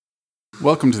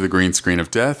Welcome to the Green Screen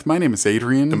of Death. My name is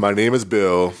Adrian. And my name is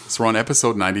Bill. So we're on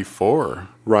episode 94.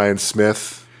 Ryan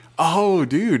Smith. Oh,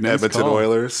 dude. Nice Edmonton call.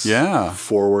 Oilers. Yeah.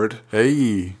 Forward.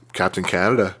 Hey. Captain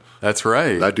Canada. That's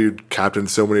right. That dude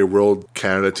captained so many World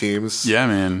Canada teams. Yeah,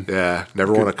 man. Yeah.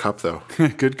 Never won a cup, though.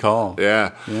 Good call.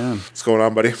 Yeah. Yeah. What's going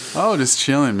on, buddy? Oh, just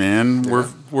chilling, man.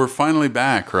 Yeah. We're finally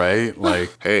back, right?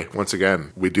 Like, hey, once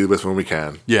again, we do this when we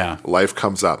can. Yeah. Life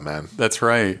comes up, man. That's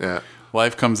right. Yeah.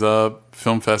 Life comes up,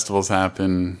 film festivals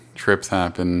happen, trips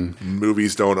happen.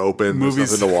 Movies don't open. There's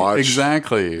nothing to watch.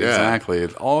 Exactly.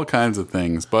 All kinds of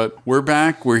things. But we're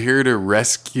back. We're here to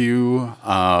rescue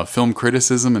film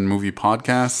criticism and movie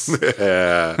podcasts.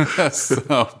 Yeah.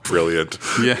 So, brilliant.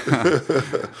 Yeah.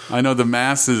 I know the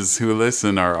masses who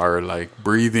listen are like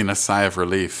breathing a sigh of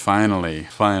relief. Finally,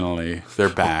 they're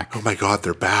back. Oh my God,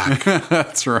 they're back.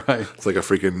 That's right. It's like a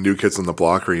freaking New Kids on the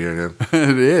Block reunion.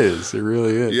 It is. It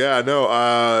really is. Yeah, no,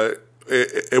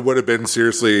 it would have been,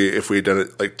 seriously, if we had done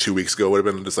it like 2 weeks ago, it would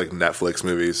have been just like Netflix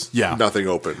movies. Yeah. Nothing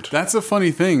opened. That's a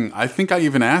funny thing. I think I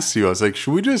even asked you, I was like,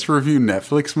 should we just review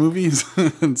Netflix movies?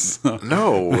 So,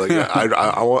 No, like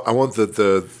I want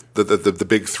the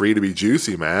big three to be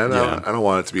juicy, man. Yeah. I don't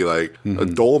want it to be like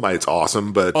Dolomite's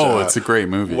awesome, but it's a great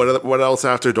movie. What else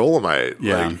after Dolomite?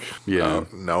 Yeah. Like, Yeah.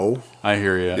 No. I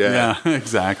hear you. Yeah. Yeah,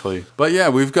 exactly. But yeah,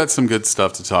 we've got some good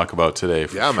stuff to talk about today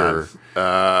for Yeah, sure.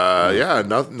 man. Yeah,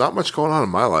 not much going on in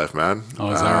my life, man.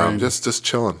 Oh, is that right? Just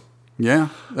chilling. Yeah,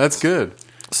 that's good.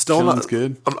 Still Chilling's not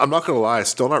good. I'm not gonna lie.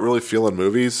 Still not really feeling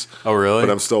movies. Oh, really? But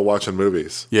I'm still watching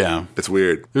movies. Yeah. It's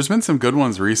weird. There's been some good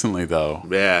ones recently, though.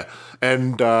 Yeah.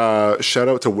 And shout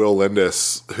out to Will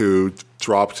Lindis, who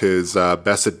dropped his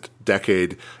best of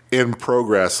decade in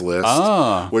progress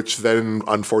list, which then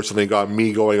unfortunately got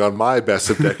me going on my best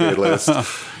of decade list.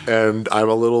 And I'm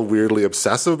a little weirdly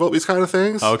obsessive about these kind of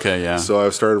things. Okay, yeah. So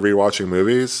I've started rewatching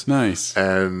movies. Nice.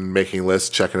 And making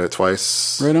lists, checking it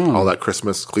twice. Right on. All that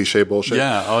Christmas cliche bullshit.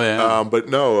 Yeah, oh yeah. But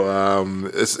no,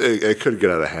 it could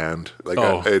get out of hand.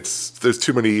 Like there's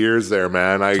too many years there,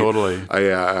 man. Totally.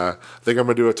 I think I'm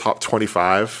gonna do a top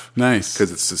 25. Nice.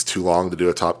 Because it's just too long to do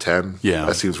a top 10. Yeah.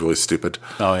 That seems really stupid.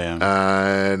 Oh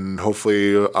yeah. And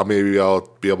hopefully I'll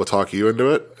be able to talk you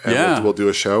into it. And Yeah. we'll do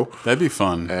a show. That'd be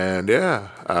fun. And yeah,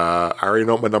 I already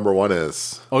know what my number one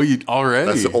is. Oh, you already?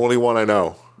 That's the only one I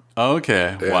know.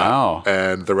 Okay. Yeah. Wow.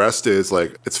 And the rest is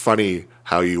like, it's funny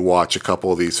how you watch a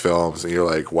couple of these films and you're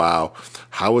like, wow,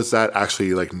 how was that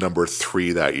actually like number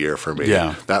 3 that year for me?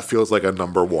 Yeah. That feels like a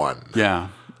number 1. Yeah.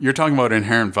 You're talking about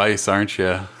Inherent Vice, aren't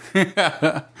you?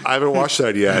 I haven't watched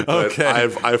that yet, but Okay.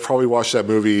 I've probably watched that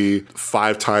movie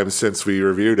 5 times since we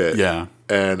reviewed it. Yeah.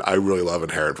 And I really love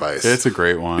Inherent Vice. It's a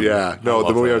great one. Yeah. No, I the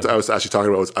love movie that. I was actually talking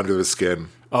about was Under the Skin,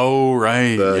 Oh,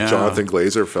 right. the yeah. Jonathan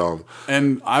Glazer film.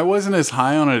 And I wasn't as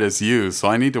high on it as you, so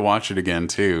I need to watch it again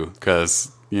too,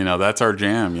 because that's our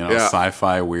jam. Yeah.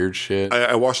 Sci-fi weird shit.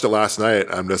 I watched it last night.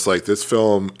 I'm just like, this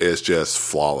film is just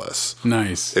flawless.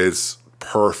 Nice. It's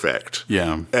perfect.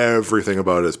 Yeah. Everything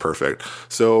about it is perfect.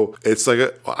 So it's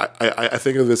like I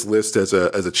think of this list as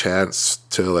a chance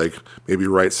to like maybe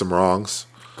right some wrongs.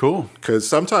 Cool. Because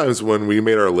sometimes when we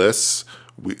made our lists,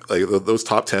 we like those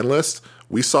top 10 lists,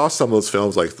 we saw some of those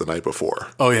films like the night before.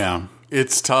 Oh yeah,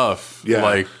 it's tough.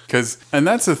 Yeah. And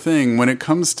that's the thing when it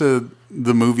comes to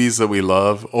the movies that we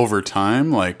love over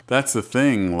time. Like that's the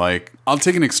thing. Like I'll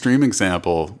take an extreme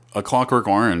example. A Clockwork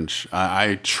Orange.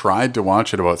 I tried to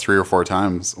watch it about 3 or 4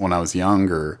 times when I was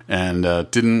younger, and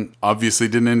didn't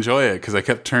enjoy it because I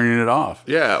kept turning it off.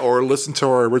 Yeah, or listen to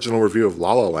our original review of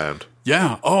La La Land.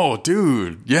 Yeah. Oh,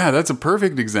 dude. Yeah, that's a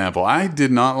perfect example. I did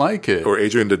not like it. Or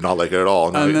Adrian did not like it at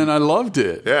all. And then I loved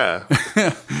it. Yeah.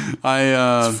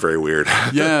 It's very weird.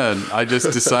 Yeah, I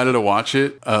just decided to watch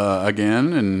it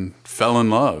again and fell in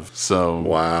love. So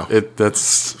wow.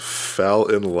 That's fell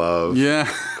in love.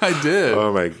 Yeah, I did.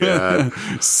 Oh my God.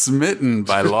 Smitten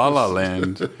by La La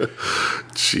Land.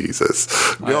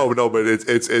 Jesus. No, but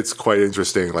it's quite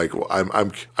interesting. Like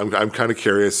I'm kind of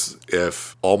curious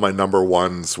if all my number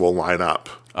ones will line up.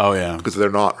 Oh yeah, because they're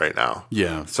not right now.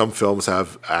 Yeah, some films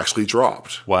have actually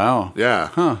dropped. Wow. Yeah.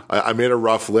 Huh. I made a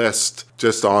rough list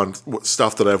just on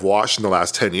stuff that I've watched in the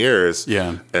last 10 years. Yeah.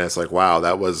 And it's like, wow,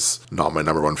 that was not my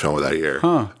number 1 film of that year.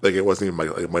 Huh. Like it wasn't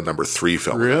even my number 3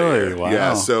 film. Really? Of that year. Wow.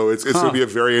 Yeah. So it's going to be a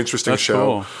very interesting That's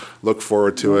show. Cool. Look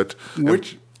forward to it.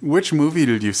 Which movie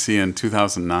did you see in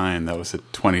 2009 that was a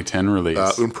 2010 release?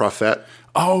 Un Prophète.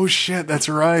 Oh shit, that's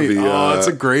right. That's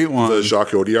a great one. The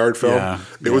Jacques Audiard film. Yeah,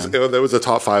 it was a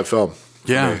top 5 film.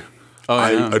 Yeah.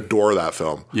 I adore that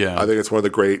film. Yeah. I think it's one of the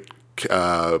great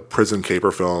prison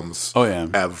caper films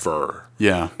ever.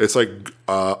 Yeah. It's like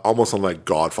almost on like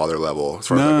Godfather level as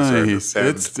far as I'm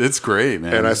concerned. It's great,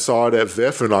 man. And I saw it at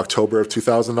VIF in October of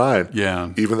 2009.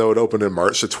 Yeah. Even though it opened in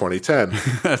March of 2010.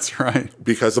 That's right.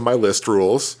 Because of my list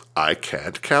rules, I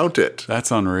can't count it. That's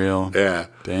unreal. Yeah.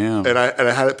 Damn. And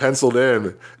I had it penciled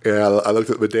in, and I looked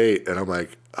at the date, and I'm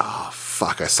like, oh,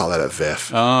 fuck, I saw that at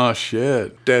VIF. Oh,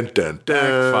 shit. Dun, dun,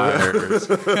 dun. Backfires.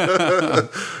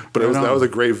 But that was a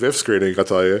great VIF screening, I'll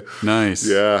tell you. Nice.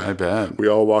 Yeah. I bet. We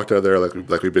all walked out of there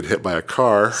like we'd been hit by a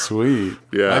car. Sweet.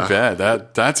 Yeah. I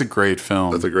bet. That's a great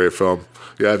film. That's a great film.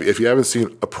 Yeah, if you haven't seen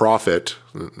Un Prophète,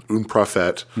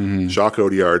 Jacques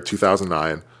Audiard,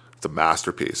 2009, it's a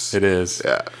masterpiece. It is.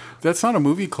 Yeah. That's not a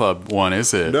movie club one,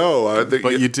 is it? No.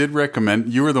 But you did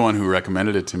recommend... You were the one who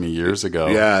recommended it to me years ago.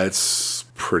 Yeah, it's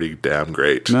pretty damn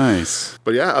great. Nice.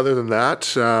 But yeah, other than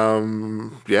that,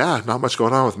 not much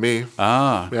going on with me.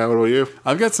 Yeah, what about you?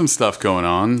 I've got some stuff going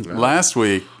on. Yeah. Last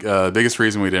week, the biggest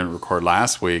reason we didn't record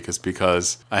last week is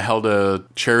because I held a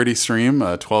charity stream,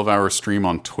 a 12-hour stream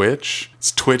on Twitch.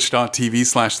 It's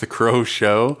twitch.tv/The Crow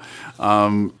Show.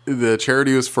 The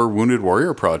charity was for Wounded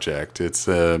Warrior Project. It's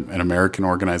an American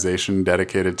organization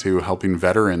dedicated to helping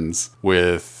veterans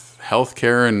with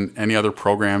healthcare and any other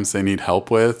programs they need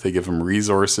help with. They give them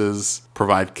resources,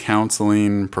 provide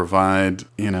counseling, provide,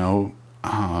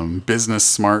 business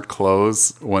smart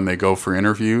clothes when they go for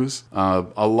interviews.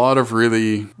 A lot of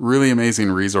really, really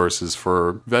amazing resources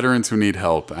for veterans who need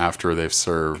help after they've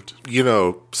served.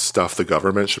 Stuff the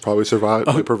government should probably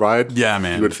provide. Yeah,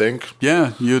 man. You would think.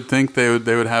 Yeah, you'd think they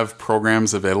would have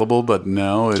programs available, but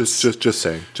no. It's just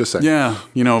saying. Yeah,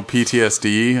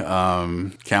 PTSD,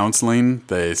 counseling.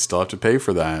 They still have to pay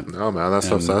for that. No, man, that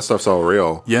stuff's all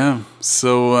real. Yeah.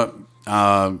 So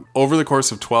over the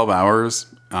course of 12 hours.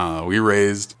 We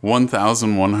raised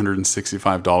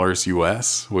 $1,165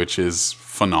 US, which is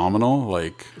phenomenal.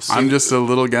 Like, I'm just a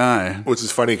little guy. Which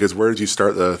is funny because where did you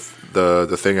start the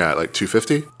thing at? Like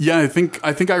 250? Yeah, I think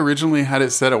I originally had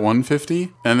it set at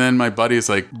 150, and then my buddy's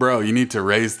like, "Bro, you need to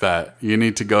raise that. You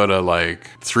need to go to like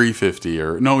 350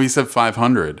 or no." He said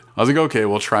 500. I was like, "Okay,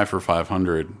 we'll try for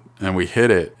 500." And we hit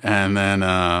it, and then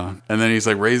he's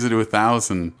like, raise it to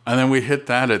 1,000, and then we hit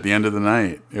that at the end of the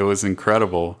night. It was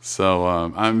incredible. So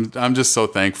I'm just so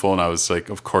thankful, and I was like,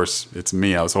 of course it's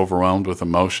me. I was overwhelmed with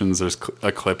emotions. There's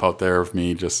a clip out there of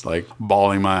me just like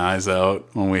bawling my eyes out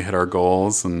when we hit our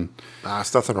goals, and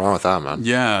there's nothing wrong with that, man.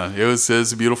 Yeah, it was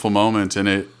a beautiful moment, and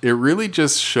it really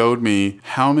just showed me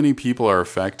how many people are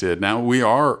affected. Now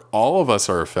all of us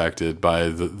are affected by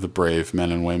the brave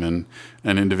men and women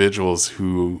and individuals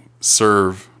who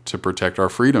serve to protect our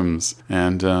freedoms.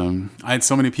 And I had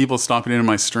so many people stopping into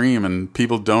my stream and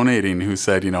people donating who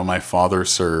said, my father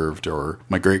served or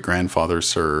my great-grandfather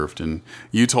served. And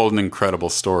you told an incredible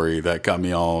story that got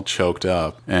me all choked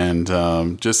up. And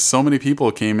just so many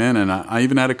people came in. And I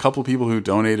even had a couple people who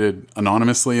donated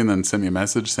anonymously and then sent me a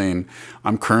message saying,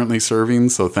 I'm currently serving,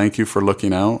 so thank you for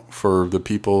looking out for the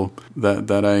people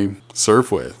that I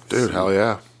serve with. Dude, hell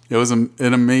yeah. It was an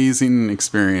amazing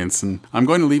experience, and I'm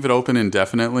going to leave it open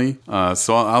indefinitely.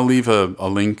 So I'll leave a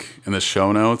link in the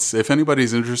show notes. If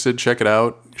anybody's interested, check it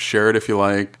out. Share it if you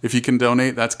like. If you can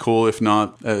donate, that's cool. If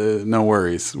not, no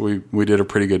worries. We did a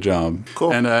pretty good job.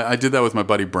 Cool. And I did that with my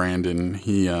buddy Brandon.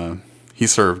 He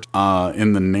served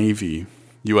in the Navy,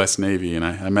 U.S. Navy, and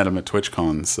I met him at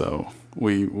TwitchCon. So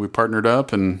we partnered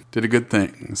up and did a good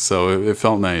thing. So it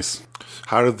felt nice.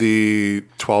 How did the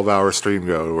 12-hour stream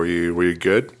go? Were you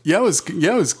good? Yeah,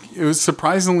 it was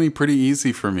surprisingly pretty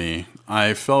easy for me.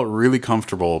 I felt really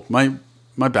comfortable. My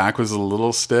back was a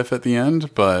little stiff at the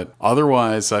end, but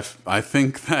otherwise, I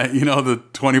think that the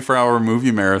 24-hour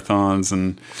movie marathons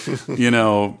and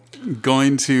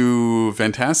going to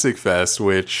Fantastic Fest,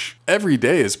 which every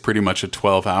day is pretty much a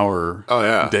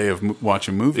 12-hour day of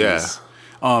watching movies.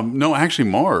 Yeah. No, actually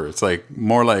more. It's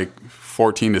more like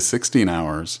 14 to 16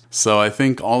 hours. So I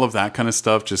think all of that kind of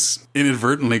stuff just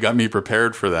inadvertently got me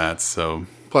prepared for that. So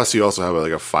plus, you also have a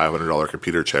 $500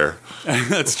 computer chair.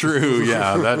 That's true.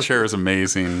 Yeah, that chair is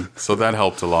amazing. So that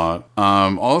helped a lot.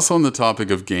 Also, on the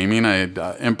topic of gaming,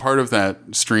 and part of that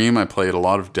stream, I played a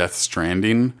lot of Death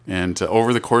Stranding. And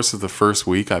over the course of the first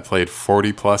week, I played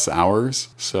 40 plus hours.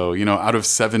 So, out of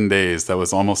 7 days, that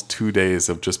was almost 2 days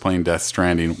of just playing Death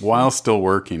Stranding while still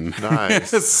working.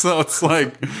 Nice. So it's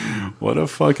like, what a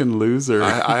fucking loser.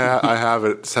 I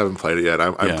haven't played it yet.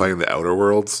 I'm playing the Outer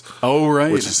Worlds. Oh,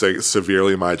 right. Which is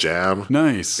severely my jam.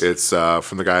 Nice. It's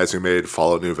from the guys who made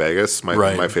Fallout New Vegas,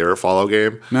 my favorite Fallout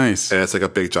game. Nice. And it's like a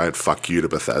big giant fuck you to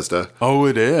Bethesda. Oh,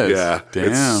 it is? Yeah.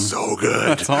 Damn. It's so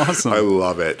good. That's awesome. I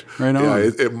love it. Right on. Yeah,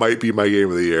 it might be my game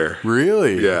of the year.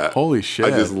 Really? Yeah. Holy shit. I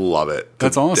just love it.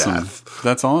 That's awesome. Death.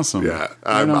 That's awesome. Yeah.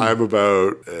 Right I'm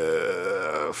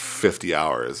about 50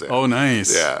 hours in. Oh,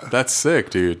 nice. Yeah. That's sick,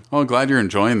 dude. Oh, glad you're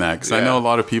enjoying that, because I know a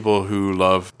lot of people who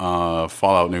love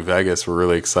Fallout New Vegas were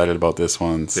really excited about this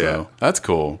one. So that's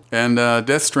cool. And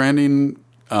Death Stranding,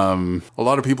 a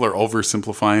lot of people are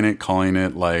oversimplifying it, calling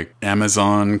it like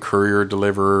Amazon courier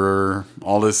deliverer,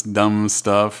 all this dumb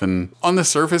stuff. And on the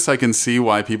surface, I can see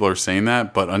why people are saying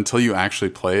that, but until you actually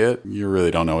play it, you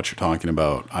really don't know what you're talking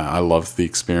about. I love the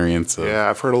experience. Yeah,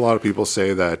 I've heard a lot of people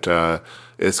say that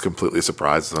it's completely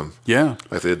surprised them. Yeah.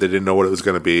 Like they didn't know what it was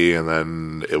going to be, and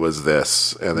then it was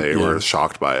this, and they were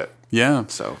shocked by it. Yeah.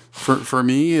 So for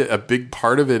me, a big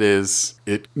part of it is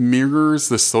it mirrors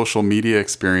the social media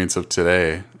experience of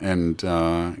today. And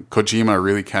Kojima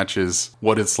really catches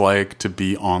what it's like to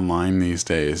be online these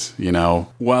days. You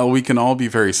know, while we can all be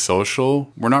very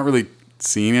social, we're not really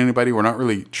seeing anybody. We're not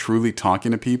really truly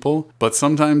talking to people. But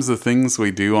sometimes the things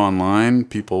we do online,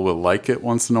 people will like it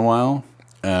once in a while.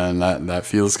 And that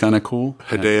feels kind of cool.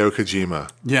 Hideo Kojima.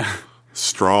 Yeah.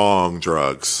 Strong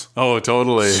drugs. Oh,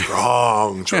 totally.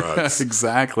 Strong drugs.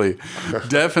 Exactly.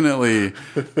 Definitely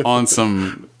on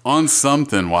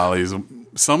something while he's...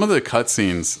 Some of the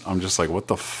cutscenes, I'm just like, what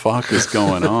the fuck is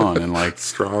going on? And like...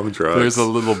 Strong drugs. There's a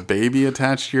little baby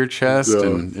attached to your chest,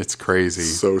 and it's crazy.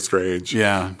 So strange.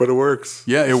 Yeah. But it works.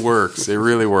 Yeah, it works. It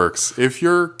really works. If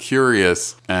you're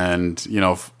curious and, you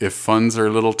know, if funds are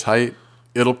a little tight,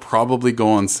 it'll probably go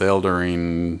on sale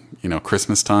during, you know,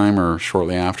 Christmas time or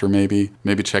shortly after, maybe.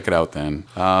 Maybe check it out then.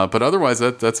 But otherwise,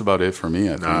 that's about it for me,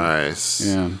 I think. Nice.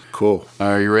 Yeah. Cool.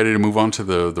 Are you ready to move on to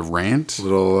the rant?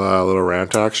 Little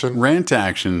rant action? Rant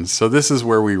action. So this is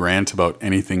where we rant about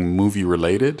anything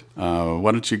movie-related.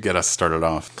 Why don't you get us started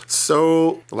off?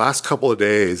 So, last couple of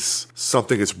days,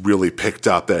 something has really picked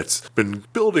up that's been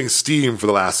building steam for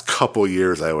the last couple of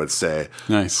years, I would say.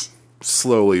 Nice.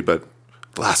 Slowly, but...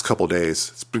 the last couple of days,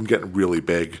 it's been getting really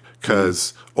big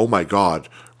because, oh my God,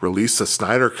 release a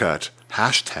Snyder Cut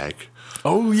hashtag.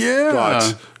 Oh,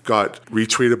 yeah. Got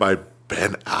retweeted by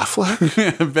Ben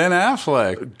Affleck? Ben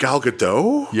Affleck. Gal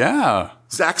Gadot? Yeah.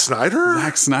 Zack Snyder?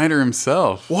 Zack Snyder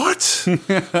himself. What?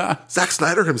 Zack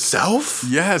Snyder himself?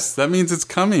 Yes, that means it's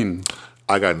coming.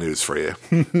 I got news for you.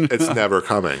 It's never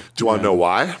coming. Do you want to know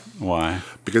why? Why?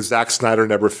 Because Zack Snyder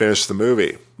never finished the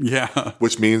movie. Yeah.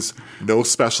 Which means no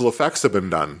special effects have been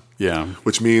done. Yeah.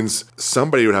 Which means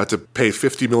somebody would have to pay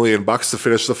 $50 million to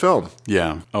finish the film.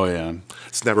 Yeah. Oh, yeah.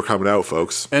 It's never coming out,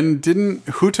 folks. And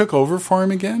who took over for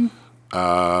him again?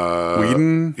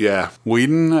 Whedon? Yeah.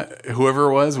 Whedon, whoever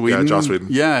it was. Whedon? Yeah, Joss Whedon.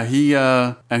 Yeah,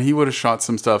 he would have shot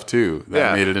some stuff too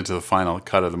that made it into the final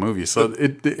cut of the movie. So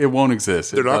it won't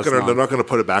exist. They're not gonna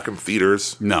put it back in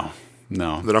theaters. No. They're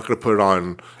not gonna put it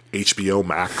on HBO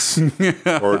Max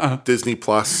or Disney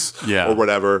Plus or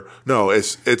whatever. No,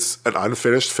 it's an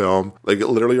unfinished film. Like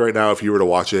literally right now, if you were to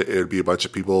watch it, it would be a bunch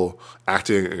of people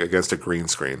acting against a green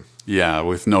screen. Yeah,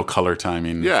 with no color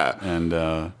timing. Yeah. And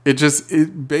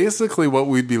it basically what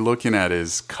we'd be looking at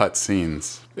is cut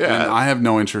scenes. Yeah. And I have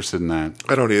no interest in that.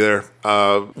 I don't either.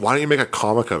 Why don't you make a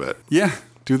comic of it? Yeah,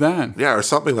 do that. Yeah, or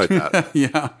something like that.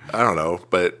 Yeah. I don't know,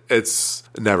 but it's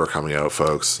never coming out,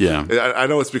 folks. Yeah. I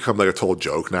know it's become like a total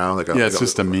joke now. It's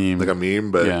just a meme. Like a meme,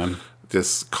 but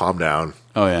just calm down.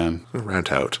 Oh, yeah. Rant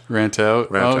out. Rant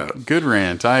out. Good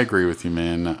rant. I agree with you,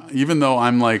 man. Even though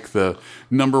I'm like the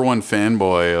number one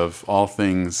fanboy of all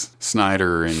things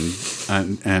Snyder and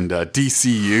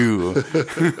DCU,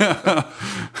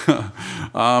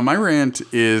 my rant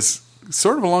is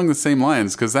sort of along the same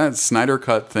lines, because that Snyder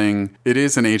Cut thing, it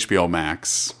is an HBO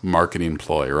Max marketing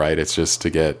ploy, right? It's just to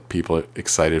get people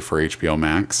excited for HBO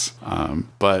Max.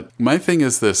 But my thing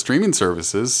is the streaming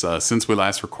services. Since we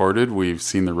last recorded, we've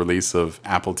seen the release of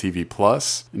Apple TV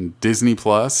Plus and Disney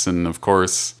Plus, and of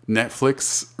course,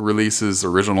 Netflix releases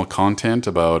original content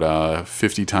about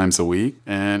 50 times a week,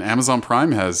 and Amazon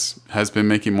Prime has been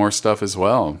making more stuff as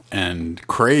well. And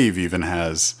Crave even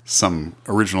has some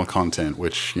original content,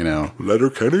 which, you know...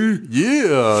 Letterkenny?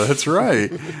 Yeah, that's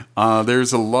right.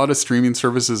 There's a lot of streaming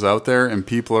services out there, and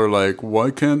people are like,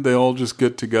 why can't they all just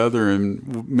get together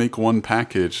and make one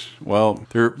package? Well,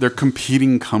 they're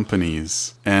competing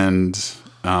companies, and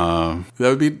that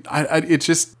would be...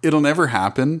 it'll never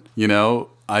happen, you know?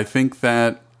 I think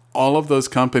that all of those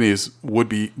companies would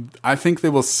be, I think they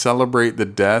will celebrate the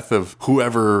death of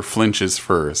whoever flinches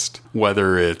first,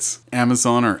 whether it's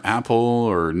Amazon or Apple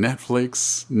or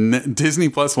Netflix. Disney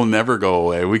Plus will never go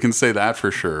away. We can say that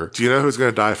for sure. Do you know who's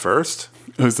going to die first?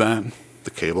 Who's that?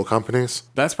 The cable companies.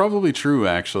 That's probably true,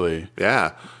 actually.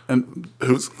 Yeah. And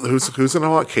who's going to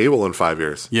want cable in 5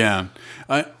 years? Yeah.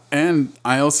 And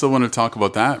I also want to talk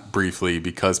about that briefly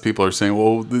because people are saying,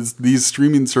 well, these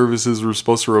streaming services were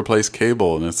supposed to replace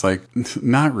cable. And it's like,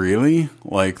 not really.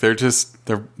 Like, they're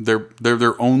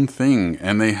their own thing.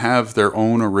 And they have their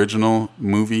own original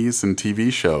movies and TV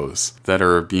shows that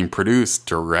are being produced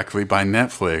directly by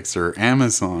Netflix or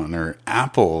Amazon or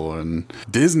Apple and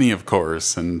Disney, of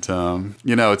course. And,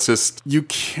 it's just, you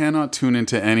cannot tune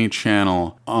into any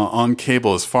channel on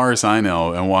cable, as far as I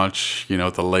know, and watch,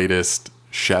 the latest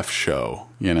chef show,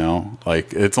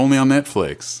 like it's only on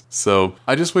Netflix. So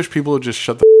I just wish people would just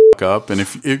shut the fuck up and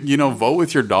if vote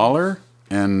with your dollar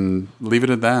and leave it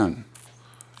at that.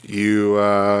 You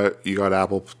got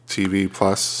Apple TV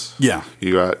Plus? Yeah.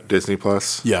 You got Disney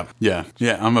Plus? Yeah.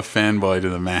 I'm a fanboy to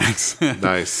the max.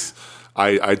 Nice.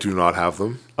 I do not have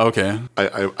them. Okay.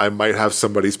 I might have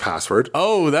somebody's password.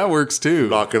 Oh, that works too.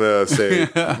 Not going to say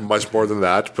much more than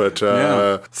that, but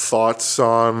thoughts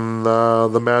on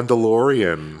The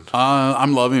Mandalorian?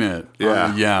 I'm loving it.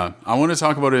 Yeah. I want to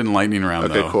talk about it in lightning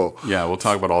round, though. Okay, cool. Yeah, we'll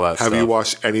talk about all that stuff. Have you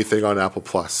watched anything on Apple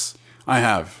Plus? I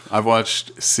have. I've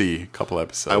watched a couple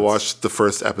episodes. I watched the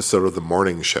first episode of The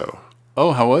Morning Show.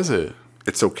 Oh, how was it?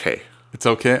 It's okay. It's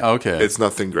okay? Okay. It's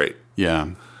nothing great.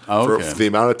 Yeah. Okay. For the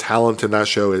amount of talent in that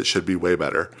show, it should be way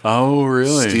better. Oh,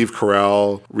 really? Steve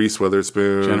Carell, Reese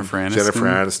Witherspoon, Jennifer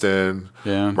Aniston,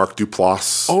 yeah, Mark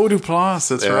Duplass. Oh, Duplass,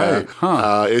 that's right.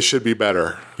 Huh. It should be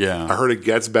better. Yeah. I heard it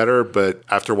gets better, but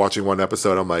after watching one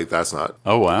episode, I'm like, that's not.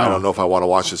 Oh, wow. I don't know if I want to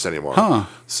watch this anymore. Huh.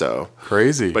 So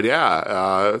crazy. But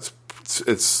yeah,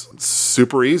 it's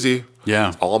super easy.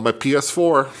 Yeah. All on my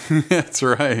PS4. That's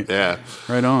right. Yeah.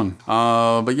 Right on.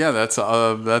 But yeah,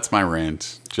 that's my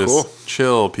rant. Just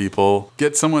chill, people.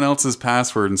 Get someone else's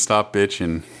password and stop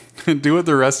bitching. Do what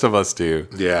the rest of us do.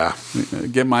 Yeah.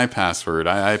 Get my password.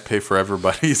 I pay for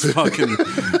everybody's fucking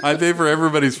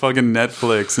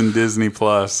Netflix and Disney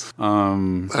Plus.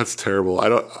 That's terrible. I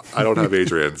don't have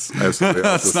Adrian's. I have something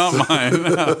That's not mine.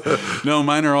 No,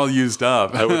 mine are all used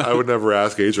up. I would never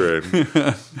ask Adrian.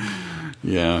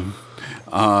 Yeah.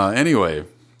 Anyway,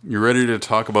 you ready to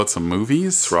talk about some movies?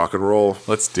 Let's rock and roll.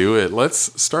 Let's do it.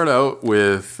 Let's start out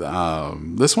with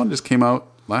this one just came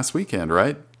out last weekend,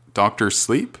 right? Dr.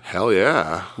 Sleep? Hell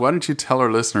yeah. Why don't you tell our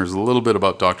listeners a little bit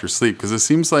about Dr. Sleep? Because it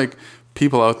seems like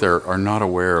people out there are not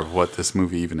aware of what this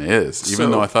movie even is,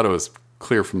 even though I thought it was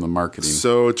clear from the marketing.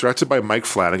 So, directed by Mike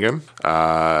Flanagan,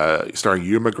 starring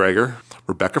Ewan McGregor,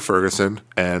 Rebecca Ferguson,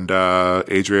 and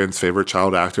Adrian's favorite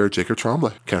child actor, Jacob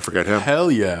Tremblay. Can't forget him.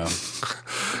 Hell yeah.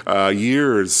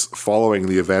 Years following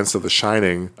the events of The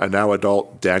Shining, a now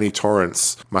adult Danny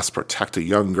Torrance must protect a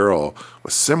young girl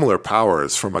with similar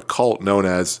powers from a cult known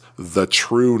as the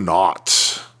True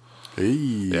Knot. Hey.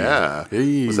 Yeah.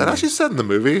 Hey. Was that actually said in the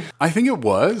movie? I think it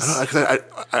was. When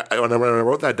I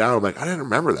wrote that down, I'm like, I didn't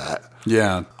remember that.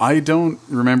 Yeah. I don't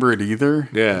remember it either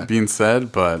being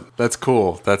said, but that's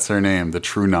cool. That's their name, the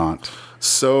True Knot.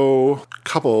 So, a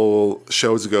couple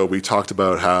shows ago, we talked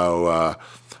about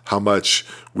how much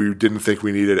we didn't think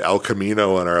we needed El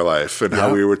Camino in our life and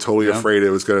how we were totally afraid it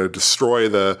was going to destroy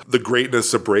the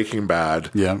greatness of Breaking Bad.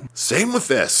 Yeah. Same with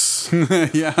this.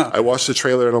 Yeah. I watched the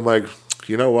trailer and I'm like,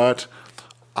 you know what?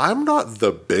 I'm not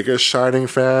the biggest Shining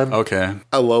fan. Okay.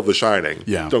 I love The Shining.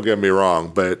 Yeah. Don't get me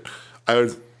wrong, but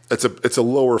it's a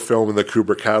lower film in the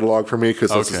Kubrick catalog for me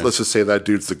because let's just say that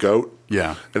dude's the GOAT.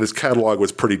 Yeah. And his catalog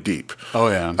was pretty deep. Oh,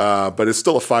 yeah. But it's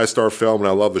still a 5-star film, and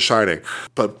I love The Shining.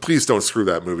 But please don't screw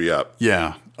that movie up.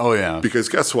 Yeah. Oh, yeah. Because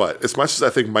guess what? As much as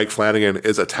I think Mike Flanagan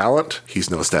is a talent,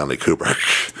 he's no Stanley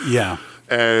Kubrick. Yeah.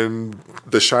 And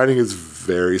The Shining is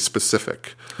very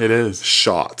specific. It is.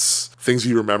 Shots. Things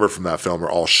you remember from that film are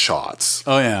all shots.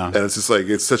 Oh, yeah. And it's just like,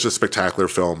 it's such a spectacular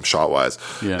film shot-wise.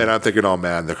 Yeah. And I'm thinking, oh,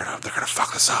 man, they're gonna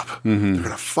fuck this up. Mm-hmm. They're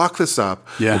going to fuck this up.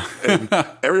 Yeah. And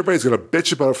everybody's going to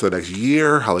bitch about it for the next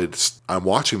year. I'm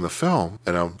watching the film,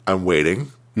 and I'm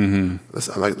waiting. Mm-hmm.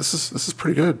 I'm like, this is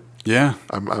pretty good. Yeah.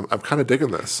 I'm kind of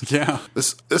digging this. Yeah.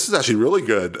 This is actually really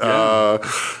good. Yeah.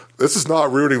 This is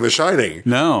not ruining The Shining.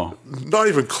 No. Not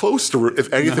even close to.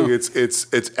 If anything,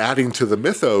 it's adding to the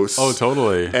mythos. Oh,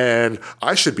 totally. And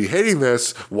I should be hating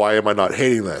this. Why am I not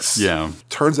hating this? Yeah.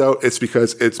 Turns out it's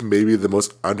because it's maybe the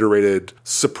most underrated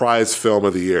surprise film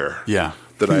of the year. Yeah.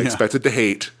 That I expected to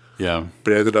hate. Yeah.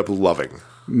 But ended up loving.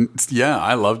 Yeah,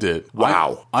 I loved it.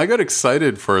 Wow. I got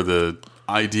excited for the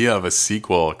idea of a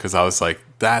sequel because I was like,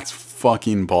 that's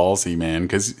fucking ballsy, man.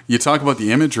 Because you talk about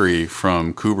the imagery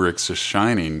from Kubrick's just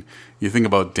Shining. You think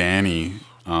about Danny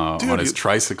on his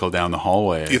tricycle down the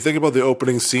hallway. You think about the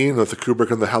opening scene with the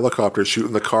Kubrick and the helicopter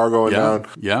shooting the car going down.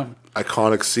 Yeah.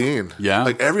 Iconic scene. Yeah.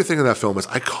 Like everything in that film is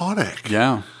iconic.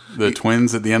 Yeah. The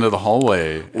twins at the end of the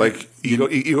hallway. Like you go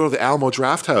to the Alamo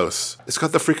Draft House. It's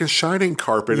got the freaking Shining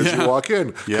carpet as you walk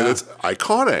in. Yeah. It's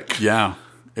iconic. Yeah.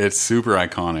 It's super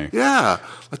iconic. Yeah.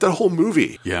 Like that whole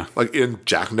movie. Yeah. Like in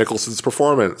Jack Nicholson's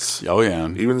performance. Oh, yeah.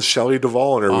 Even Shelley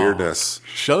Duvall and her weirdness.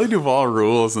 Shelley Duvall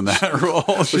rules in that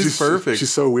role. She's perfect.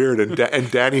 She's so weird.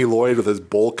 And Danny Lloyd with his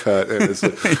bowl cut and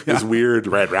his weird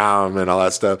red rum and all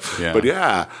that stuff. Yeah. But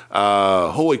yeah,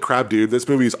 holy crap, dude. This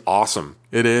movie is awesome.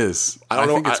 It is. I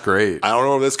think it's great. I don't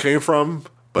know where this came from,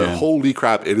 but holy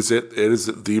crap, it is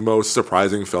the most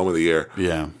surprising film of the year.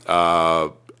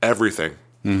 Yeah. Everything.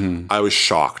 Mm-hmm. I was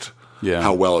shocked. Yeah.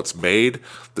 How well it's made.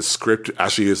 The script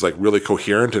actually is like really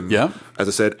coherent and, as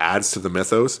I said, adds to the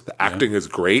mythos. The acting is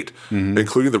great,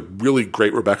 including the really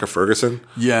great Rebecca Ferguson.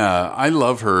 Yeah, I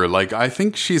love her. Like, I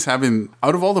think she's having,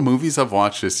 out of all the movies I've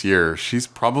watched this year, she's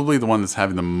probably the one that's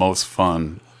having the most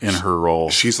fun in her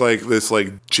role. She's like this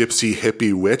like gypsy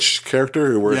hippie witch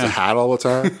character who wears a hat all the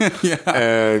time.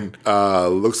 And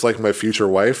looks like my future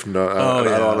wife. No, I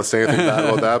don't want to say anything bad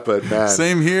about that, but man.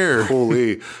 Same here.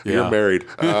 Holy, you're married.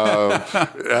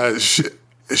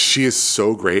 She is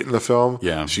so great in the film.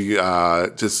 Yeah, she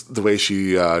just the way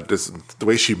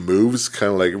she moves,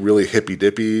 kind of like really hippy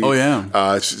dippy. Oh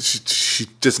yeah, she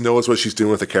just knows what she's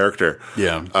doing with the character.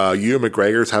 Yeah, Ewan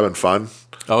McGregor's having fun.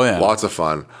 Oh yeah, lots of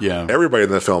fun. Yeah, everybody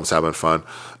in the film's having fun.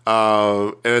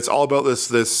 And it's all about this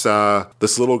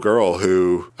little girl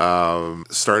who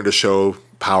starting to show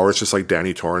powers just like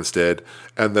Danny Torrance did,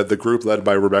 and that the group led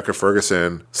by Rebecca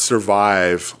Ferguson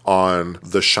survive on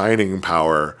the Shining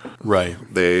power. Right.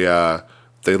 They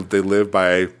live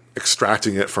by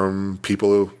extracting it from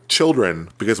children,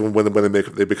 because when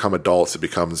they become adults, it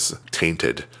becomes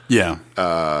tainted. Yeah.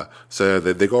 So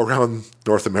they go around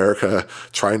North America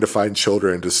trying to find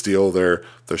children to steal their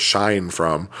shine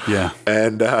from. Yeah.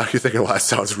 And you're thinking, well, that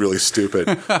sounds really stupid.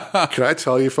 Can I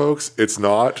tell you, folks, it's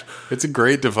not. It's a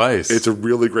great device. It's a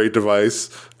really great device.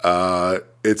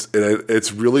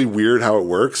 It's really weird how it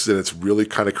works, and it's really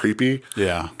kind of creepy.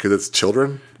 Yeah. Because it's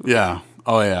children. Yeah.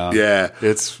 Oh yeah. Yeah.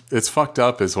 It's fucked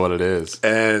up is what it is.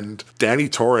 And Danny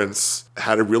Torrance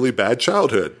had a really bad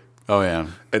childhood. Oh yeah.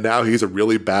 And now he's a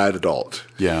really bad adult.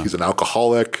 Yeah. He's an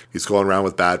alcoholic. He's going around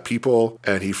with bad people.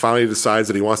 And he finally decides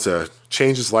that he wants to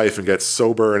change his life and get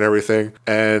sober and everything.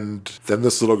 And then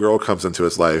this little girl comes into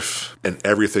his life, and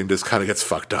everything just kind of gets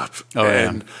fucked up. Oh,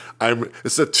 and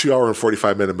it's a 2-hour and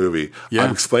 45-minute movie. Yeah.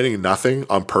 I'm explaining nothing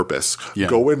on purpose. Yeah.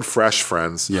 Go in fresh,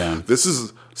 friends. Yeah. This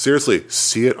is, seriously,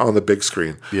 see it on the big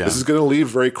screen. Yeah. This is going to leave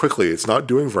very quickly. It's not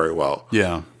doing very well.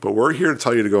 Yeah. But we're here to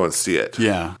tell you to go and see it.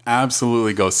 Yeah,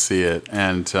 absolutely go see it.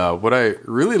 And what I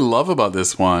really love about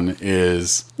this one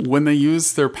is when they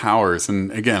use their powers,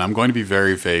 and again, I'm going to be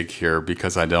very vague here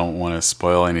because I don't want to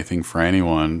spoil anything for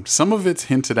anyone. Some of it's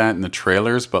hinted at in the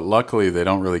trailers, but luckily they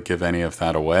don't really give any of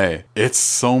that away. It's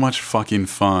so much fucking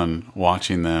fun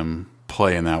watching them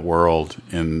play in that world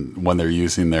when they're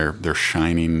using their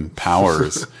shining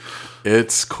powers.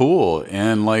 It's cool.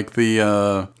 And like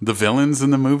the villains in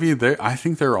the movie, I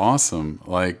think they're awesome.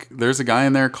 Like there's a guy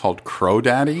in there called Crow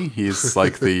Daddy. He's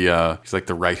like the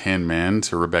right-hand man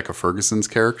to Rebecca Ferguson's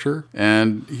character.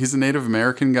 And he's a Native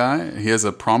American guy. He has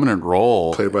a prominent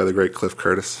role. Played by the great Cliff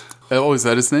Curtis. Oh, is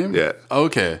that his name? Yeah.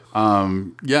 Okay.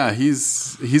 Yeah,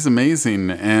 he's amazing.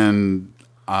 And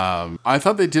I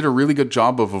thought they did a really good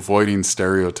job of avoiding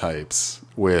stereotypes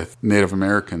with Native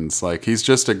Americans. Like, he's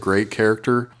just a great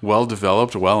character, well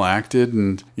developed, well acted,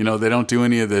 and they don't do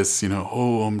any of this,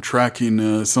 oh, I'm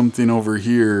tracking something over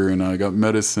here and I got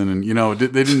medicine, and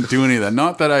they didn't do any of that.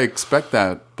 Not that I expect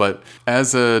that, but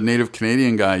as a Native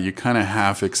Canadian guy, you kind of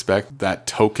half expect that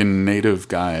token Native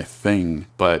guy thing,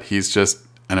 but he's just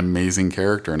an amazing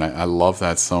character, and I love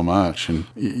that so much. And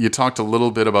you talked a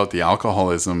little bit about the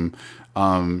alcoholism.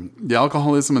 The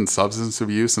alcoholism and substance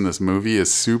abuse in this movie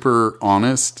is super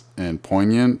honest and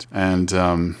poignant, and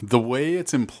the way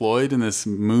it's employed in this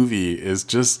movie is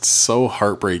just so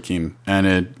heartbreaking.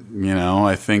 And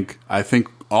I think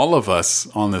all of us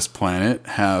on this planet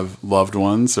have loved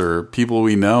ones or people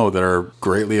we know that are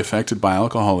greatly affected by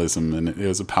alcoholism, and it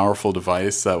was a powerful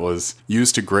device that was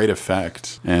used to great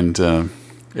effect, and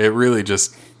it really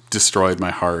just destroyed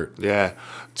my heart. Yeah.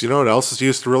 Do you know what else is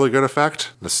used to really good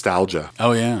effect? Nostalgia.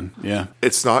 Oh, yeah. Yeah.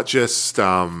 It's not just,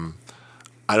 I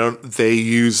They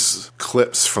use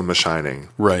clips from The Shining.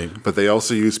 Right. But they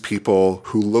also use people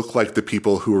who look like the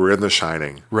people who were in The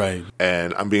Shining. Right.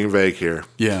 And I'm being vague here.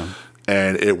 Yeah.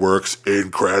 And it works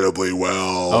incredibly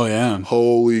well. Oh, yeah.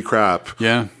 Holy crap.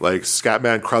 Yeah. Like,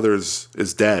 Scatman Crothers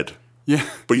is dead. Yeah.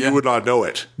 But you would not know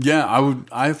it. Yeah,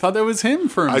 I thought that was him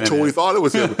for a minute. I totally thought it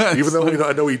was him. Even though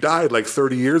I know he died like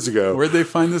 30 years ago. Where'd they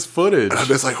find this footage? And I'm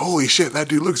just like, holy shit, that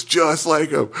dude looks just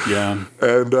like him. Yeah.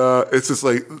 And it's just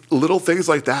like little things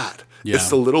like that. Yeah. It's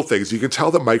the little things. You can tell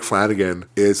that Mike Flanagan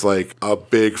is like a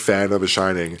big fan of The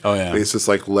Shining. Oh, yeah. And he's just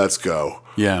like, let's go.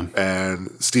 Yeah. And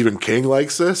Stephen King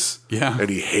likes this. Yeah. And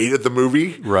he hated the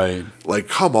movie. Right. Like,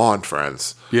 come on,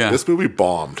 friends. Yeah. This movie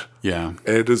bombed. Yeah.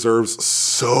 And it deserves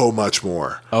so much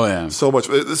more. Oh, yeah. So much.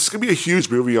 This is going to be a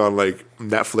huge movie on like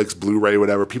Netflix, Blu-ray,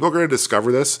 whatever. People are going to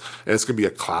discover this and it's going to be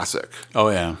a classic. Oh,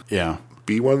 yeah. Yeah.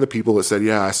 Be one of the people that said,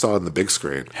 yeah, I saw it on the big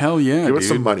screen. Hell yeah, Give it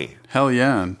some money. Hell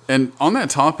yeah. And on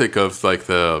that topic of like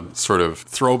the sort of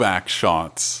throwback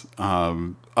shots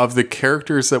of the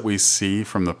characters that we see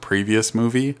from the previous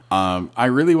movie, I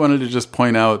really wanted to just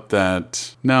point out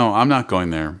that, no, I'm not going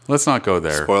there. Let's not go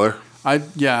there. Spoiler? I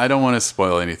don't want to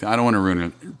spoil anything. I don't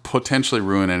want to potentially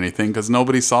ruin anything because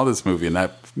nobody saw this movie, and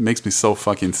that makes me so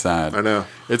fucking sad. I know.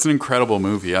 It's an incredible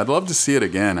movie. I'd love to see it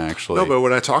again, actually. No, but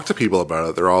when I talk to people about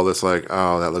it, they're all this like,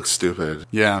 oh, that looks stupid.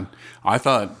 Yeah. I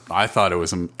thought it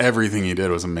was everything he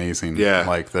did was amazing. Yeah.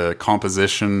 Like the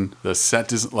composition, the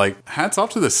set like hats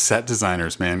off to the set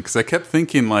designers, man, because I kept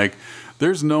thinking like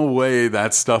there's no way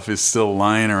that stuff is still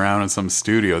lying around in some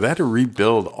studio. They had to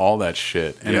rebuild all that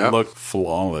shit, and it looked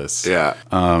flawless. Yeah,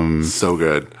 so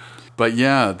good. But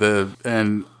yeah,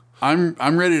 I'm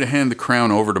ready to hand the crown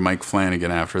over to Mike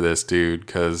Flanagan after this, dude,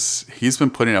 because he's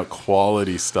been putting out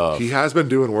quality stuff. He has been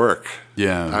doing work.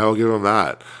 Yeah, I will give him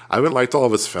that. I haven't liked all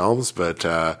of his films, but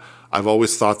I've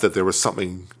always thought that there was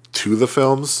something to the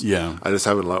films. Yeah, I just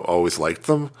haven't always liked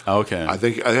them. Okay, I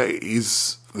think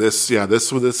he's. This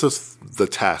was the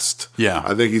test. Yeah.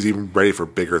 I think he's even ready for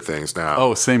bigger things now.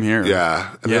 Oh, same here.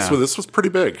 Yeah. And this was pretty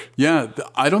big. Yeah.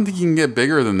 I don't think you can get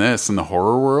bigger than this in the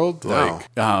horror world. No.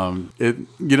 Like,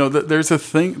 there's a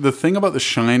thing, the thing about The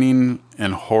Shining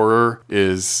and horror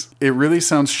is, it really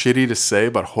sounds shitty to say,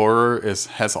 but horror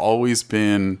has always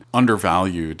been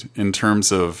undervalued in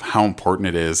terms of how important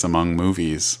it is among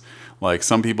movies. Like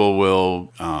some people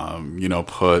will,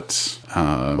 put.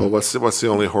 Well, what's the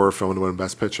only horror film to win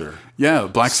Best Picture? Yeah,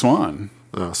 Black Swan.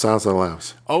 No, Silence of the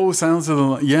Lambs. Oh, Silence of the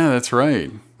Lambs. Yeah, that's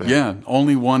right. Yeah,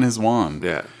 only one has won.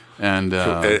 Yeah, and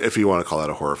if you want to call that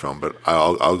a horror film, but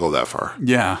I'll go that far.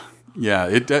 Yeah.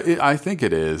 Yeah, I think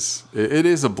it is. It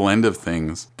is a blend of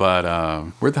things, but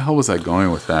where the hell was I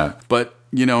going with that? But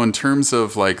in terms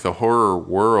of like the horror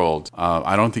world,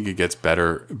 I don't think it gets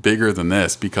bigger than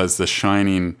this because The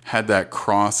Shining had that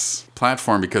cross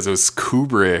platform because it was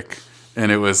Kubrick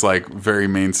and it was like very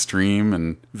mainstream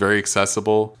and very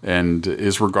accessible and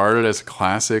is regarded as a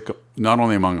classic, not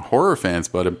only among horror fans,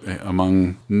 but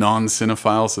among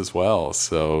non-cinephiles as well.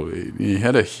 So he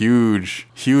had a huge,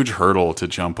 huge hurdle to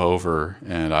jump over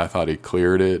and I thought he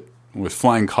cleared it with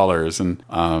flying colors, and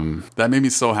that made me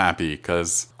so happy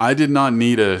because I did not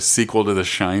need a sequel to The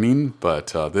Shining, but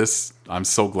this, I'm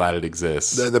so glad it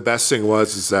exists. The best thing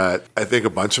is that I think a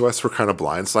bunch of us were kind of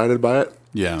blindsided by it.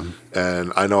 Yeah.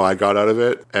 And I know I got out of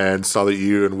it and saw that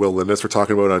you and Will Lindis were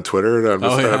talking about it on Twitter, and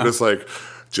I'm just like,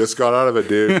 just got out of it,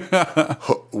 dude.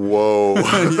 Whoa.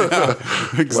 Yeah,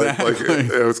 exactly.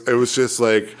 It was just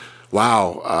like,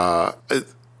 wow.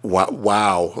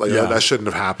 Wow, like that shouldn't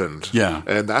have happened. Yeah,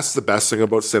 and that's the best thing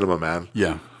about cinema, man.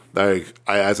 Yeah, like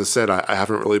as I said, I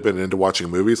haven't really been into watching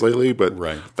movies lately, but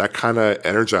that kind of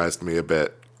energized me a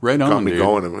bit. Right on, got me dude.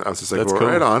 going, and I was just like, That's well,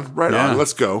 cool. right on,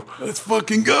 let's go, let's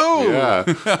fucking go.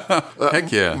 Yeah,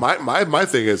 heck yeah. My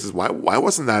thing is why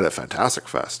wasn't that at Fantastic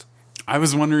Fest? I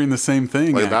was wondering the same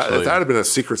thing. Like actually. If that had been a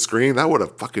secret screen, that would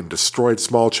have fucking destroyed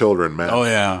small children, man. Oh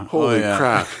yeah, holy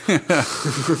crap!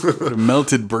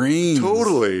 Melted brains.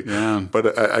 Totally. Yeah,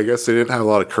 but I guess they didn't have a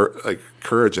lot of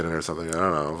courage in it or something. I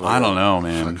don't know. I don't know,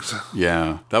 man.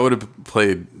 Yeah, that would have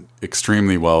played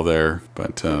extremely well there.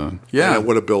 But and it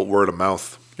would have built word of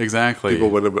mouth. Exactly. People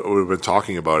would have been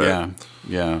talking about it.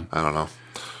 Yeah. I don't know.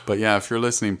 But yeah, if you're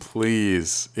listening,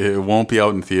 please, it won't be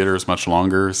out in theaters much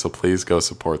longer, so please go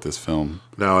support this film.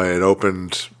 No, it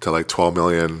opened to like 12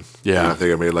 million. Yeah. And I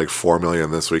think it made like 4 million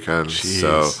this weekend. Jeez.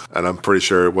 So, and I'm pretty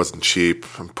sure it wasn't cheap.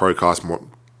 It probably cost more,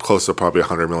 close to probably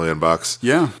 $100 million.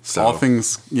 Yeah. So, all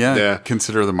things,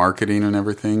 consider the marketing and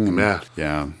everything. And,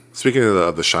 yeah. Speaking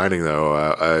of The Shining, though,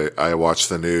 I watched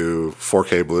the new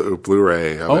 4K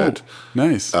Blu-ray of it.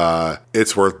 Nice.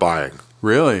 It's worth buying.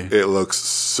 Really? It looks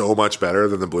so much better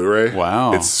than the Blu-ray.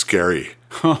 Wow. It's scary.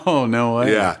 Oh, no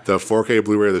way. Yeah, the 4K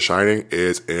Blu-ray of The Shining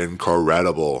is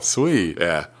incredible. Sweet.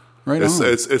 Yeah. Right it's, on.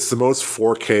 It's the most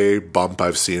 4K bump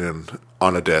I've seen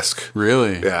on a disc.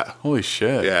 Really? Yeah. Holy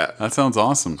shit. Yeah. That sounds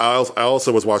awesome. I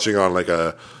also was watching on like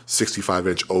a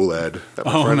 65-inch OLED at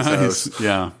my friend's house.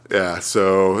 Yeah. Yeah,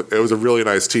 so it was a really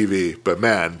nice TV, but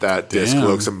man, that disc Damn.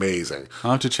 looks amazing.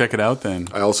 I'll have to check it out then.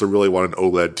 I also really want an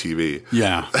OLED TV.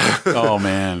 Yeah. Oh,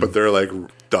 man. But they're like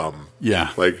dumb.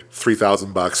 Yeah. Like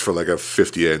 $3,000 for like a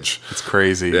 50-inch. It's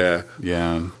crazy. Yeah.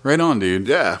 Yeah. Right on, dude.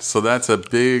 Yeah. So that's a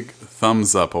big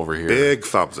thumbs up over here. Big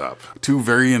thumbs up. Two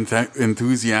very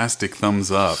enthusiastic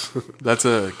thumbs up. That's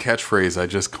a catchphrase I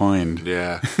just coined.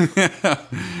 Yeah.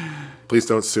 Please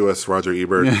don't sue us, Roger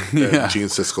Ebert and Gene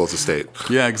Siskel's estate.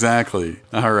 Yeah, exactly.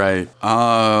 All right.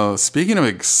 Speaking of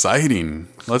exciting,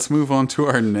 let's move on to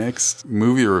our next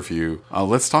movie review.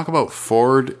 Let's talk about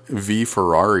Ford v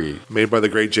Ferrari. Made by the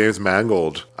great James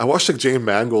Mangold. I watched a James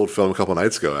Mangold film a couple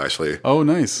nights ago, actually. Oh,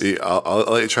 nice. I'll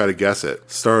let you try to guess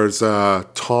it. Stars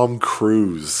Tom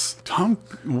Cruise.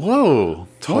 Whoa.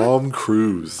 Tom What?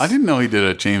 Cruise. I didn't know he did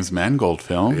a James Mangold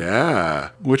film. Yeah.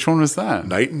 Which one was that?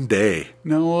 Night and Day.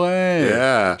 No way.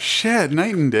 Yeah. Shit,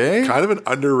 Night and Day? Kind of an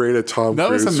underrated Tom That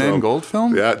Cruise was a Mangold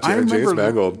film? Yeah, I James remember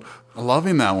Mangold.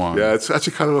 loving that one. Yeah, it's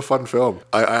actually kind of a fun film.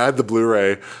 I had the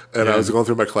Blu-ray, and I was going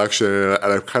through my collection, and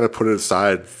I kind of put it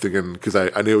aside, thinking because I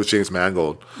knew it was James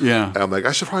Mangold. Yeah. And I'm like,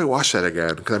 I should probably watch that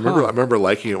again because I remember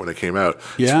liking it when it came out.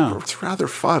 Yeah. It's rather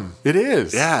fun. It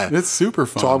is. Yeah. It's super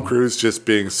fun. Tom Cruise just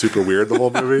being super weird the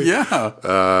whole movie. Yeah.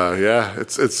 Yeah,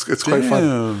 it's quite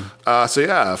fun. So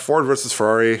yeah, Ford versus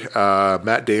Ferrari,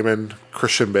 Matt Damon,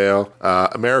 Christian Bale,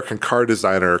 American car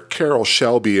designer Carroll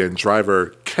Shelby and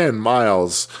driver Ken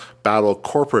Miles battle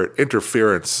corporate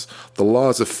interference, the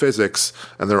laws of physics,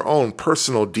 and their own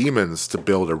personal demons to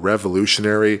build a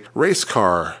revolutionary race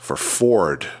car for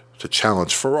Ford to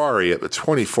challenge Ferrari at the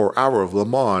 24-hour of Le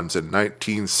Mans in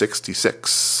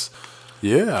 1966.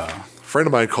 Yeah. A friend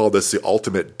of mine called this the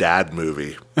ultimate dad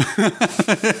movie.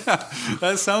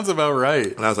 That sounds about right.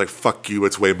 And I was like, fuck you,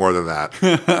 it's way more than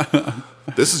that.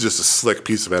 This is just a slick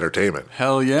piece of entertainment.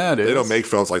 Hell yeah, it is. They don't make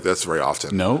films like this very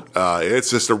often. Nope. It's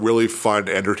just a really fun,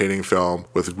 entertaining film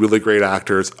with really great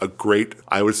actors, a great,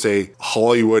 I would say,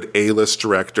 Hollywood A-list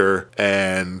director,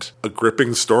 and a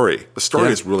gripping story. The story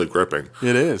is really gripping.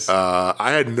 It is.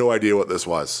 I had no idea what this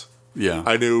was. Yeah.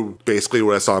 I knew basically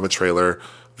what I saw in the trailer.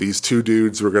 These two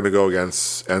dudes were going to go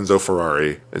against Enzo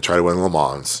Ferrari and try to win Le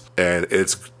Mans. And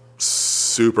it's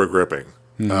super gripping.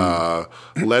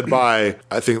 Led by,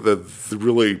 I think, the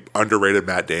really underrated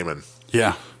Matt Damon.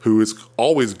 Yeah. Who is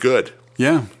always good.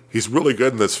 Yeah. He's really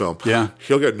good in this film. Yeah.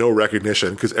 He'll get no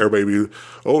recognition because everybody be,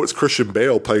 oh, it's Christian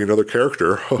Bale playing another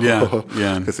character. Yeah.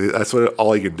 Yeah. That's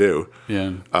all he can do.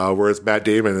 Yeah. Whereas Matt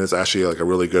Damon is actually like a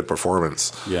really good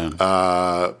performance. Yeah.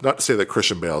 Not to say that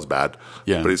Christian Bale is bad.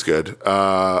 Yeah. But he's good.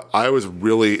 I was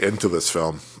really into this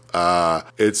film. I'm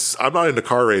not into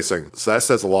car racing, so that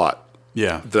says a lot.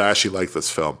 Yeah. That I actually like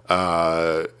this film.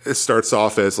 It starts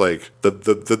off as like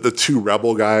the two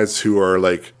rebel guys who are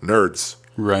like nerds.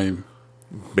 Right.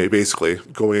 Basically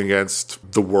going against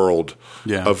the world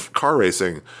of car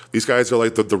racing. These guys are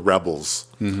like the rebels.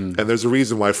 Mm-hmm. And there's a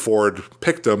reason why Ford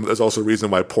picked them. There's also a reason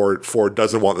why Ford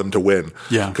doesn't want them to win.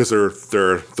 Yeah. Because they're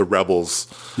the rebels.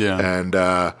 Yeah. And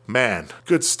man,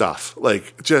 good stuff.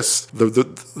 Like just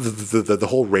the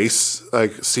whole race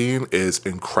like scene is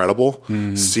incredible.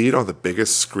 Mm-hmm. See it on the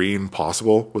biggest screen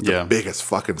possible with the biggest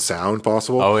fucking sound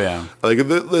possible. Oh yeah. Like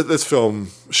this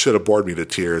film should have bored me to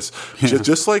tears. Yeah.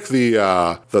 Just like the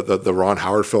Ron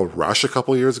Howard film Rush a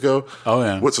couple years ago. Oh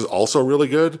yeah. Which was also really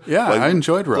good. Yeah, like, I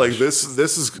enjoyed Rush. Like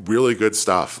this is really good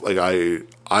stuff. Like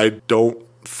I don't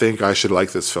think I should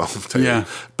like this film.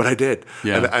 But I did.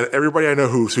 Yeah. And everybody I know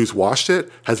who's watched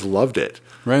it has loved it.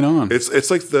 Right on. It's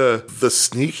like the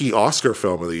sneaky Oscar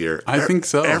film of the year. I think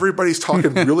so. Everybody's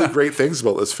talking really great things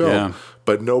about this film,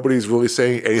 but nobody's really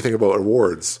saying anything about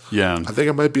awards. Yeah. I think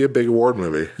it might be a big award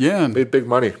movie. Yeah. Made big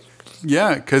money.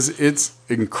 Yeah, because it's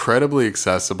incredibly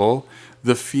accessible.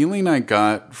 The feeling I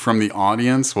got from the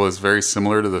audience was very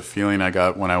similar to the feeling I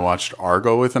got when I watched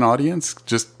Argo with an audience.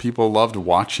 Just people loved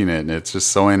watching it, and it's just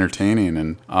so entertaining.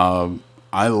 And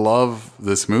I love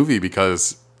this movie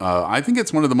because I think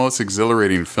it's one of the most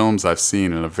exhilarating films I've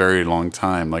seen in a very long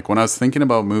time. Like when I was thinking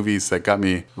about movies that got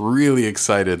me really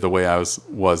excited the way I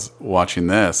was watching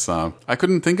this, I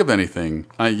couldn't think of anything.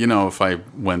 If I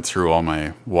went through all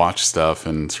my watch stuff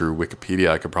and through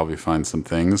Wikipedia, I could probably find some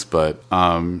things. But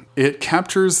it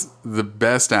captures the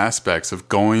best aspects of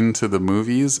going to the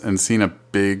movies and seeing a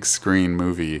big screen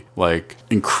movie. Like,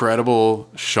 incredible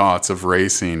shots of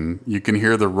racing. You can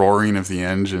hear the roaring of the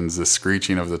engines, the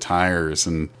screeching of the tires,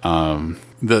 and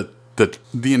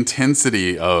the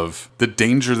intensity of the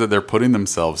danger that they're putting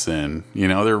themselves in. You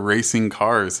know, they're racing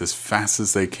cars as fast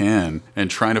as they can and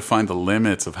trying to find the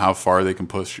limits of how far they can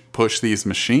push these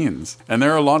machines. And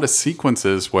there are a lot of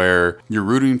sequences where you're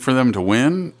rooting for them to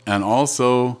win, and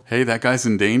also, hey, that guy's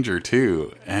in danger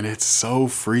too. And it's so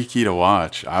freaky to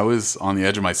watch. I was on the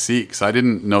edge of my seat because I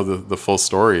didn't know the full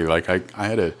story. Like, I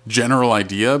had a general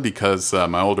idea because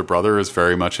my older brother is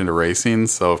very much into racing.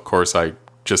 So, of course, I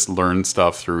just learned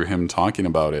stuff through him talking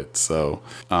about it. So,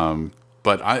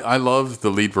 but I love the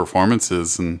lead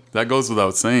performances, and that goes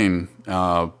without saying.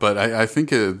 But I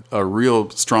think a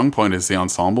real strong point is the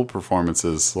ensemble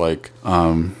performances. Like,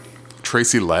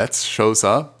 Tracy Letts shows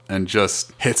up and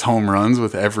just hits home runs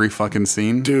with every fucking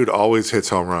scene. Dude always hits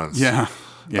home runs. Yeah.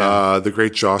 The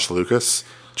great Josh Lucas.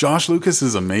 Josh Lucas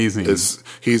is amazing.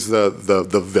 He's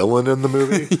the villain in the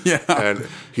movie. Yeah. And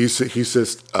he's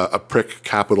just a prick,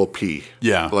 capital P.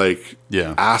 Yeah. Like,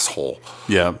 asshole.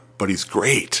 Yeah. But he's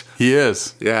great. He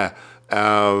is. Yeah.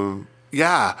 I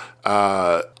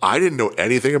didn't know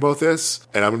anything about this,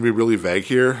 and I'm going to be really vague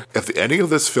here. If the ending of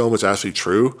this film is actually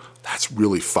true, that's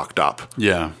really fucked up.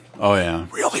 Yeah. Oh, yeah.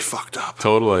 Really fucked up.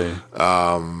 Totally.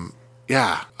 One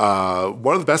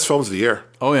of the best films of the year.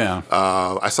 Oh, yeah.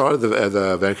 I saw it at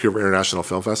the Vancouver International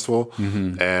Film Festival,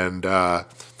 and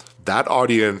that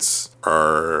audience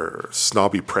are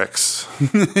snobby pricks.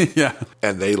 Yeah.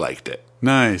 And they liked it.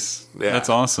 Nice. Yeah. That's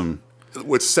awesome.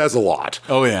 Which says a lot.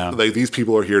 Oh, yeah. Like, these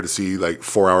people are here to see, like,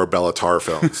 4-hour Bellatar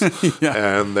films.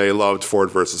 Yeah. And they loved Ford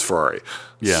versus Ferrari.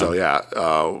 Yeah.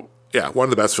 So, one of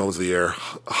the best films of the year.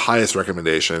 Highest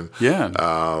recommendation. Yeah.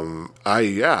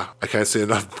 I can't say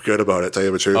enough good about it, tell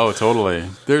you the truth. Oh, totally.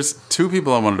 There's two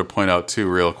people I wanted to point out, too,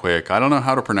 real quick. I don't know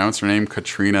how to pronounce her name,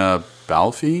 Katrina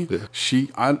Balfe.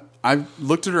 Yeah. I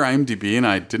looked at her IMDb and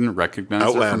I didn't recognize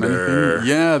her from anything.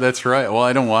 Yeah, that's right. Well,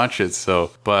 I don't watch it,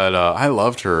 but I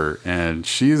loved her, and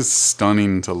she's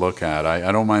stunning to look at.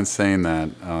 I don't mind saying that.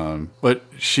 But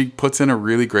she puts in a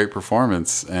really great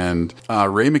performance. And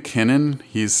Ray McKinnon,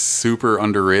 he's super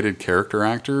underrated character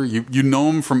actor. You know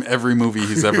him from every movie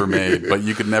he's ever made, but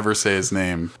you could never say his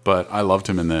name. But I loved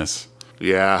him in this.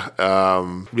 Yeah.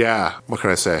 What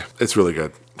can I say? It's really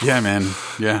good. Yeah, man.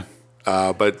 Yeah.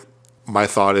 But my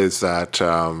thought is that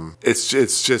it's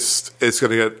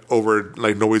going to get over,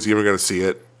 like, nobody's even going to see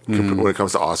it when it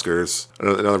comes to Oscars.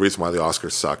 Another reason why the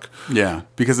Oscars suck. Yeah,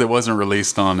 because it wasn't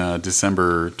released on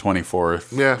December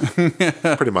 24th. Yeah,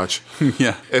 pretty much.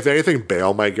 Yeah. If anything,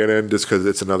 Bale might get in just because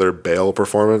it's another Bale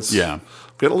performance. Yeah. I'm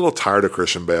getting a little tired of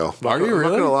Christian Bale. Are you really? I'm not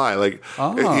going to lie. Like,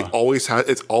 he always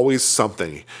it's always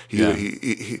something.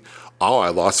 He I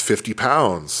lost 50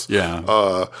 pounds. Yeah.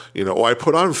 I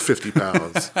put on 50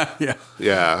 pounds. Yeah.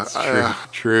 Yeah.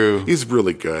 True. He's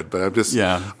really good, but I'm just,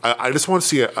 I just want to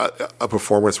see a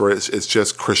performance where it's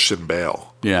just Christian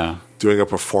Bale. Yeah. Doing a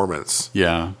performance.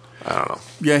 Yeah. I don't know.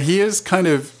 Yeah, he is kind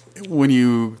of, when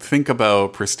you think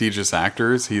about prestigious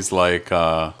actors, he's like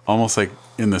almost like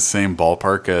in the same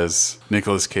ballpark as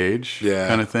Nicolas Cage,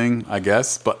 kind of thing, I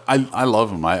guess. But I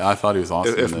love him. I thought he was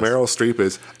awesome. If Meryl Streep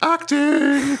is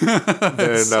acting,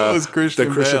 then so is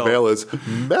Christian Bale is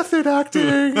method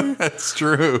acting. That's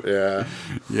true. Yeah.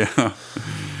 Yeah.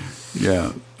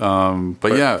 Yeah.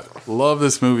 But yeah, love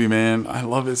this movie, man. I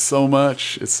love it so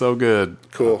much. It's so good.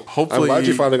 Cool. Hopefully, I'm glad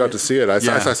you finally got to see it. I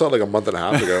saw it like a month and a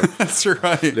half ago. That's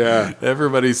right. Yeah.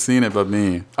 Everybody's seen it but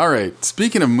me. All right.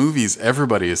 Speaking of movies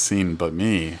everybody has seen but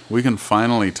me, we can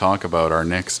finally talk about our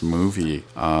next movie.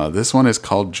 This one is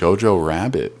called Jojo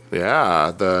Rabbit.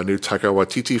 Yeah, the new Taika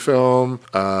Waititi film.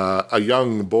 A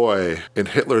young boy in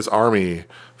Hitler's army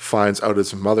finds out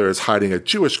his mother is hiding a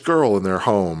Jewish girl in their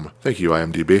home. Thank you,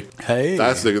 IMDb. Hey.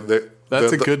 That's a good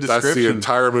description. That's the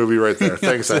entire movie right there.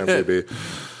 Thanks, IMDb.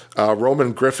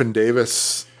 Roman Griffin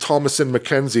Davis, Thomasin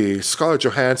McKenzie, Scarlett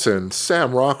Johansson,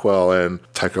 Sam Rockwell, and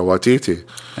Taika Waititi.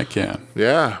 Heck yeah.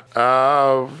 Yeah.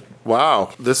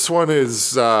 Wow. This one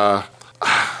is...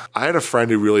 I had a friend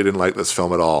who really didn't like this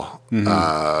film at all.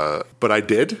 But I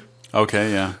did.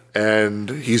 Okay, yeah. And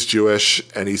he's Jewish,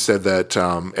 and he said that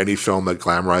any film that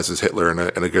glamorizes Hitler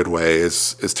in a good way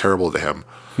is terrible to him.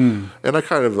 And I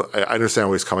understand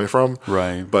where he's coming from.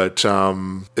 Right. But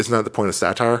isn't that the point of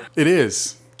satire? It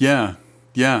is. Yeah.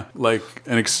 Yeah. Like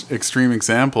an extreme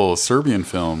example, Serbian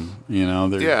film,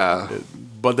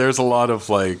 but there's a lot of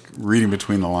like reading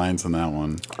between the lines in that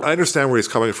one. I understand where he's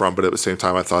coming from, but at the same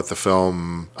time, I thought the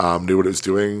film knew what it was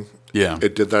doing. Yeah.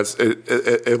 It did that.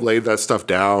 It laid that stuff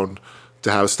down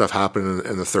to have stuff happen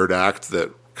in the third act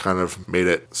that kind of made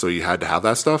it so you had to have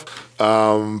that stuff.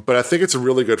 But I think it's a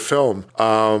really good film.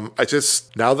 I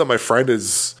just, now that my friend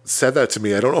has said that to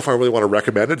me, I don't know if I really want to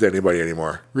recommend it to anybody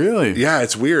anymore. Really? Yeah,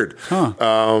 it's weird. Huh.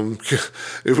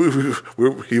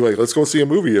 He like, let's go see a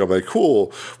movie. And I'm like,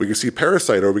 cool. We can see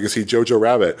Parasite or we can see Jojo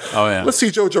Rabbit. Oh, yeah. Let's see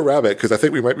Jojo Rabbit because I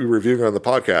think we might be reviewing it on the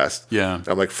podcast. Yeah.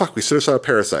 I'm like, fuck, we should have saw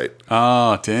Parasite.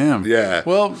 Oh, damn. Yeah.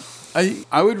 Well,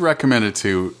 I would recommend it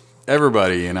to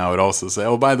everybody, and I would also say,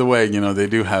 oh, by the way, they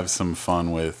do have some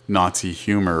fun with Nazi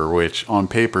humor, which on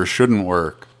paper shouldn't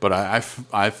work. But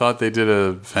I thought they did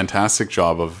a fantastic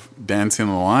job of dancing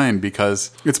the line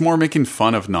because it's more making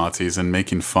fun of Nazis and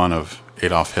making fun of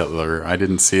Adolf Hitler. I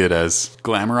didn't see it as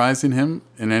glamorizing him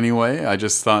in any way. I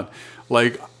just thought,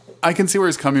 like, I can see where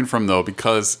he's coming from, though,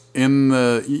 because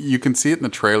you can see it in the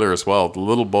trailer as well. The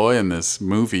little boy in this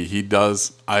movie, he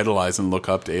does idolize and look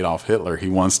up to Adolf Hitler. He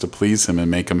wants to please him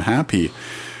and make him happy.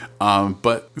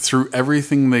 But through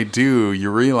everything they do,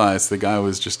 you realize the guy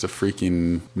was just a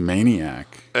freaking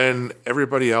maniac. And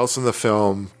everybody else in the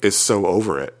film is so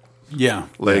over it. Yeah.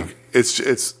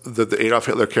 It's the Adolf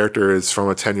Hitler character is from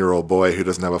a 10-year-old boy who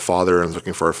doesn't have a father and is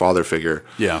looking for a father figure.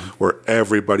 Yeah. Where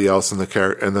everybody else in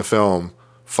the film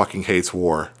fucking hates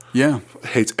war. Yeah.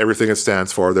 Hates everything it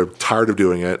stands for. They're tired of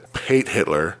doing it. Hate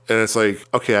Hitler. And it's like,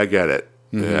 okay, I get it.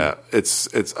 Mm-hmm. Yeah. It's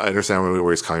I understand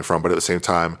where he's coming from, but at the same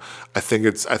time, I think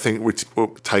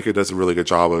Taika does a really good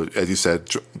job of, as you said,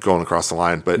 going across the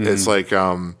line. But it's like,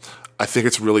 I think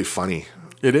it's really funny.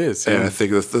 It is. Yeah. And I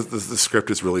think the script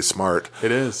is really smart.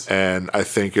 It is. And I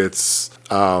think it's,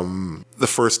 the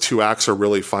first two acts are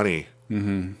really funny.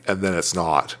 Mm-hmm. And then it's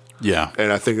not. Yeah.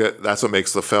 And I think that's what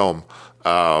makes the film.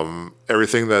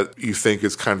 Everything that you think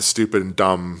is kind of stupid and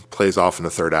dumb plays off in the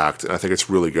third act, and I think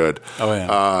it's really good. Oh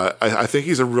yeah. I think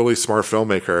he's a really smart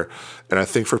filmmaker, and I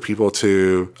think for people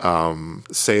to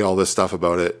say all this stuff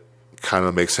about it kind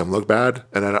of makes him look bad.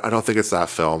 And I don't think it's that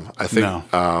film. I think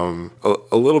a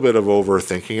little bit of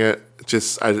overthinking it.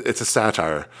 It's a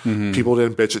satire. Mm-hmm. People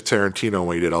didn't bitch at Tarantino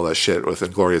when he did all that shit with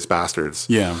Inglourious Bastards.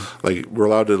 Yeah. Like, we're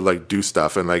allowed to, like, do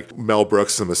stuff. And, like, Mel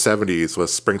Brooks in the 70s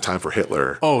was Springtime for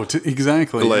Hitler. Oh,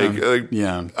 exactly.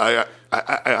 Yeah.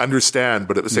 I understand,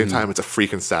 but at the same time, it's a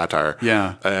freaking satire.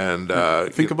 Yeah. And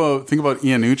think about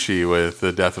Iannucci with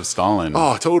The Death of Stalin.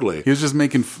 Oh, totally. He was just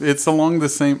making it's along the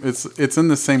same. It's in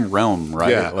the same realm,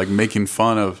 right? Yeah. Like making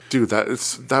fun of. Dude,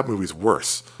 that movie's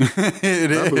worse.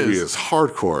 That movie is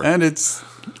hardcore, and it's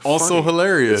also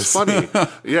hilarious. It's funny.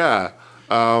 Yeah.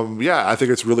 I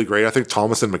think it's really great. I think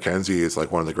Thomasin McKenzie is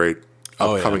like one of the great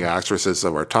upcoming actresses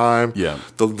of our time. Yeah.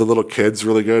 The little kid's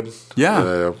really good.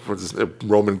 Yeah.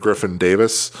 Roman Griffin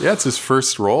Davis. Yeah, it's his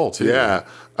first role, too. Yeah.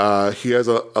 He has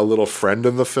a little friend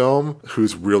in the film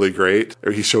who's really great.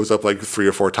 He shows up like 3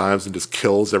 or 4 times and just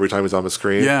kills every time he's on the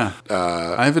screen. Yeah.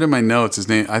 I have it in my notes.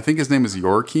 I think his name is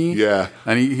Yorkie. Yeah.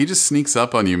 And he just sneaks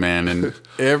up on you, man. And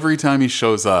every time he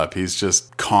shows up, he's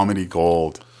just comedy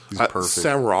gold. He's perfect.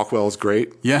 Sam Rockwell's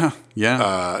great. Yeah.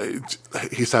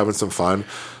 He's having some fun.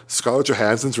 Scarlett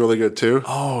Johansson's really good too.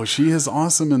 Oh, she is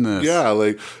awesome in this. Yeah,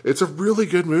 like it's a really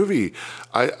good movie.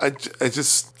 I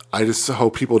just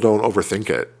hope people don't overthink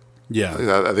it. Yeah,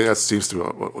 I think that seems to be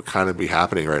what kind of be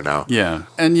happening right now. Yeah,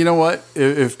 and you know what?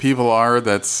 If people are,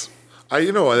 that's.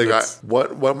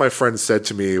 What my friend said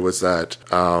to me was that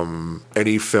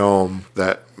any film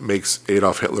that makes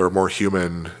Adolf Hitler more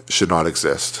human should not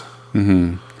exist.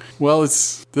 Mm-hmm. Well,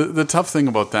 it's the tough thing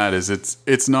about that is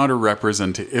it's not a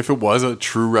If it was a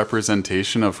true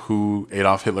representation of who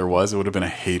Adolf Hitler was, it would have been a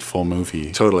hateful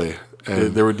movie. Totally,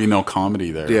 and there would be no comedy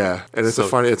there. Yeah, and it's a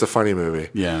funny movie.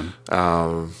 Yeah.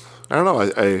 I don't know.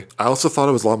 I also thought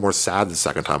it was a lot more sad the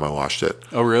second time I watched it.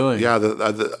 Oh, really? Yeah.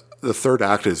 The third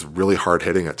act is really hard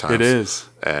hitting at times. It is,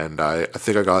 and I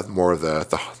think I got more of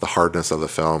the hardness of the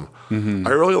film. Mm-hmm. I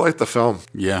really liked the film.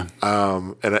 Yeah.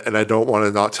 And I don't want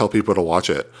to not tell people to watch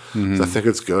it. Mm-hmm. I think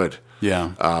it's good.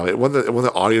 Yeah. It won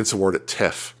the audience award at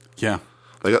TIFF. Yeah.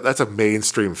 Like that's a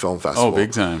mainstream film festival. Oh,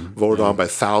 big time. Voted on by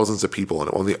thousands of people, and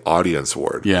it won the audience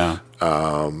award. Yeah.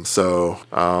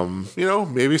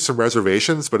 Maybe some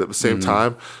reservations, but at the same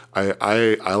time,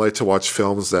 I like to watch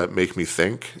films that make me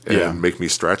think and make me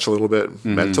stretch a little bit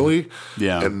mentally.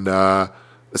 Yeah. And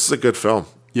this is a good film.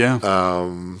 Yeah.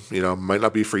 Might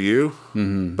not be for you,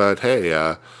 but hey,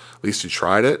 at least you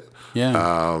tried it.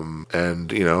 Yeah.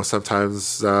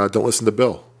 Sometimes don't listen to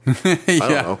Bill. I don't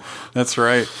know. That's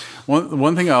right.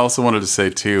 One thing I also wanted to say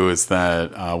too is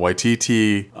that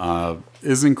Waititi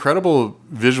is an incredible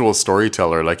visual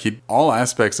storyteller. Like all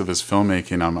aspects of his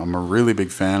filmmaking, I'm a really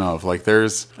big fan of. Like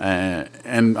there's, and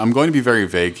I'm going to be very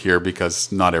vague here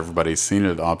because not everybody's seen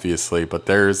it, obviously. But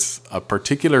there's a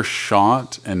particular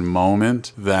shot and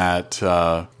moment that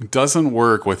doesn't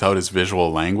work without his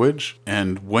visual language,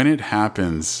 and when it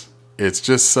happens, it's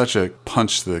just such a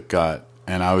punch to the gut.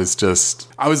 And I was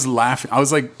laughing. I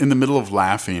was like in the middle of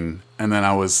laughing. And then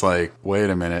I was like, wait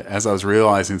a minute. As I was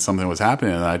realizing something was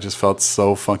happening, and I just felt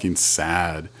so fucking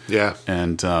sad. Yeah.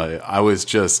 And I was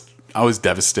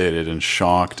devastated and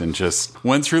shocked and just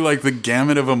went through like the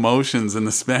gamut of emotions in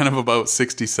the span of about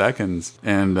 60 seconds.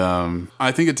 And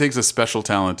I think it takes a special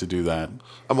talent to do that.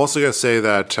 I'm also going to say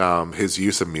that his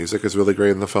use of music is really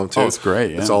great in the film, too. Oh, it's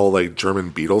great, yeah. It's all like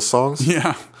German Beatles songs.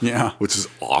 Yeah, yeah. Which is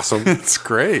awesome. It's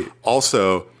great.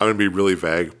 Also, I'm going to be really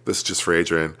vague. This is just for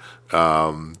Adrian.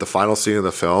 The final scene of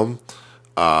the film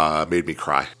made me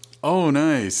cry. Oh,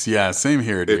 nice. Yeah, same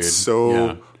here, dude. It's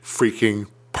so freaking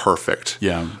perfect.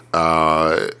 Yeah.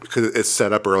 Because it's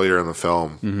set up earlier in the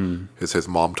film. Mm-hmm. His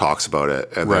mom talks about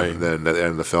it. And then at the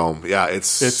end of the film, it's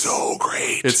so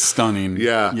great. It's stunning.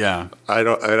 Yeah. Yeah. I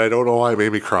don't know why it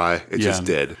made me cry. It just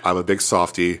did. I'm a big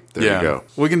softie. There you go.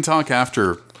 We can talk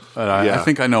after. But I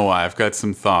think I know why. I've got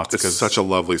some thoughts. It's such a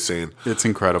lovely scene. It's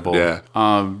incredible. Yeah.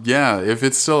 If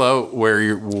it's still out where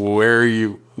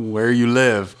you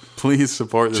live, please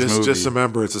support this movie. Just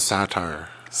remember, it's a satire.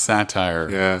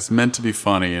 Yeah. It's meant to be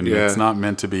funny, and it's not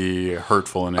meant to be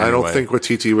hurtful in any way. I don't think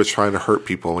Waititi was trying to hurt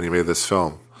people when he made this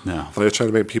film. No. They were trying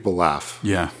to make people laugh.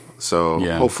 Yeah. So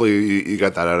hopefully you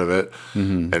got that out of it.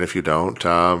 Mm-hmm. And if you don't,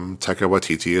 Taika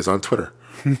Waititi is on Twitter.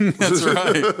 That's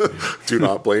right. Do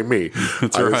not blame me.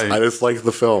 That's right. I just like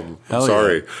the film. Hell I'm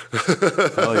sorry. Yeah.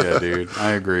 Hell yeah, dude.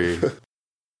 I agree.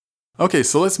 Okay,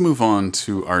 so let's move on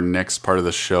to our next part of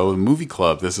the show, the movie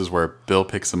club. This is where Bill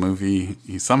picks a movie.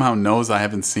 He somehow knows I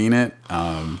haven't seen it.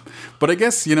 But I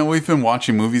guess, we've been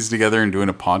watching movies together and doing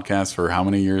a podcast for how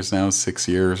many years now? 6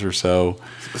 years or so.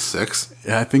 6?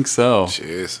 Yeah, I think so.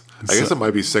 Jeez. I guess it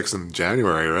might be 6 in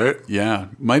January, right? Yeah.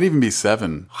 Might even be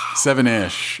 7.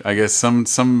 7-ish. I guess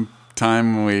some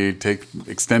time we take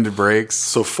extended breaks.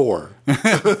 So 4.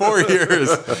 4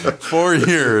 years. 4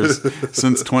 years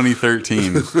since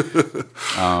 2013.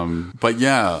 But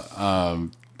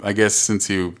I guess since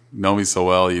you know me so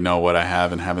well, you know what I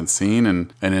have and haven't seen.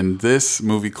 And in this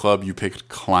movie club, you picked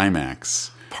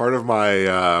Climax. Part of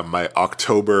my my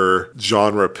October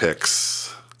genre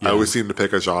picks. I always seem to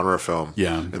pick a genre film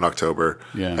in October.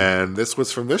 Yeah. And this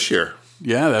was from this year.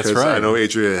 Yeah, that's right. I know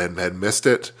Adrian had missed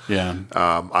it. Yeah.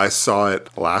 I saw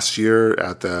it last year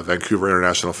at the Vancouver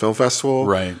International Film Festival.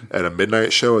 Right. At a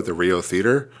midnight show at the Rio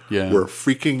Theater. Yeah. Where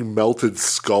freaking melted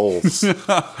skulls.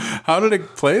 How did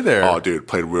it play there? Oh, dude,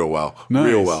 played real well. Nice.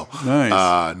 Real well.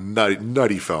 Nice.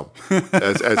 Nutty film.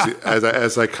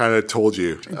 as I kind of told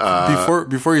you.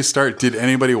 Before you start, did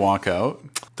anybody walk out?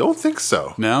 Don't think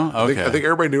so. No? Okay. I think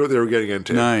everybody knew what they were getting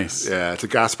into. Nice. Yeah, it's a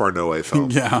Gaspar Noé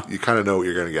film. Yeah. You kind of know what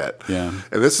you're going to get. Yeah.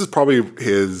 And this is probably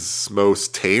his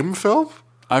most tame film.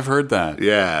 I've heard that.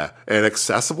 Yeah. And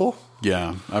accessible.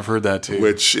 Yeah, I've heard that too.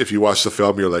 Which, if you watch the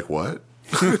film, you're like, what?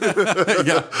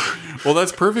 Yeah. Well,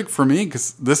 that's perfect for me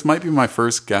because this might be my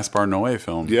first Gaspar Noé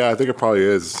film. Yeah, I think it probably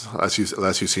is.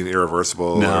 Unless you've seen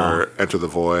Irreversible or Enter the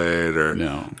Void or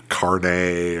Carne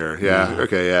or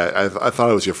I thought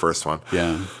it was your first one.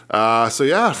 Yeah.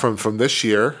 So from this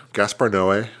year, Gaspar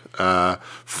Noé.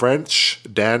 French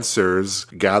dancers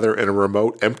gather in a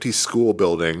remote, empty school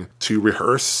building to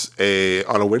rehearse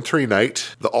on a wintry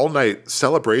night. The all-night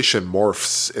celebration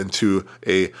morphs into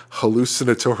a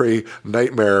hallucinatory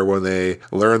nightmare when they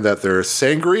learn that their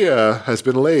sangria has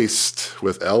been laced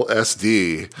with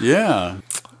LSD. Yeah.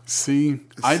 See,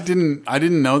 I didn't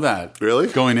know that. Really?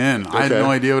 Going in. Okay. I had no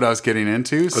idea what I was getting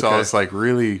into, so I was like,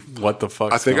 really, what the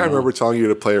fuck? I think I remember telling you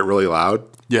to play it really loud.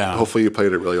 Yeah. Hopefully you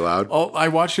played it really loud. Oh, I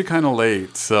watched it kind of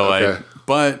late, so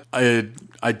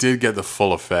I did get the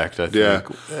full effect, I think,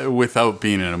 without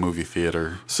being in a movie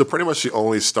theater. So pretty much the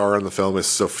only star in the film is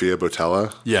Sofia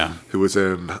Boutella. Yeah. Who was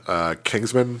in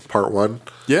Kingsman Part 1.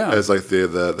 Yeah. As like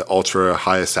the ultra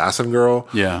high assassin girl.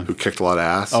 Yeah. Who kicked a lot of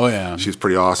ass. Oh, yeah. She's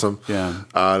pretty awesome. Yeah.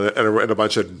 And a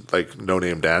bunch of like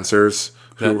no-name dancers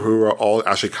who are all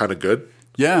actually kind of good.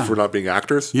 Yeah. For not being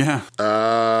actors. Yeah.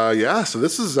 So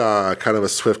this is kind of a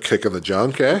swift kick in the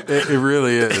junk, eh? It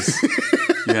really is.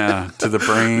 Yeah, to the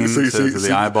brain, to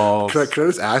the eyeballs. Can I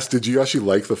just ask, did you actually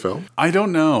like the film? I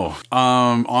don't know.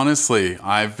 Honestly,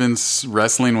 I've been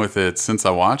wrestling with it since I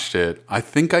watched it. I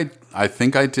think I I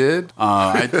think I did.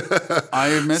 I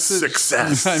messaged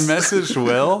Success. I messaged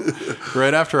Will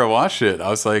right after I watched it. I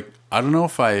was like, I don't know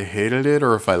if I hated it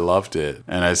or if I loved it.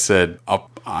 And I said,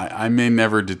 I may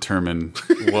never determine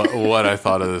what I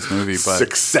thought of this movie. But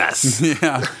Success.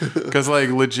 yeah, because like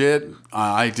legit,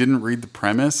 I didn't read the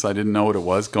premise. I didn't know what it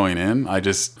was going in. I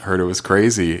just heard it was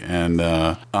crazy. And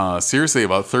seriously,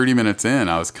 about 30 minutes in,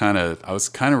 I was kind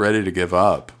of ready to give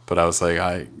up. But I was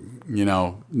like,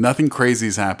 nothing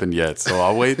crazy's happened yet, so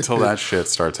I'll wait till that shit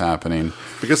starts happening.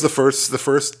 Because the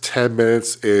first 10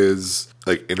 minutes is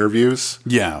like interviews.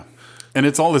 Yeah. And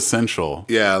it's all essential.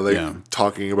 Yeah,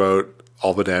 talking about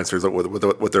all the dancers,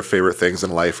 what their favorite things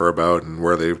in life are about and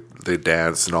where they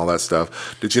dance and all that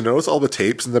stuff. Did you notice all the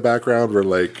tapes in the background were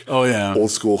like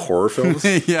old school horror films?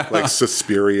 Yeah. Like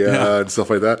Suspiria and stuff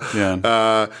like that.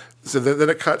 Yeah. So then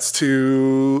it cuts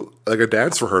to like a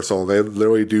dance rehearsal and they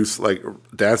literally do like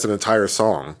dance an entire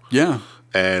song. Yeah.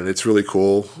 And it's really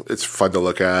cool. It's fun to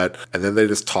look at. And then they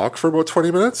just talk for about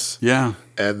 20 minutes. Yeah.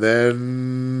 And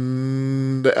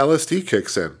then the LSD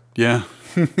kicks in. Yeah.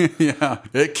 Yeah.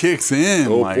 It kicks in.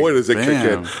 Oh, like, boy, does it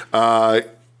bam. kick in.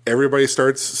 Everybody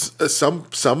starts,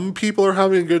 some people are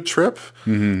having a good trip,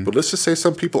 but let's just say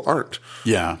some people aren't.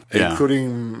 Yeah.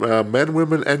 Including men,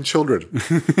 women, and children.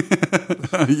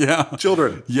 Yeah.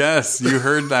 Children. Yes, you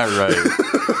heard that right.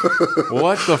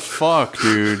 What the fuck,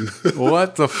 dude?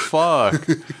 What the fuck?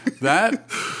 That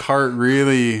part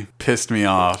really pissed me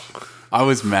off. I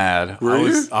was mad.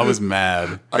 I was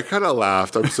mad. I kind of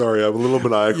laughed. I'm sorry. I'm a little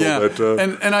maniacal. Yeah, but,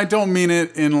 and I don't mean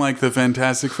it in like the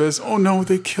Fantastic Fist. Oh no,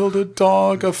 they killed a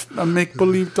dog. A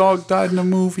make-believe dog died in a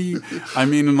movie. I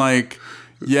mean, like,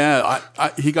 yeah,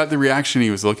 he got the reaction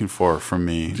he was looking for from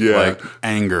me. Yeah. Like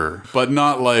anger, but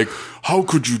not like, how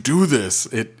could you do this?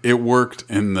 It worked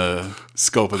in the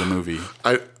scope of the movie.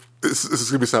 This is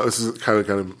gonna be this is kind of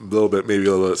a little bit, maybe a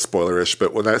little bit spoilerish,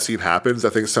 but when that scene happens, I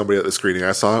think somebody at the screening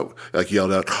I saw it like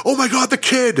yelled out, "Oh my god, the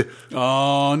kid!"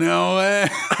 Oh no way!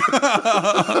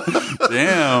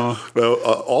 Damn. Well,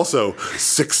 also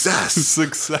success.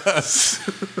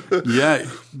 Yeah,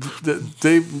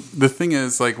 the thing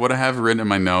is, like, what I have written in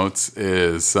my notes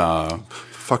is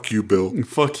Fuck you, Bill.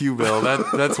 Fuck you, Bill.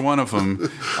 That's one of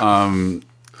them.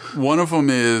 One of them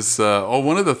is,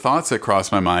 one of the thoughts that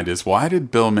crossed my mind is, why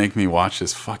did Bill make me watch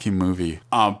this fucking movie?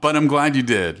 But I'm glad you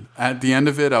did. At the end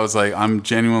of it, I was like, I'm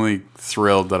genuinely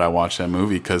thrilled that I watched that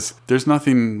movie because there's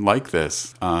nothing like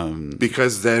this.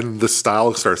 Because then the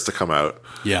style starts to come out.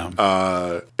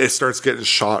 Yeah. It starts getting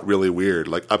shot really weird,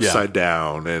 like upside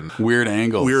down and weird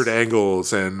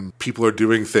angles, and people are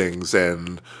doing things,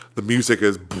 and the music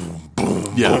is boom,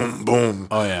 boom, boom, boom.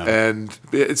 Oh yeah, and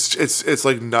it's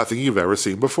like nothing you've ever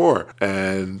seen before.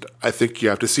 And I think you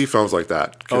have to see films like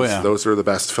that because those are the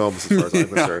best films as far as I'm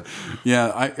concerned. Yeah,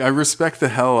 I respect the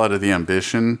hell out of the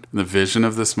ambition, the vision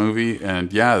of this movie,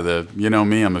 and you know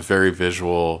me, I'm a very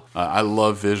visual. I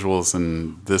love visuals,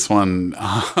 and this one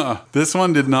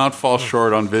did not fall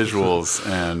short on visuals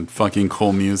and fucking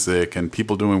cool music and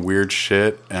people doing weird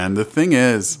shit. And the thing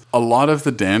is, a lot of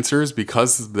the dancers,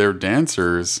 because they're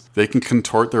dancers, they can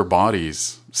contort their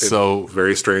bodies. So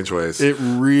very strange ways. It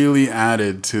really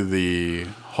added to the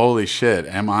holy shit.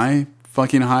 Am I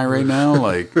fucking high right now?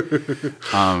 Like,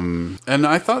 and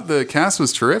I thought the cast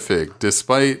was terrific.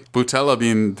 Despite Butella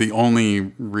being the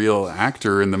only real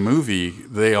actor in the movie,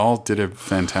 they all did a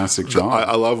fantastic job.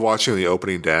 I love watching the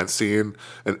opening dance scene,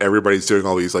 and everybody's doing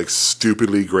all these like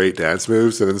stupidly great dance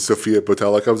moves, and then Sophia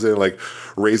Butella comes in and like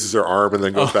raises her arm and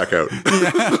then goes back out.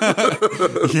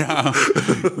 Yeah.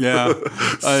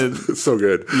 It's so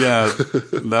good. Yeah,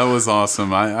 that was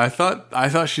awesome. I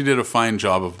thought she did a fine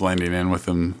job of blending in with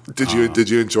them. Did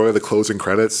you enjoy the closing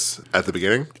credits at the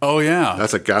beginning? Oh yeah,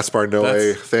 that's a Gaspar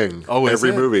Noé thing. Oh,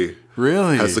 every movie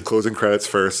really has the closing credits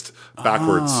first,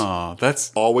 backwards. Oh,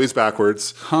 that's always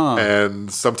backwards,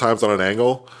 and sometimes on an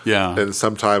angle. Yeah, and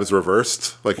sometimes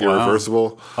reversed, like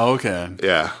irreversible. Okay.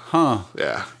 Yeah.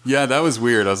 Yeah. Yeah, that was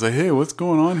weird. I was like, hey, what's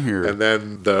going on here? And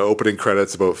then the opening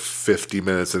credits about 50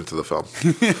 minutes into the film.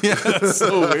 Yeah, that's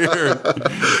so weird.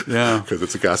 Yeah. Because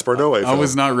it's a Gaspar Noé film. I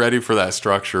was not ready for that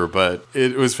structure, but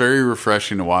it was very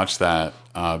refreshing to watch that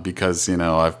because,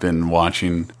 I've been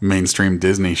watching mainstream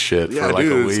Disney shit for like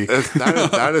a week.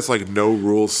 That is like no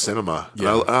rules cinema.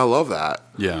 Yeah. And I love that.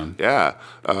 Yeah. Yeah.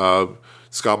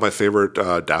 It's got my favorite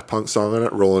Daft Punk song in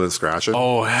it, Rollin' and Scratchin'.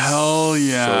 Oh, hell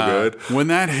yeah. So good. When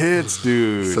that hits,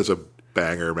 dude. Such a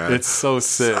banger, man. It's so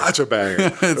sick. Such a banger.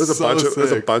 There's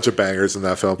a bunch of bangers in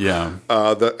that film. Yeah.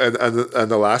 And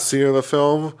the last scene of the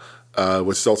film,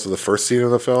 which is also the first scene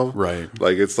of the film. Right.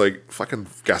 Like, it's like, fucking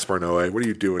Gaspar Noé, what are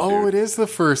you doing, Oh, dude? it is the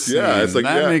first scene. Yeah, it's like,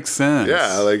 that yeah. makes sense.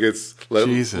 Yeah, like, it's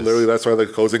Jesus. literally, that's why the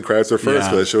closing credits are first, Yeah.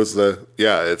 because it shows he's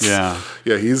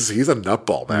a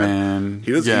nutball, man.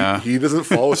 He doesn't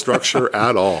follow structure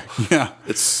at all. Yeah.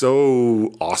 It's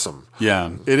so awesome.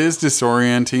 Yeah, it is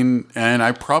disorienting, and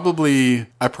I probably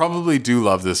do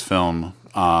love this film.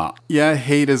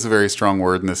 Hate is a very strong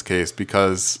word in this case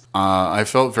because I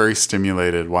felt very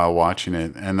stimulated while watching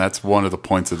it, and that's one of the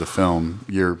points of the film.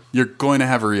 You're going to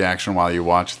have a reaction while you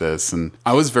watch this, and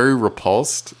I was very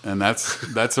repulsed, and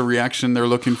that's a reaction they're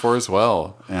looking for as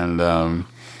well. And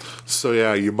so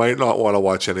yeah, you might not want to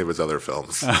watch any of his other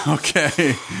films.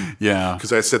 Okay, yeah,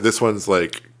 because I said this one's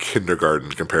like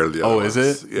kindergarten compared to the other ones.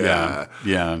 Is it?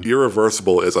 Yeah.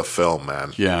 Irreversible is a film,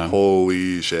 man. Yeah,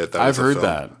 holy shit, I've heard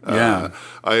that. Yeah,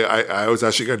 I was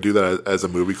actually going to do that as a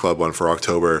movie club one for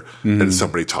October, and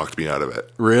somebody talked me out of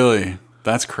it. Really?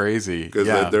 That's crazy. Because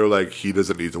they're like, he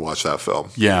doesn't need to watch that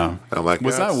film. Yeah. And I'm like,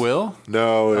 was that Will?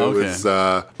 No, it was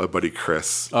my buddy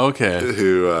Chris. Okay.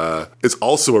 Who is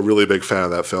also a really big fan of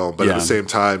that film. But at the same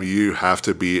time, you have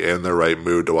to be in the right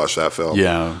mood to watch that film.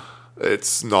 Yeah.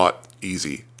 It's not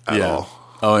easy at all.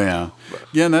 Oh, yeah.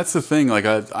 Yeah, and that's the thing. Like,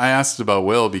 I asked about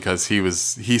Will because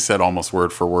he said almost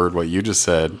word for word what you just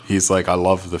said. He's like, I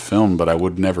love the film, but I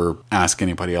would never ask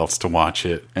anybody else to watch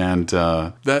it. And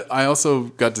that I also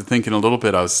got to thinking a little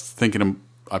bit. I was thinking,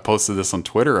 I posted this on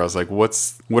Twitter. I was like, what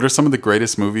are some of the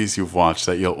greatest movies you've watched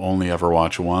that you'll only ever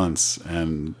watch once?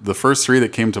 And the first three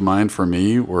that came to mind for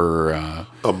me were...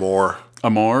 Amor?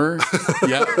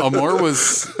 Yeah, Amor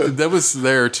was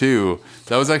there too.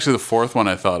 That was actually the fourth one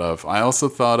I thought of. I also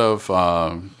thought of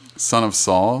Son of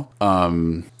Saul.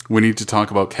 We Need to Talk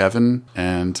About Kevin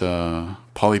and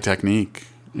Polytechnique.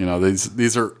 You know,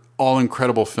 these are all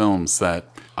incredible films that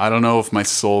I don't know if my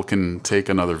soul can take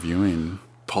another viewing.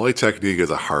 Polytechnique is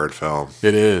a hard film.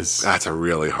 It is. That's a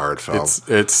really hard film.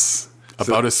 It's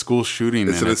about a school shooting.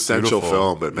 It's an essential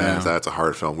beautiful film, but man, that's a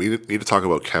hard film. We need to talk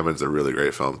about Kevin's a really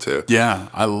great film too. Yeah,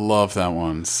 I love that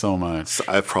one so much.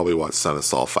 I've probably watched Son of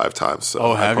Saul 5 times,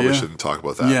 so have I probably you? shouldn't talk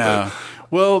about that. Yeah.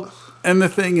 Well, and the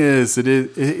thing is,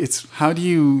 it's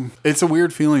a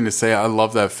weird feeling to say I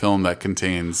love that film that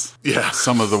contains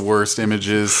some of the worst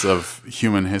images of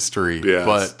human history. Yeah,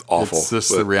 but it's awful. It's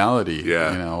just the reality.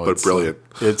 Yeah, you know, but brilliant.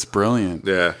 It's brilliant.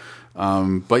 Yeah.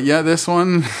 But yeah, this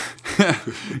one,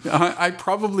 I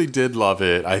probably did love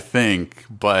it, I think,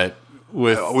 but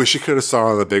I wish you could have saw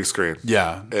it on the big screen.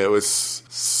 Yeah. It was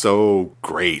so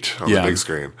great on the big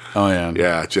screen. Oh, yeah.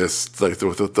 Yeah, just like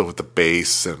with the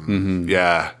bass and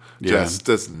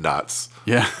just nuts.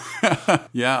 Yeah.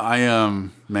 Yeah, I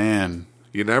am, man.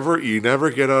 You never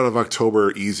get out of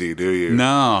October easy, do you?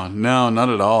 No, not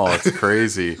at all. It's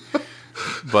crazy.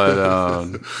 But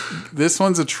this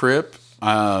one's a trip.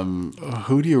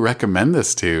 Who do you recommend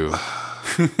this to?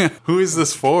 Who is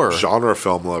this for? Genre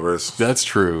film lovers. That's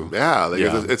true. Yeah,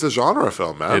 it's a genre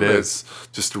film, man. It is.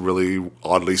 It's just a really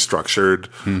oddly structured,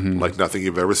 like nothing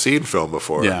you've ever seen film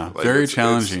before. Yeah, like very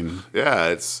challenging.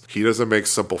 He doesn't make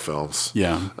simple films.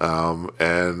 Yeah.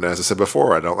 And as I said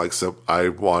before, I don't like I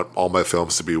want all my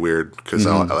films to be weird because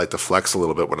I like to flex a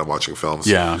little bit when I'm watching films.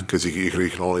 Yeah. Because you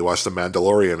can only watch The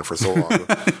Mandalorian for so long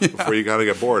before you gotta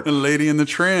get bored. And Lady and the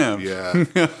Tramp. Yeah.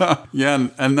 Yeah,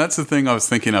 and that's the thing I was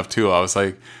thinking of too. I was like,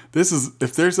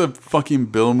 if there's a fucking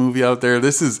Bill movie out there,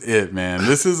 this is it, man.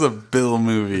 This is a Bill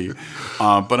movie.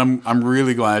 But I'm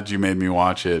really glad you made me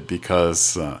watch it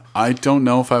because I don't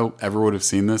know if I ever would have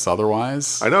seen this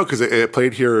otherwise. I know, because it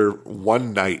played here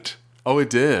one night. Oh,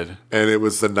 it did? And it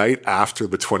was the night after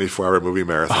the 24-hour movie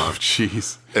marathon. Oh,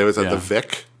 jeez. It was at the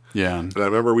Vic. Yeah. And I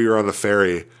remember we were on the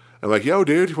ferry. I'm like, yo,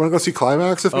 dude, you want to go see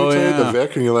Climax with me today at the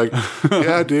Vic? And you're like,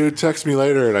 yeah, dude, text me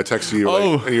later. And I text you,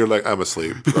 and you're like, I'm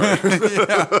asleep. Right?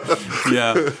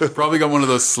 Yeah. Probably got one of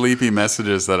those sleepy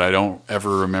messages that I don't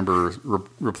ever remember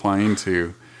replying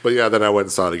to. But yeah, then I went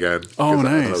and saw it again. Oh, nice.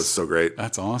 I thought it was so great.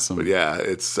 That's awesome. But yeah,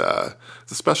 it's a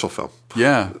special film.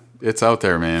 Yeah, it's out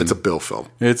there, man. It's a Bill film.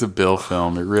 It's a Bill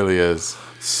film. It really is.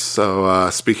 So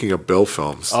speaking of Bill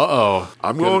films, I'm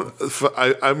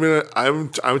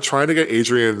trying to get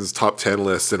Adrian's top 10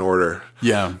 list in order.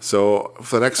 Yeah. So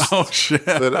for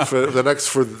the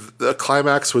next, the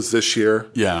Climax was this year.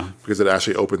 Yeah. Because it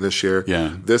actually opened this year.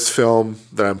 Yeah. This film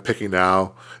that I'm picking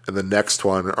now and the next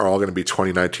one are all going to be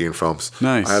 2019 films.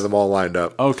 Nice. I have them all lined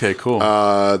up. Okay, cool.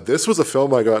 This was a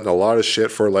film I got in a lot of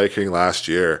shit for liking last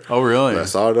year. Oh, really? I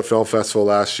saw it at a film festival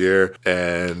last year,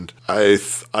 and out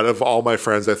of all my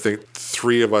friends, I think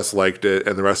 3 of us liked it,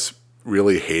 and the rest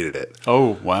really hated it.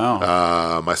 Oh,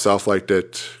 wow. Myself liked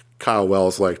it. Kyle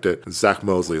Wells liked it, and Zach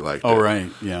Mosley liked it. Oh, right.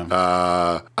 Yeah.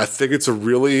 I think it's a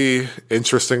really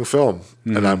interesting film,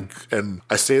 and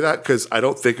I say that because I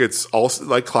don't think it's also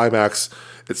like Climax.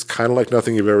 It's kind of like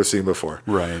nothing you've ever seen before,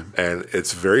 Right. And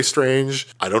it's very strange.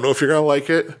 I don't know if you're gonna like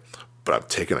it, but I'm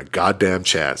taking a goddamn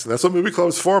chance, and that's what Movie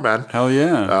Club's for, man. Hell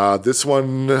yeah. This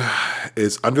one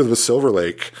is Under the Silver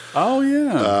Lake. Oh,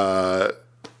 yeah.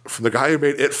 From the guy who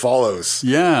made It Follows.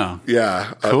 Yeah.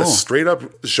 Yeah. Cool. A straight up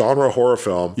genre horror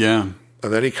film. Yeah.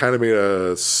 And then he kind of made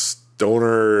a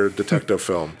stoner detective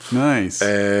film. Nice.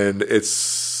 And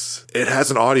it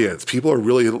has an audience. People are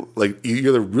really like, you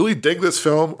either really dig this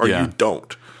film or you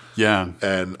don't. Yeah.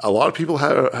 And a lot of people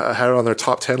had it on their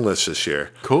top 10 list this year.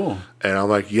 Cool. And I'm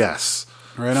like, yes.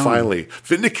 Right on. Finally.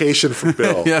 Vindication from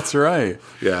Bill. That's right.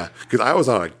 Yeah. Because I was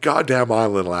on a goddamn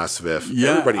island last VIF. Yeah,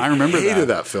 Everybody I remember hated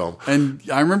that film. And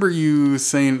I remember you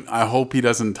saying, I hope he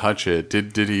doesn't touch it.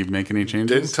 Did he make any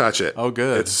changes? Didn't touch it. Oh,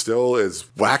 good. It's still as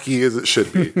wacky as it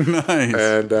should be. Nice.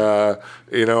 And,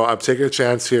 I'm taking a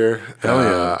chance here. Hell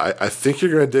yeah. I think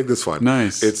you're going to dig this one.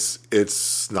 Nice.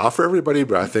 It's not for everybody,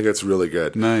 but I think it's really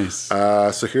good. Nice.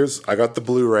 So I got the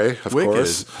Blu-ray, of Wicked.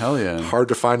 course. Hell yeah. Hard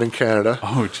to find in Canada.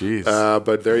 Oh, jeez.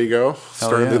 But there you go.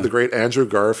 Starting yeah. the great Andrew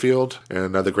Garfield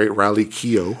and the great Riley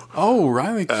Keough. Oh,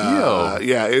 Riley Keough.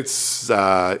 Yeah, it's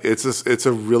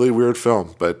a really weird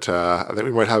film, but I think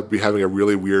we might be having a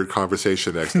really weird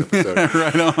conversation next episode.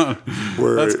 Right on.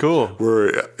 That's cool.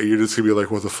 Where you're just gonna be like,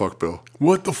 "What the fuck, Bill?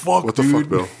 What the fuck, What the dude?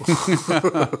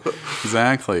 fuck, Bill?"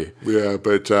 Exactly. Yeah,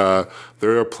 but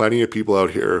there are plenty of people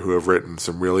out here who have written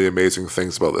some really amazing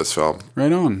things about this film,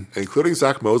 Right on. including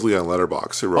Zach Mosley on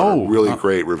Letterboxd, who wrote a really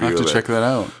great review. I have to of it, check that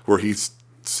out. where he's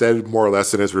said more or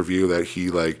less in his review that he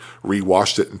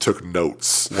rewatched it and took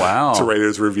notes. Wow. To write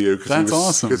his review. That's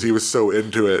awesome. Because he was so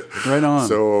into it. Right on.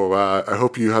 So I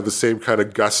hope you have the same kind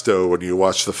of gusto when you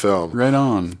watch the film. Right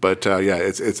on. But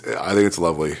it's I think it's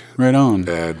lovely. Right on.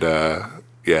 And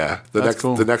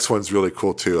the next one's really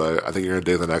cool too. I think you're gonna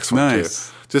dig the next one Nice.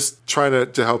 too. Just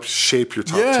trying to help shape your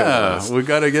top 10 Yeah, list. we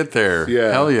got to get there.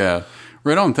 Yeah. Hell yeah.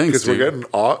 Right on. Thanks, Because we're dude. getting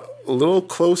a little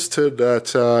close to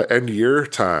that end year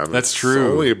time. That's It's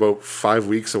true. only about 5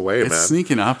 weeks away, It's man.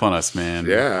 sneaking up on us, man.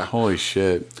 Yeah. Holy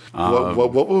shit.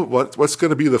 What's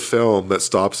going to be the film that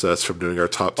stops us from doing our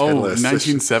top 10 list?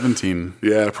 1917.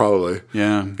 Yeah, probably.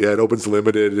 Yeah. Yeah, it opens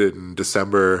limited in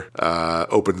December,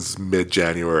 opens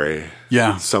mid-January.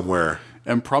 Yeah. Somewhere.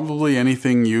 And probably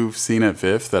anything you've seen at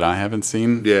VIF that I haven't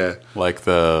seen. Yeah. Like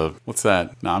what's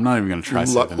that? No, I'm not even going to try to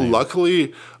say the name.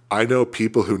 Luckily, I know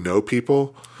people who know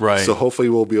people. Right. So hopefully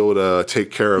we'll be able to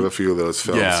take care of a few of those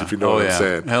films, Yeah. if you know what I'm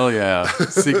saying. Hell yeah.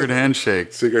 Secret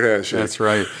handshake. Secret handshake. That's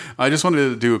right. I just wanted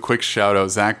to do a quick shout out.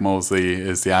 Zach Mosley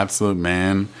is the absolute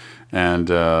man.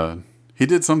 And he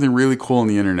did something really cool on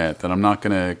the internet that I'm not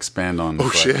going to expand on.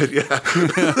 Oh, shit, yeah.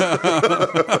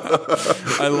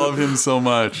 I love him so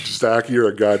much. Zach, you're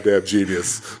a goddamn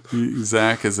genius.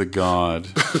 Zach is a god.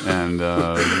 And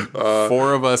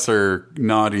 4 of us are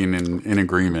nodding in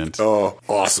agreement. Oh,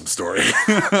 awesome story.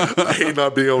 I hate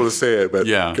not being able to say it, but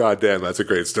Yeah. goddamn, that's a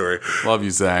great story. Love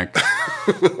you, Zach.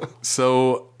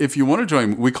 So if you want to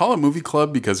join, we call it Movie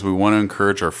Club because we want to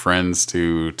encourage our friends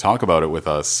to talk about it with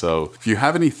us. So if you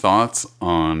have any thoughts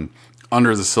on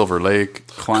Under the Silver Lake,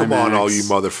 Climax. Come on, all you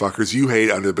motherfuckers. You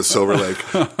hate Under the Silver Lake.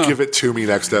 Give it to me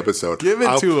next episode. Give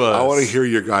it to us. I want to hear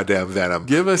your goddamn venom.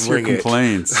 Give us Bring your it.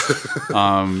 complaints.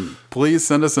 Please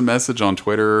send us a message on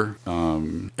Twitter.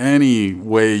 Any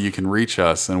way you can reach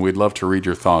us, and we'd love to read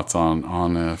your thoughts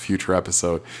on a future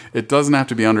episode. It doesn't have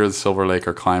to be Under the Silver Lake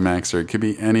or Climax, or it could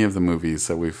be any of the movies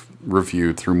that we've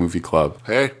reviewed through Movie Club.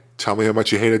 Hey, tell me how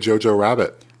much you hated Jojo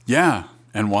Rabbit. Yeah,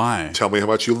 and why? Tell me how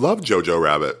much you love Jojo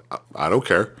Rabbit. I don't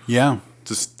care. Yeah.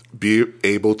 Just be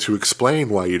able to explain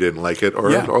why you didn't like it or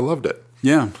loved it.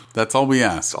 Yeah, that's all we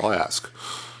ask. That's all I ask.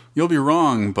 You'll be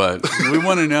wrong, but we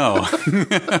want to know.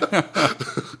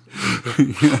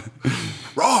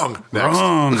 Wrong. Next.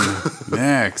 Wrong.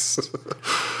 Next.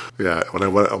 Yeah, when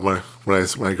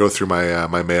I go through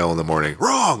my mail in the morning,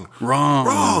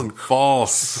 wrong,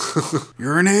 false.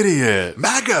 You're an idiot.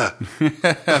 MAGA.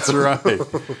 That's right.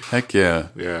 Heck yeah.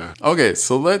 Yeah. Okay,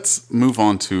 so let's move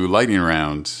on to lightning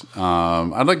round.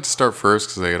 I'd like to start first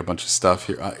because I got a bunch of stuff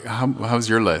here. How's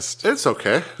your list? It's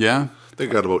okay. Yeah. They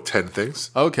got about 10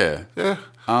 things. Okay. Yeah.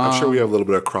 I'm sure we have a little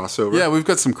bit of crossover. Yeah, we've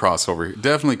got some crossover.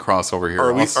 Definitely crossover here.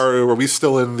 Are we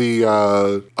still in the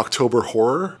October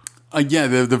horror? Yeah,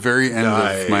 the very end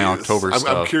of my October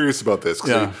stuff. I'm curious about this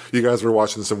because you guys were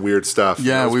watching some weird stuff.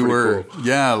 Yeah, we were. Cool.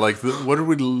 Yeah, like what did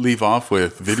we leave off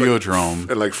with? Videodrome.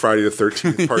 And like Friday the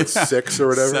 13th, part 6 or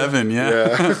whatever. 7,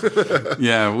 yeah.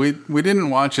 Yeah, we didn't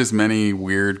watch as many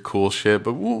weird, cool shit,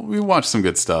 but we watched some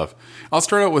good stuff. I'll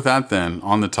start out with that then,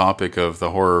 on the topic of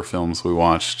the horror films we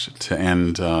watched to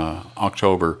end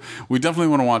October. We definitely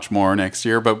want to watch more next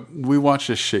year, but we watch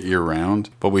this shit year round,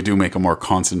 but we do make a more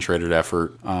concentrated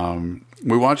effort.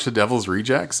 We watched The Devil's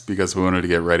Rejects because we wanted to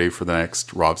get ready for the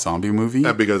next Rob Zombie movie.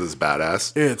 And because it's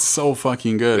badass. It's so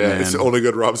fucking good, man. It's the only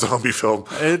good Rob Zombie film.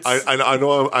 I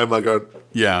know I'm like a...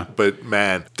 Yeah. But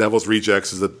man, Devil's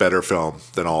Rejects is a better film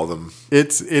than all of them.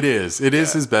 It is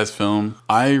his best film.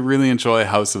 I really enjoy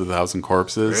House of a Thousand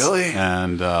Corpses. Really?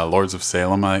 And Lords of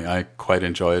Salem I quite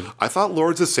enjoyed. I thought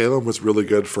Lords of Salem was really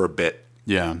good for a bit.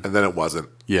 Yeah. And then it wasn't.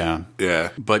 Yeah. Yeah.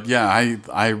 But yeah,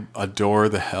 I adore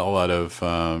the hell out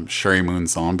of Sherry Moon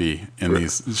Zombie in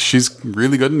these. She's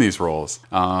really good in these roles.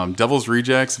 Devil's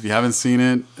Rejects, if you haven't seen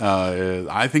it,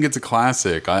 I think it's a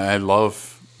classic. I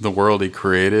love the world he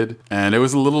created. And it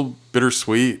was a little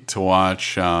bittersweet to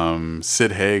watch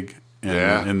Sid Haig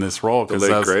in this role. The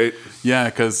late great. Yeah,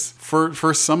 because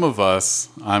for some of us,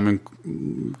 I'm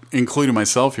including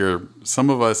myself here,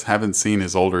 some of us haven't seen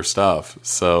his older stuff.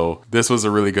 So this was a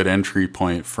really good entry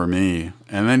point for me.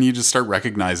 And then you just start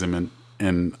recognizing him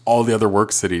in all the other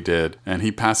works that he did. And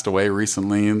he passed away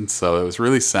recently, and so it was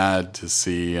really sad to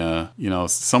see,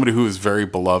 somebody who was very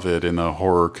beloved in the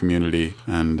horror community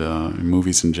and in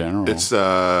movies in general. It's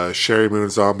Sherry Moon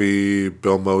Zombie,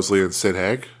 Bill Moseley, and Sid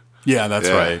Haig. Yeah, that's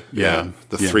right. Yeah.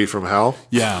 The Three from Hell.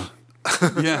 Yeah.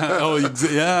 Yeah. Oh,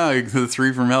 yeah. The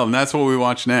Three from Hell. And that's what we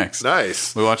watch next.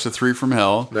 Nice. We watched The Three from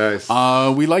Hell. Nice.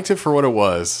 We liked it for what it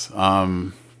was.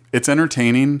 It's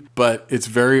entertaining, but it's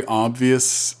very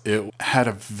obvious. It had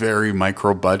a very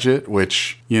micro budget,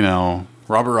 which,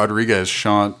 Robert Rodriguez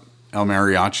shot El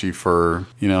Mariachi for,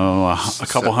 a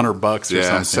couple $100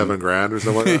 or something. $7,000 or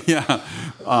something like that.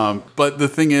 Yeah. But the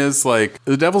thing is, like,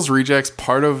 The Devil's Rejects,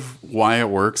 part of why it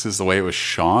works is the way it was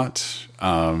shot.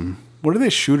 What did they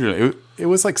shoot it? It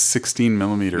was like 16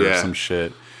 millimeter or some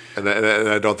shit. And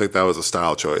I don't think that was a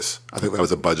style choice. I think that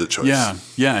was a budget choice.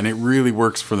 Yeah, and it really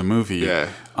works for the movie. Yeah.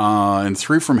 And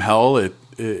Three from Hell, it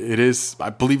is,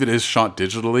 I believe it is shot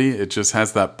digitally. It just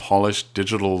has that polished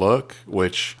digital look,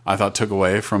 which I thought took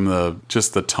away from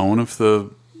the tone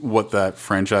of what that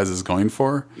franchise is going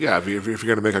for. Yeah, if you're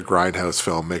going to make a grindhouse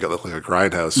film, make it look like a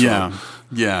grindhouse film.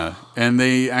 Yeah. And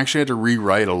they actually had to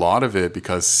rewrite a lot of it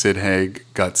because Sid Haig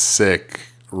got sick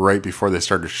right before they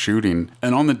started shooting.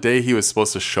 And on the day he was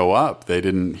supposed to show up, they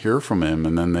didn't hear from him.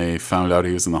 And then they found out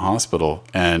he was in the hospital.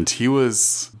 And he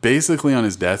was basically on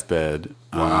his deathbed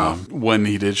when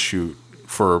he did shoot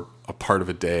for a part of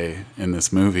a day in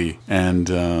this movie. And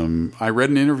I read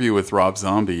an interview with Rob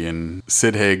Zombie, and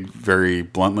Sid Haig very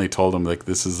bluntly told him, like,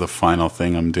 this is the final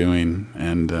thing I'm doing,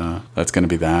 and that's going to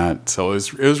be that. So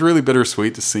it was really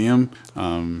bittersweet to see him.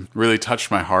 Really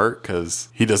touched my heart because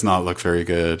he does not look very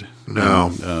good.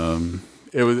 No. And,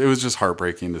 it was just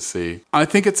heartbreaking to see. I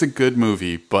think it's a good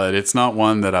movie, but it's not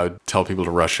one that I would tell people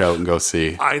to rush out and go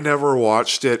see. I never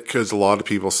watched it because a lot of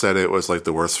people said it was like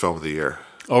the worst film of the year.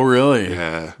 Oh, really?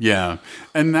 Yeah. Yeah.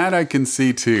 And that I can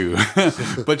see too.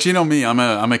 But you know me, I'm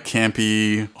a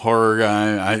campy horror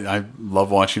guy. I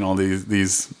love watching all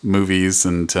these movies,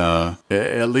 and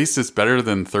at least it's better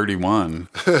than 31.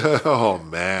 Oh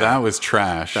man. That was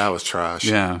trash.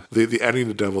 Yeah. The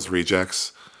ending of Devil's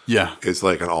Rejects is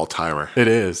like an all-timer. It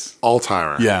is.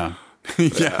 All-timer. Yeah.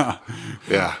 Yeah.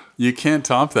 Yeah. You can't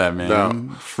top that, man.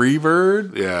 No.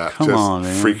 Freebird? Yeah. Come on,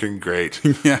 man. Freaking great.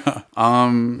 Yeah.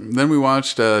 Then we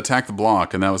watched Attack the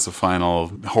Block, and that was the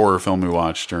final horror film we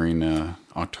watched during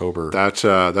October.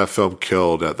 That film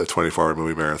killed at the 24-hour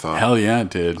movie marathon. Hell yeah, it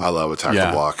did. I love Attack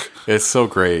the Block. It's so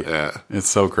great. Yeah. It's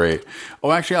so great.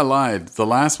 Oh, actually, I lied. The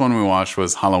last one we watched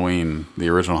was Halloween, the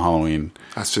original Halloween.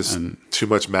 That's just too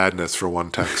much madness for one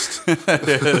text. It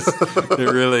is.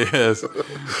 It really is.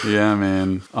 Yeah,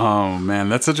 man. Oh, man.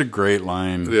 That's such a great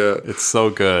line. Yeah. It's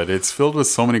so good. It's filled with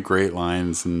so many great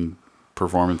lines and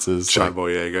performances. John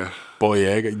Boyega.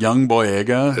 Young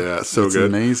Boyega. Yeah, so it's good.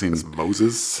 Amazing. It's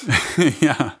Moses.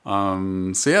 Yeah.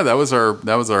 So yeah, that was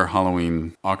our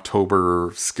Halloween,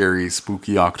 October, scary,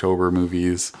 spooky October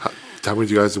movies. How many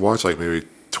did you guys watch? Like maybe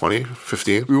 20,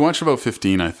 15? We watched about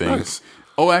 15, I think. Nice.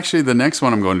 Oh, actually, the next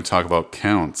one I'm going to talk about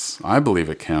counts. I believe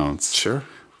it counts. Sure.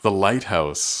 The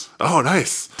Lighthouse. Oh,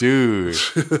 nice. Dude,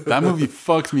 that movie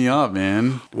fucked me up,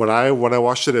 man. When I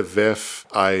watched it at VIF,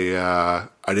 I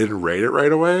didn't rate it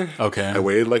right away. Okay. I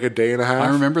waited like a day and a half. I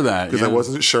remember that. Because I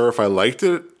wasn't sure if I liked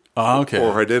it Oh, okay. or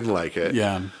if I didn't like it.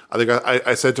 Yeah. I think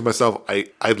I said to myself,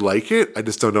 I like it. I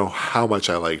just don't know how much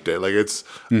I liked it. Like, it's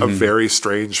a very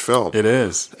strange film. It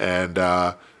is. And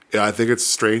yeah, I think it's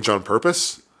strange on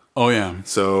purpose. Oh, yeah.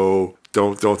 So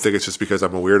don't think it's just because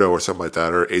I'm a weirdo or something like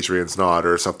that, or Adrian's not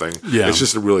or something. Yeah. It's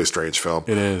just a really strange film.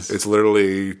 It is. It's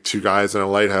literally two guys in a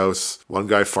lighthouse. One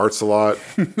guy farts a lot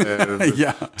and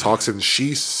Yeah. talks in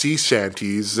sea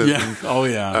shanties. And, Yeah. Oh,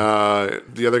 yeah.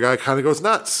 the other guy kind of goes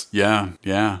nuts. Yeah.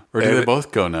 Yeah. Or do they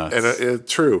both go nuts? And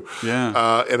true.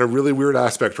 Yeah. And a really weird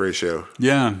aspect ratio.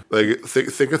 Yeah. Like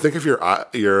think of your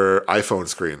iPhone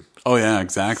screen. Oh, yeah,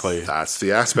 exactly. That's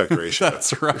the aspect ratio.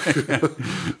 That's right.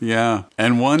 Yeah.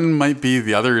 And one might be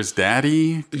the other's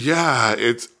daddy. Yeah,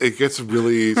 it gets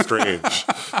really strange.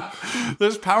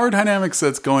 There's power dynamics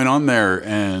that's going on there,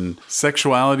 and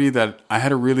sexuality that I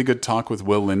had a really good talk with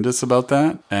Will Lindis about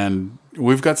that. And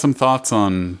we've got some thoughts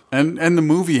on, and the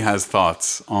movie has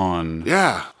thoughts on,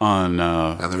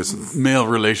 and there's male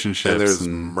relationships. And there's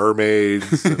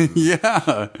mermaids. And,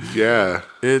 yeah.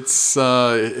 It's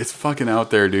fucking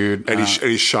out there, dude. And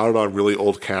he shot it on really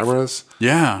old cameras.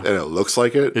 Yeah. And it looks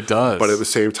like it. It does. But at the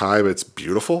same time, it's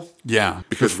beautiful. Yeah.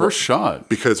 Because the first shot.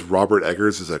 Because Robert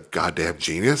Eggers is a goddamn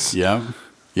genius. Yeah.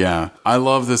 Yeah. I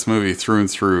love this movie through and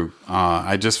through.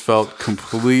 I just felt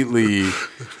completely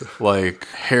like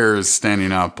hairs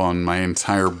standing up on my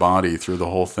entire body through the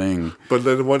whole thing. But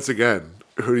then once again,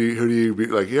 who do you be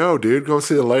like, yo, dude, go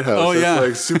see The Lighthouse. Oh, yeah. It's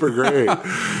like super great.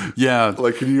 Yeah.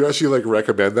 Like, can you actually like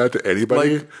recommend that to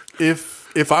anybody? Like,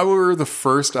 if I were the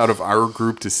first out of our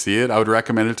group to see it, I would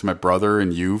recommend it to my brother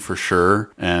and you for sure.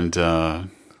 And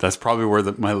that's probably where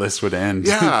my list would end.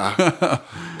 Yeah.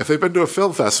 If they've been to a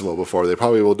film festival before, they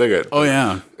probably will dig it. Oh,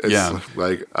 yeah. It's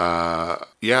like,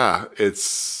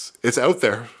 it's out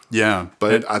there. Yeah.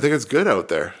 But I think it's good out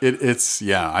there.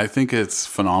 I think it's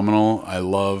phenomenal. I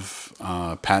love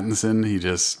Pattinson. He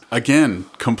just, again,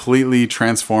 completely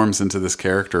transforms into this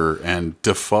character, and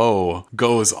Defoe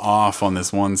goes off on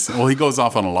this one scene. Well, he goes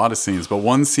off on a lot of scenes, but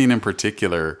one scene in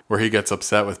particular where he gets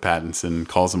upset with Pattinson,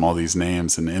 calls him all these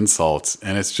names and insults,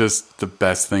 and it's just the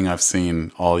best thing I've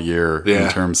seen all year in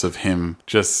terms of him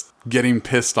just getting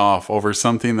pissed off over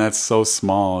something that's so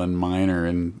small and minor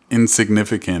and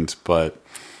insignificant, but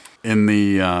in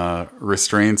the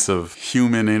restraints of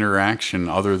human interaction,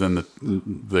 other than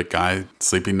the guy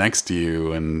sleeping next to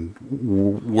you and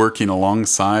working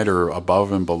alongside or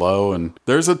above and below, and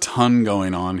there's a ton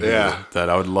going on here that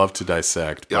I would love to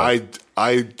dissect. Yeah,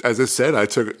 I as I said, I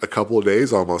took a couple of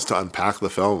days almost to unpack the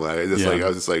film. I was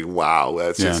just like, wow,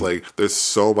 that's just like, there's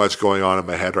so much going on in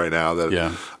my head right now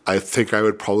that I think I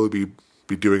would probably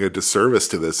be doing a disservice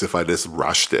to this if I just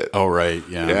rushed it. Oh, right,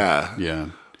 yeah.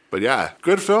 But yeah,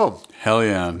 good film. Hell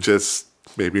yeah. Just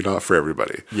maybe not for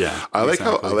everybody. Yeah. I like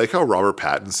how Robert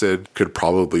Pattinson could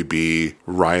probably be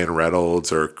Ryan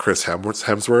Reynolds or Chris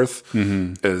Hemsworth,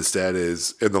 and instead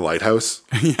is in The Lighthouse.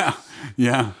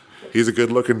 Yeah. He's a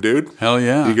good looking dude. Hell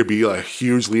yeah. He could be a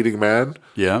huge leading man.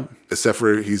 Yeah. Except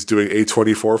for he's doing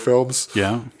A24 films.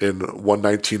 Yeah. In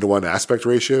 1:19 aspect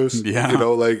ratios. Yeah. You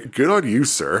know, like, good on you,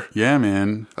 sir. Yeah,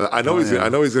 man. I know he's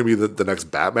going to be the next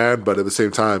Batman, but at the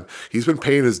same time, he's been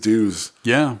paying his dues.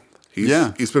 Yeah.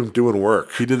 He's been doing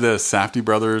work. He did the Safdie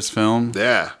Brothers film.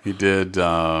 Yeah. He did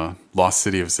Lost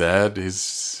City of Zed.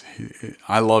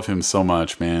 I love him so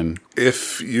much, man.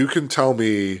 If you can tell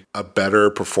me a better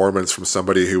performance from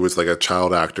somebody who was like a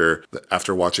child actor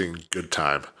after watching Good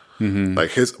Time,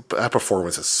 like that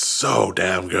performance is so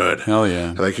damn good. Hell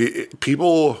yeah. Like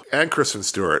people, and Kristen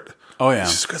Stewart. Oh yeah.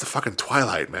 He's just got the fucking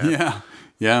Twilight, man. Yeah.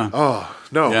 Yeah. Oh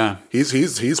no. Yeah.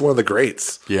 He's one of the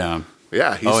greats. Yeah.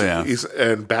 Yeah,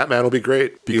 and Batman will be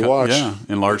great. You watch. Yeah,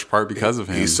 in large part because of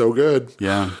him. He's so good.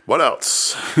 Yeah. What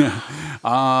else?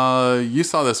 You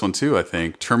saw this one too, I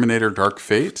think. Terminator Dark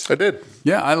Fate. I did.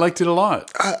 Yeah, I liked it a lot.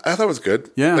 I thought it was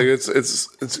good. Yeah. Like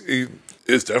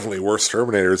it's definitely worse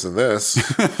Terminators than this.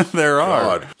 There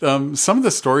are. Some of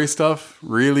the story stuff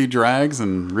really drags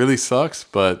and really sucks,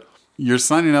 but you're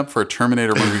signing up for a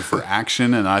Terminator movie for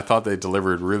action, and I thought they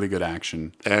delivered really good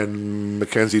action. And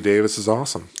Mackenzie Davis is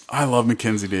awesome. I love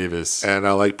Mackenzie Davis. And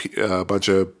I like a bunch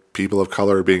of people of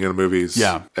color being in movies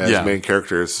as main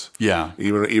characters. Yeah.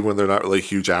 Even when they're not really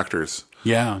huge actors.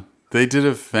 Yeah. They did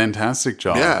a fantastic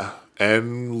job. Yeah.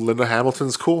 And Linda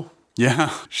Hamilton's cool.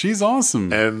 Yeah. She's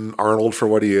awesome. And Arnold, for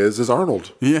what he is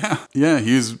Arnold. Yeah. Yeah.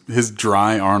 His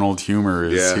dry Arnold humor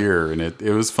is here, and it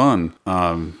was fun.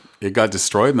 It got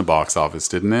destroyed in the box office,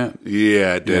 didn't it?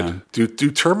 Yeah, it did. Yeah.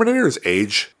 Do Terminators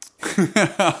age?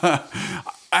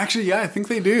 Actually, yeah, I think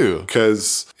they do.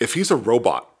 Because if he's a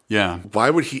robot, Yeah. Why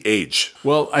would he age?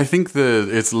 Well, I think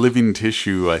it's living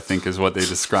tissue, I think, is what they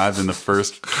described in the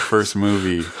first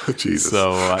movie. Jesus.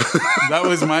 So that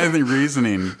was my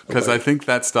reasoning, because I think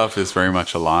that stuff is very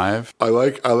much alive. I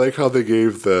like how they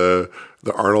gave the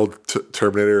Arnold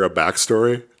Terminator a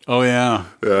backstory. Oh, yeah.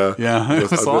 Yeah. Yeah, it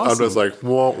was awesome. I'm just like,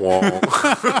 wah, wah.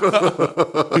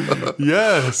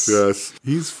 Yes. Yes.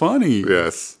 He's funny.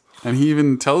 Yes. And he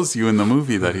even tells you in the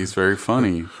movie that he's very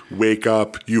funny. Wake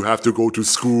up. You have to go to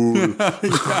school.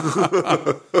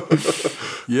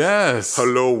 Yes.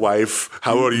 Hello, wife.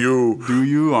 How are you? Do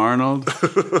you, Arnold?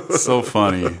 So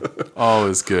funny. Oh, it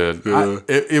was good. Yeah.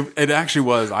 It actually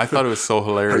was. I thought it was so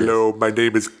hilarious. Hello, my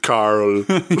name is Carl.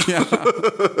 Yeah.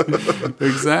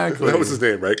 Exactly. That was his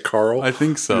name, right? Carl? I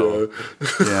think so.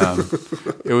 Yeah.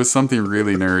 It was something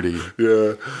really nerdy.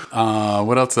 Yeah.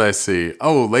 What else did I see?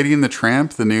 Oh, Lady and the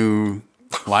Tramp, the new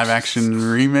live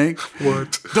action remake.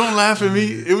 What? Don't laugh at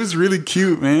me. It was really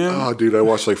cute, man. Oh, dude, I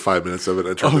watched like 5 minutes of it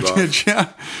and turned it off. Did you?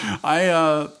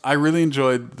 I really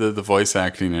enjoyed the voice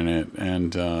acting in it,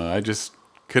 and I just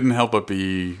couldn't help but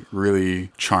be really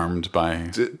charmed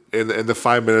by. In the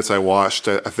 5 minutes I watched,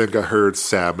 I think I heard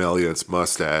Sam Elliott's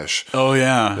mustache. Oh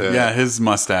yeah. His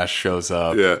mustache shows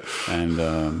up. Yeah,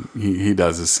 and he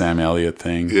does his Sam Elliott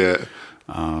thing. Yeah.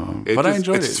 But I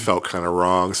enjoyed it. It just felt kind of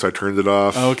wrong, so I turned it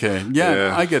off. Okay.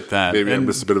 Yeah, I get that. Maybe I'm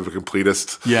just a bit of a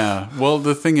completist. Yeah. Well,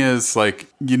 the thing is, like,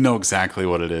 you know exactly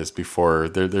what it is before.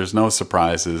 There's no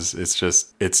surprises. It's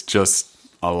just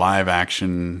a live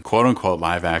action, quote unquote,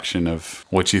 live action of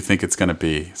what you think it's going to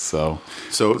be. So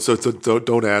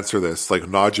don't answer this. Like,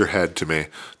 nod your head to me.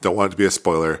 Don't want it to be a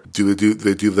spoiler. Do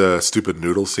they do the stupid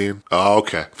noodle scene? Oh,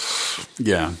 okay.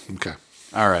 Yeah. Okay.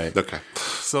 All right. Okay.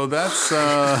 So that's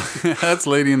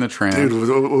Lady and the Tramp. Dude,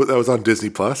 that was on Disney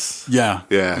Plus? Yeah.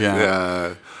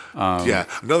 Yeah.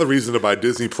 Another reason to buy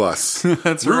Disney Plus.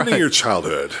 That's ruining right. your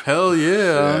childhood. Hell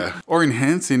yeah. Or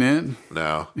enhancing it.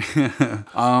 No.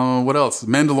 What else?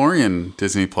 Mandalorian,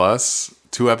 Disney Plus.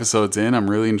 2 episodes in, I'm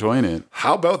really enjoying it.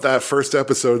 How about that first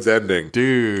episode's ending?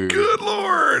 Dude. Good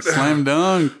Lord. Slam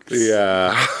dunk.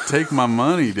 Yeah. Take my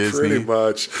money, Disney. Pretty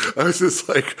much. I was just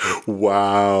like,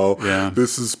 wow. Yeah.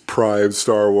 This is prime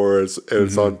Star Wars, and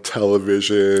it's on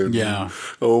television. Yeah.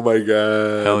 Oh my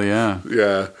God. Hell yeah.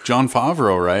 Yeah. Jon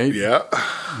Favreau, right? Yeah.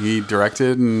 He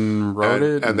directed and wrote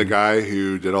it. And the guy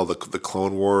who did all the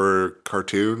Clone War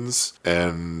cartoons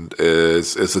and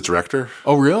is the director.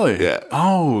 Oh, really? Yeah.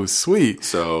 Oh, sweet.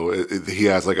 So he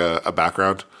has like a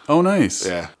background. Oh, nice.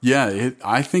 Yeah. Yeah,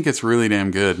 I think it's really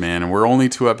damn good, man. And we're only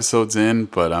 2 episodes in,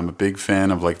 but I'm a big fan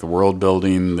of like the world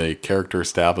building, the character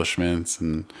establishments,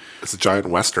 and it's a giant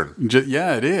Western.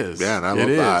 Yeah, it is. Yeah, and I love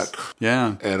that.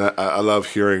 Yeah. And I love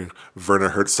hearing Werner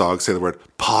Herzog say the word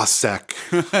 "Possec."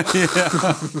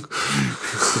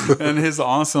 And his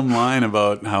awesome line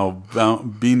about how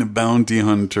being a bounty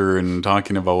hunter and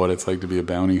talking about what it's like to be a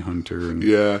bounty hunter. And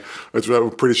yeah,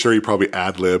 I'm pretty sure he probably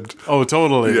ad-libbed. Oh,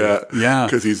 totally. Yeah.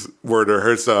 Because he's Werner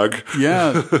Herzog.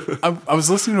 Yeah. I was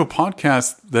listening to a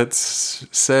podcast that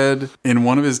said in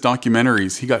one of his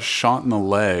documentaries, he got shot in the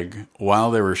leg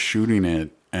while they were shooting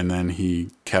it, and then he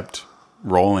kept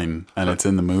rolling, and it's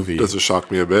in the movie. Doesn't shock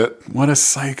me a bit. What a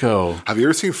psycho. Have you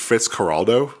ever seen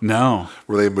Fitzcarraldo? No.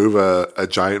 Where they move a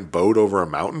giant boat over a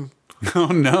mountain? Oh,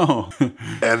 no.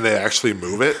 And they actually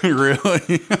move it?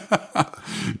 Really?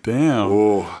 Damn.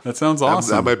 Ooh, that sounds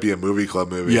awesome. That might be a movie club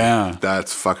movie. Yeah.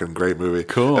 That's fucking great movie.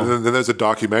 Cool. And then there's a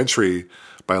documentary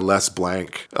by Les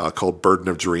Blanc called Burden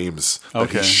of Dreams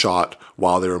that he shot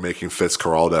while they were making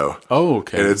Fitzcarraldo. Oh,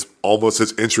 okay. And it's almost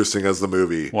as interesting as the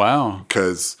movie. Wow.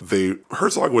 Because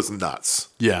Herzog was nuts.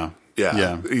 Yeah.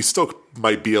 He still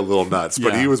might be a little nuts,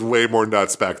 but he was way more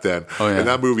nuts back then. Oh, yeah. And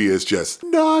that movie is just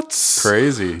nuts.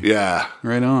 Crazy. Yeah.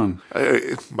 Right on.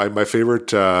 My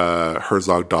favorite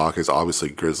Herzog doc is obviously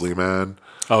Grizzly Man.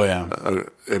 Oh, yeah.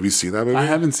 Have you seen that movie? I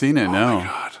haven't seen it, no. Oh, my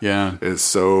God. Yeah. It's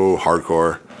so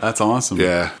hardcore. That's awesome.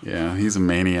 Yeah. Yeah, he's a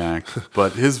maniac.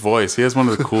 But his voice, he has one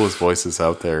of the coolest voices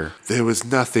out there. There was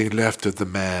nothing left of the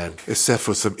man except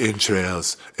for some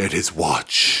entrails and his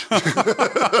watch.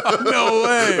 No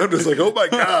way. I'm just like, oh my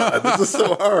God, this is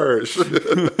so harsh.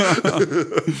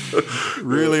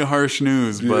 Really harsh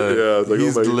news, but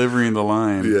he's delivering the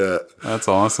line. Yeah. That's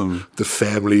awesome. The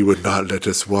family would not let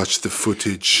us watch the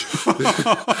footage.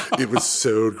 It was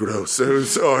so gross.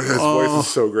 His voice is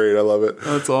so great. I love it.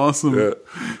 That's awesome. Yeah.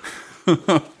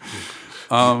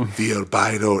 The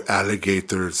albino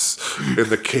alligators in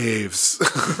the caves.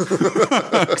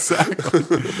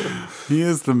 Exactly. He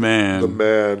is the man. The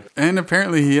man. And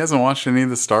apparently he hasn't watched any of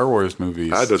the Star Wars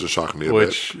movies. That doesn't shock me a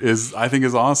which bit. I think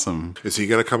is awesome. Is he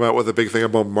going to come out with a big thing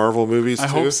about Marvel movies too? I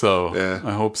hope so. Yeah.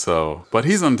 I hope so. But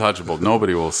he's untouchable.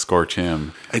 Nobody will scorch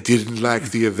him. I didn't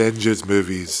like the Avengers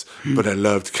movies, but I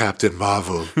loved Captain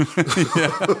Marvel.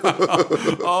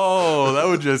 Oh, that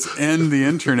would just end the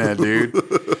internet, dude.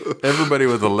 Everybody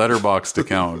with a Letterboxd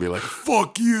account would be like,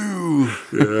 fuck you.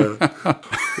 Yeah.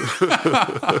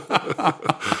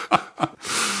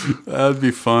 That'd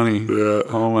be funny. Yeah.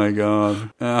 Oh my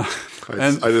god. I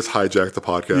just hijacked the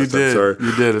podcast. You did. I'm sorry.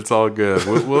 You did. It's all good.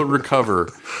 We'll recover.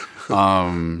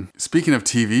 Speaking of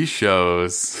TV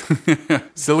shows,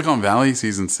 Silicon Valley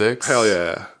season 6. Hell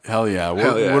yeah. Hell yeah.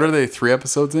 Hell yeah. What are they? 3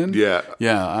 episodes in? Yeah.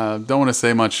 Yeah. Don't want to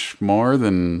say much more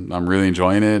than I'm really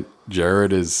enjoying it.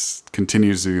 Jared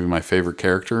continues to be my favorite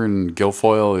character, and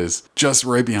Guilfoyle is just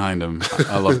right behind him.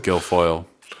 I love Guilfoyle.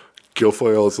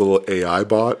 Guilfoyle is a little AI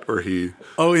bot, or he...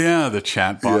 Oh, yeah, the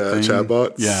chatbot thing.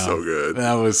 Chatbot. Yeah. So good.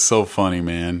 That was so funny,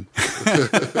 man.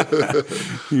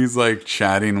 He's like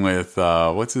chatting with,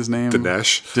 what's his name?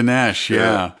 Dinesh,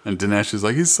 yeah. And Dinesh is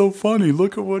like, he's so funny.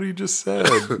 Look at what he just said.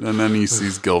 And then he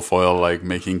sees Guilfoyle like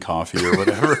making coffee or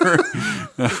whatever,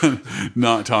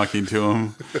 not talking to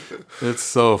him. It's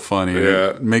so funny.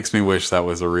 Yeah. It makes me wish that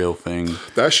was a real thing.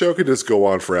 That show could just go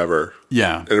on forever.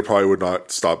 Yeah. And it probably would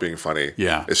not stop being funny.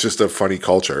 Yeah. It's just a funny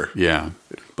culture. Yeah.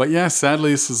 But yeah,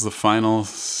 sadly, this is the final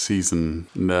season.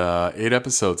 8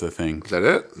 episodes, I think. Is that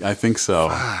it? I think so.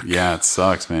 Fuck. Yeah, it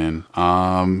sucks, man.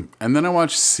 And then I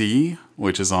watched C,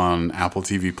 which is on Apple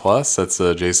TV Plus. That's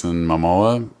a Jason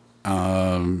Momoa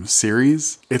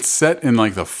series. It's set in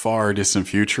like the far distant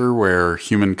future where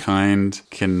humankind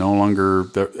can no longer...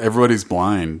 Everybody's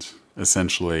blind,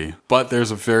 essentially. But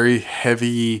there's a very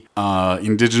heavy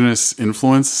indigenous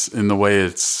influence in the way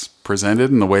it's presented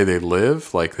and the way they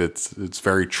live. Like it's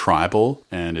very tribal,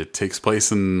 and it takes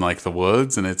place in like the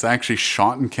woods, and it's actually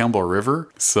shot in Campbell River,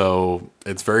 so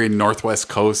it's very Northwest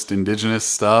Coast indigenous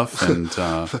stuff. And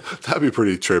that'd be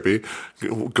pretty trippy,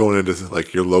 going into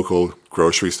like your local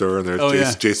grocery store and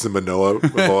there's Jason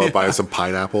Momoa buying some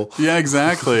pineapple. Yeah,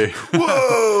 exactly.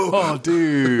 Whoa. Oh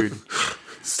dude,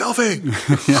 stealthing.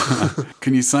 Yeah.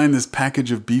 Can you sign this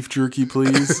package of beef jerky,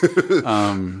 please?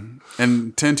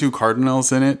 And Tentu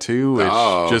Cardinal's in it too, which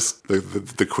just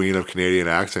the queen of Canadian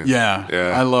acting. Yeah,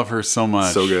 I love her so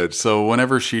much. So good. So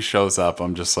whenever she shows up,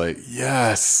 I'm just like,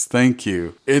 yes, thank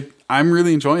you. I'm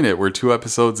really enjoying it. We're 2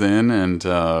 episodes in, and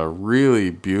really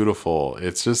beautiful.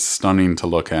 It's just stunning to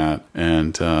look at.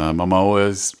 And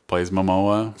Momoa plays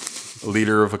Momoa,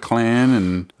 leader of a clan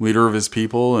and leader of his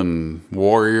people and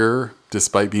warrior,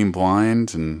 despite being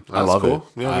blind. And I love it.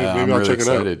 Yeah, maybe I'll really check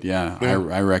excited. it out. Yeah,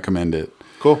 I recommend it.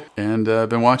 Cool. And I've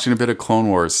been watching a bit of Clone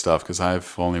Wars stuff because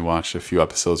I've only watched a few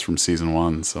episodes from season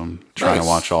 1, so I'm trying to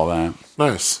watch all that.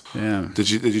 Nice. Yeah. Did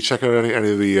you check out any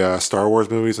of the Star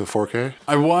Wars movies in 4K?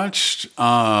 I watched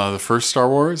the first Star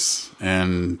Wars,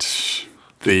 and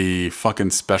the fucking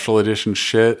special edition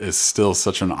shit is still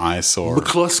such an eyesore.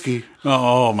 McCluskey.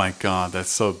 Oh my god, that's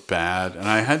so bad. And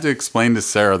I had to explain to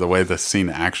Sarah the way the scene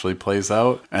actually plays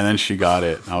out, and then she got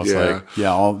it. I was like,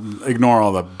 yeah, I'll ignore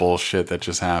all the bullshit that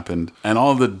just happened. And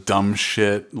all the dumb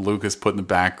shit Lucas put in the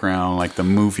background, like the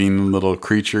moving little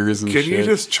creatures and shit. Can you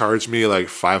just charge me like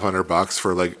 $500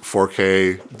 for like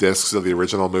 4K discs of the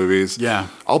original movies? Yeah.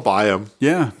 I'll buy them.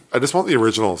 Yeah. I just want the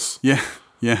originals. Yeah.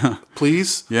 Yeah.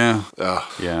 Please? Yeah. Ugh.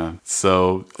 Yeah.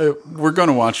 So we're going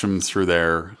to watch them through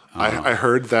there. I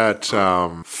heard that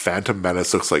Phantom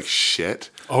Menace looks like shit.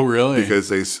 Oh, really? Because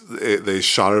they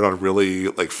shot it on really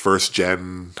like first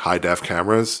gen high def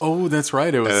cameras. Oh, that's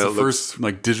right. It was the first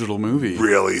like digital movie.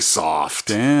 Really soft.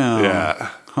 Damn. Yeah.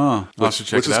 Huh.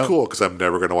 Which is cool because I'm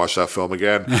never going to watch that film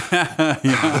again.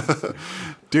 Yeah.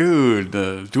 Dude,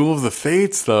 the Duel of the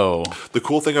Fates, though. The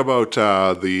cool thing about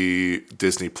the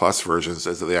Disney Plus versions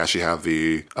is that they actually have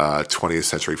the 20th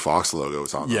Century Fox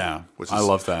logos on them. Yeah, which is I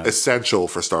love that. Essential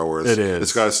for Star Wars. It is.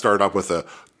 It's got to start up with a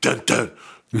dun dun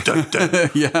dun dun.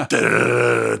 Yeah.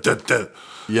 Dun, dun, dun.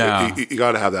 Yeah. You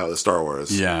got to have that with Star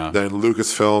Wars. Yeah. Then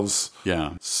Lucasfilms.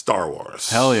 Yeah. Star Wars.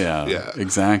 Hell yeah. Yeah.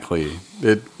 Exactly.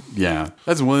 Yeah.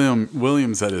 That's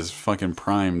Williams at his fucking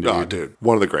prime, dude. Oh, dude.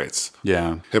 One of the greats.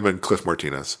 Yeah. Him and Cliff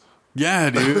Martinez. Yeah,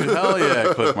 dude. Hell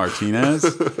yeah, Cliff Martinez.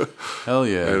 Hell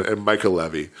yeah. And Michael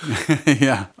Levy.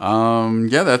 Yeah.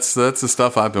 Yeah, that's the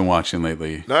stuff I've been watching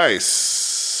lately.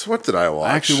 Nice. What did I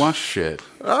watch? I actually watched shit.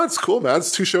 Oh, it's cool, man.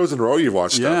 It's 2 shows in a row you've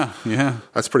watched. Yeah, yeah.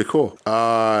 That's pretty cool.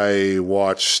 I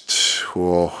watched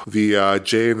the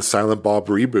Jay and Silent Bob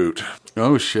reboot.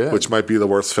 Oh, shit. Which might be the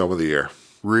worst film of the year.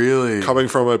 Really? Coming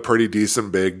from a pretty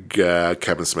decent big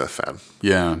Kevin Smith fan.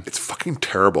 Yeah. It's fucking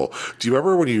terrible. Do you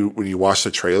remember when you watched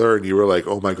the trailer and you were like,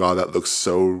 oh my God, that looks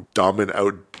so dumb and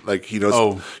out, like he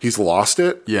knows he's lost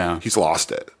it? Yeah. He's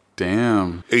lost it.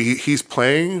 Damn. He's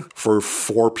playing for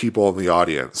 4 people in the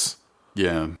audience.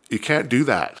 Yeah. You can't do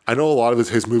that. I know a lot of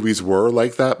his movies were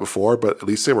like that before, but at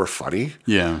least they were funny.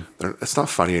 Yeah. It's not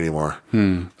funny anymore.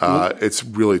 It's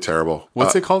really terrible.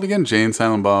 What's it called again? Jay and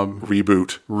Silent Bob?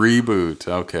 Reboot. Reboot.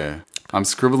 Okay. I'm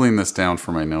scribbling this down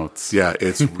for my notes. Yeah,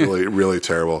 it's really, really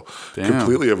terrible. Damn.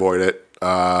 Completely avoid it.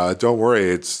 Don't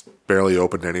worry, it's barely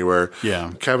opened anywhere.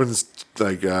 Yeah. Kevin's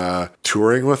like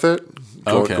touring with it,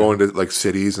 going to like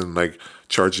cities and like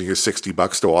charging you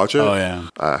 $60 to watch it. Oh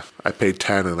yeah. I paid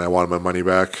 $10 and I wanted my money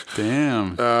back.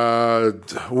 Damn. And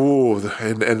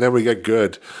then we get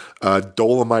good.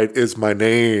 Dolomite Is My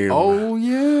Name. Oh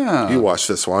yeah. You watched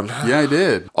this one? Yeah, I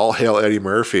did. All hail Eddie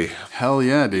Murphy. Hell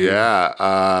yeah, dude.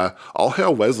 Yeah. All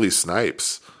hail Wesley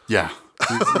Snipes. Yeah.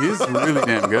 He's really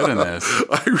damn good in this.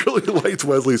 I really liked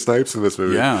Wesley Snipes in this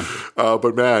movie. Yeah.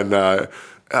 But man,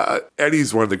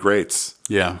 Eddie's one of the greats.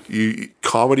 Yeah.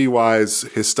 Comedy-wise,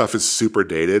 his stuff is super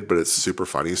dated, but it's super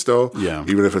funny still. Yeah.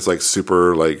 Even if it's like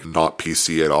super like not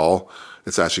PC at all.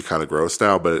 It's actually kind of gross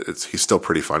now, but he's still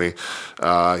pretty funny.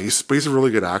 He's a really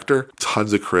good actor.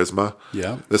 Tons of charisma.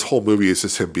 Yeah. This whole movie is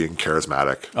just him being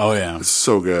charismatic. Oh yeah. It's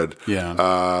so good. Yeah.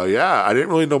 I didn't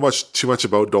really know too much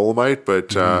about Dolomite,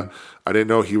 but I didn't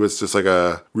know he was just like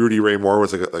Rudy Ray Moore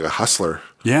was like a hustler.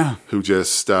 Yeah. Who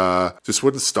just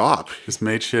wouldn't stop. Just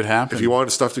made shit happen. If he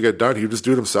wanted stuff to get done, he would just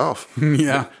do it himself.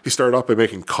 Yeah. He started off by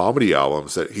making comedy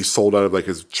albums that he sold out of like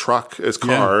his truck, his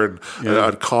car, and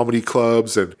on comedy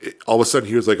clubs. And all of a sudden,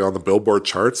 he was like on the Billboard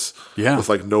charts. Yeah. With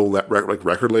like no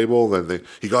record label. And then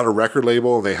he got a record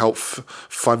label, and they helped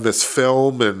fund this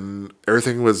film, and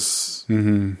everything was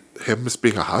him just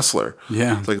being a hustler.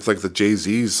 Yeah. It's like the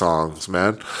Jay-Z songs,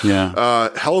 man. Yeah.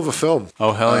 Hell of a film.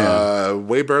 Oh hell yeah.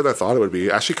 Way better than I thought it would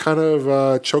be. Actually, kind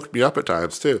of choked me up at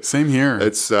times too. Same here.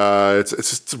 It's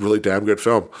just a really damn good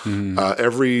film.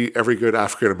 Every good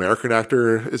African American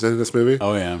actor is in this movie.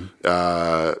 Oh yeah.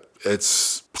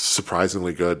 It's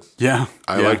surprisingly good. Yeah.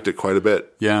 I liked it quite a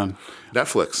bit. Yeah.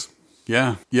 Netflix.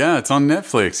 Yeah. Yeah, it's on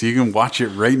Netflix. You can watch it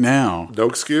right now. No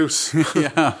excuse.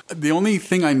 Yeah. The only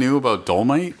thing I knew about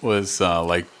Dolomite was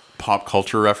like pop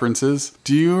culture references.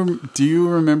 Do you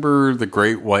remember the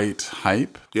Great White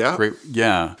Hype? Yeah.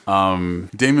 Damon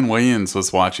Wayans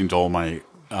was watching Dolomite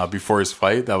before his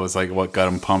fight. That was like what got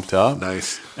him pumped up.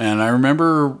 Nice. And I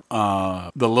remember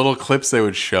the little clips they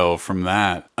would show from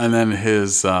that. And then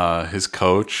his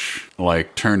coach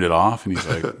like turned it off and he's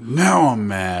like, now I'm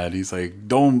mad. He's like,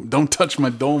 don't touch my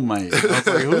Dolomite. I was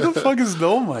like, who the fuck is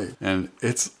Dolomite? And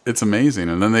it's amazing.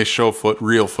 And then they show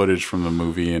real footage from the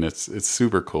movie and it's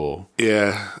super cool.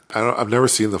 Yeah. I've never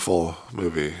seen the full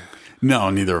movie. No,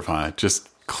 neither have I. Just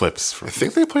clips. I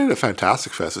think they played at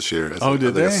Fantastic Fest this year.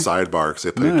 Did they? A sidebar because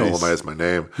they played Dolomite Is My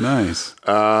Name. Nice.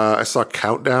 I saw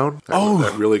Countdown.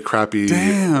 That really crappy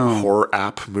horror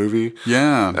app movie.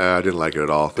 Yeah. I didn't like it at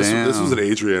all. This was an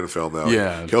Adrian film though.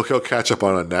 Yeah. He'll catch up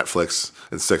on Netflix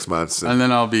in 6 months. And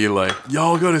then I'll be like,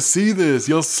 y'all got to see this.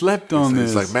 Y'all slept on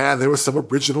this. He's like, man, there was some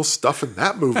original stuff in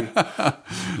that movie.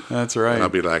 That's right. And I'll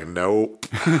be like, nope.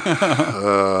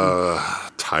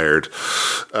 Tired.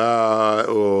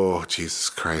 Jesus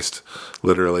Christ.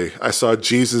 Literally. I saw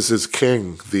Jesus is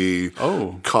King, the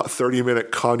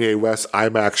 30-minute Kanye West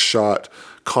IMAX shot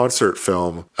concert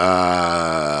film.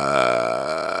 I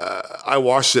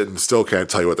watched it and still can't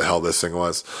tell you what the hell this thing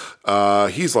was.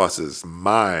 He's lost his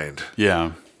mind.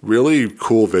 Yeah. Really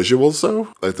cool visuals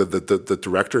though. Like the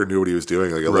director knew what he was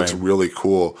doing. Like it looks really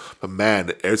cool. But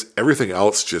man, everything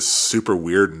else just super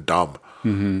weird and dumb.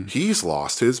 Mm-hmm. He's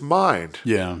lost his mind.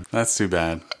 Yeah, that's too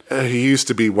bad. He used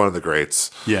to be one of the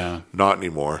greats. Yeah. Not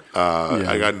anymore.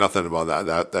 I got nothing about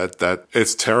that.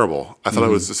 It's terrible. I thought it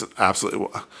was just an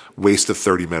absolute waste of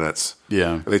 30 minutes.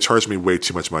 Yeah. And they charged me way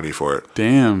too much money for it.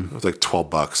 Damn. It was like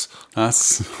 $12.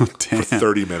 That's damn. For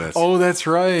 30 minutes. Oh, that's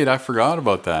right. I forgot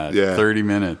about that. Yeah. 30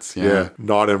 minutes. Yeah.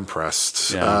 Not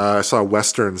impressed. Yeah. I saw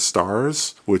Western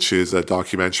Stars, which is a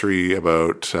documentary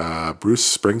about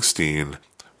Bruce Springsteen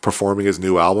performing his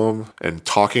new album and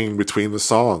talking between the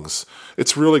songs.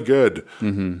 It's really good,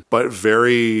 but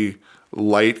very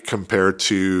light compared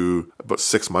to about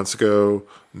 6 months ago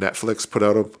Netflix put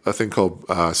out a thing called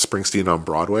Springsteen on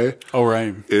Broadway. Oh,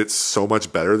 right. It's so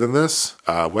much better than this.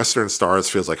 Western Stars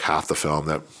feels like half the film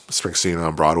that Springsteen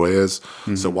on Broadway is.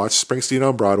 Mm-hmm. So watch Springsteen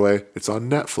on Broadway. It's on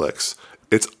Netflix.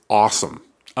 It's awesome.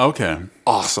 Okay.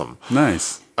 Awesome.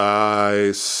 Nice.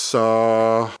 I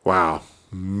saw,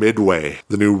 Midway,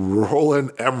 the new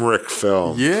Roland Emmerich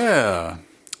film. Yeah.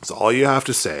 That's all you have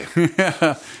to say.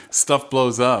 Stuff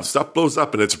blows up. Stuff blows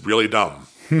up and it's really dumb.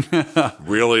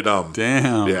 Really dumb.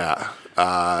 Damn. Yeah.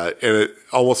 And it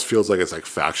almost feels like it's like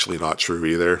factually not true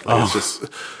either. Like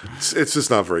it's just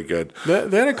not very good.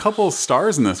 They had a couple of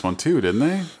stars in this one too, didn't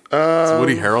they? Is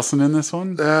Woody Harrelson in this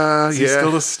one? Is he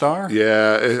still a star?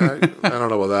 Yeah. I don't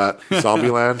know about that.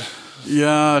 Zombieland.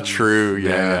 Yeah, true.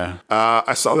 Yeah.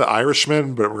 I saw The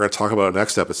Irishman, but we're going to talk about it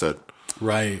next episode.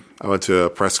 Right. I went to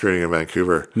a press screening in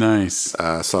Vancouver. Nice.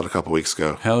 Saw it a couple weeks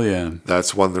ago. Hell yeah.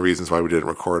 That's one of the reasons why we didn't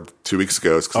record 2 weeks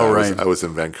ago is because I was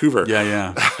in Vancouver.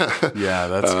 Yeah. Yeah,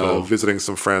 that's cool. Visiting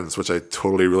some friends, which I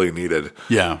totally really needed.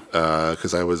 Yeah.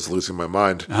 Because I was losing my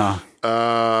mind. Uh-huh.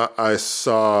 I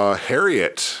saw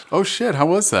Harriet. Oh, shit. How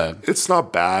was that? It's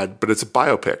not bad, but it's a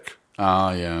biopic. Oh,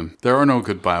 yeah. There are no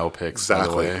good biopics,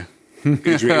 exactly. By the way.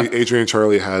 Adrian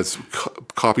Charlie has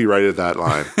copyrighted that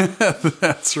line.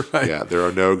 That's right. Yeah, there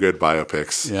are no good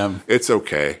biopics. Yeah. It's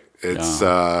okay. It's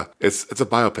a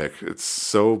biopic. It's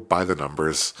so by the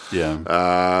numbers. Yeah.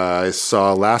 I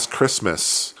saw Last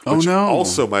Christmas, which no.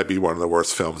 also might be one of the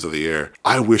worst films of the year.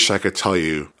 I wish I could tell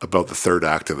you about the third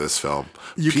act of this film.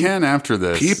 You can after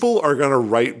this. People are going to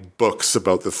write books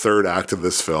about the third act of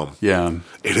this film. Yeah.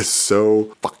 It is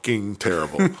so fucking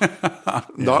terrible.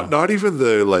 Not even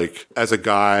the, like, as a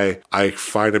guy, I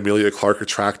find Emilia Clarke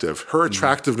attractive. Her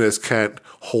attractiveness can't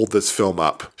hold this film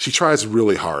up. She tries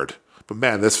really hard. But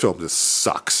man, this film just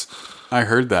sucks. I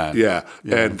heard that. Yeah.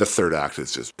 And the third act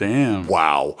is just damn.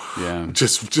 Wow. Yeah.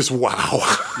 Just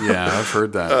wow. Yeah, I've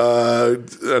heard that.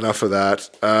 Enough of that.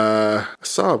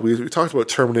 We talked about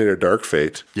Terminator Dark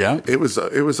Fate. Yeah. It was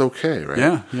okay,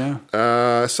 right? Yeah.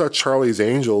 I saw Charlie's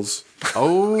Angels.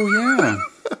 Oh yeah.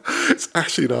 It's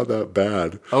actually not that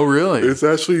bad. Oh really? It's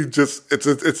actually just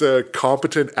it's a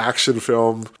competent action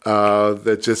film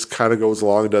that just kind of goes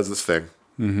along and does its thing.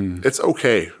 Mm-hmm. It's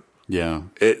okay. Yeah.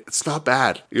 It's not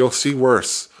bad. You'll see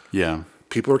worse. Yeah.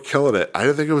 People are killing it. I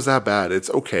didn't think it was that bad. It's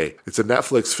okay. It's a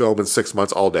Netflix film in 6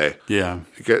 months all day. Yeah.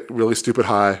 You get really stupid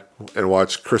high and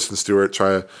watch Kristen Stewart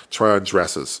try on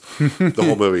dresses. The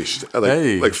whole movie.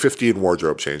 Like 15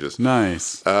 wardrobe changes.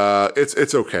 Nice.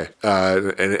 It's okay.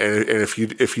 And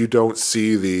if you don't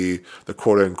see the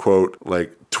quote unquote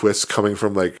like twist coming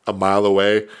from like a mile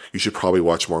away, you should probably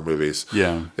watch more movies.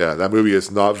 Yeah. Yeah, that movie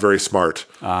is not very smart.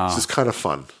 It's just kind of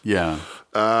fun. Yeah.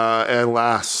 And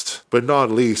last but not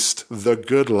least, The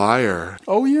Good Liar.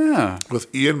 Oh, yeah.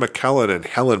 With Ian McKellen and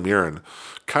Helen Mirren.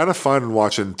 Kind of fun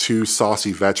watching two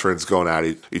saucy veterans going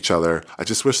at each other. I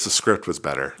just wish the script was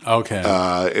better. Okay.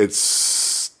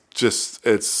 It's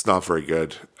not very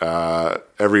good.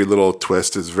 Every little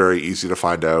twist is very easy to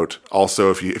find out.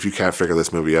 Also, if you can't figure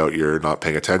this movie out, you're not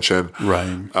paying attention.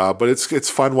 Right. But it's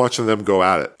fun watching them go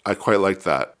at it. I quite like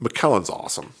that. McKellen's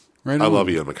awesome. Right on. I love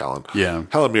Ian McKellen. Yeah.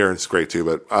 Helen Mirren's great too,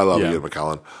 but I love Ian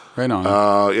McKellen. Right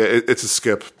on. It's a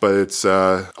skip, but it's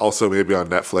also maybe on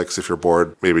Netflix. If you're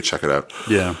bored, maybe check it out.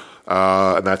 Yeah.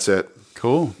 And that's it.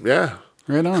 Cool. Yeah.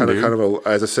 Right on, dude.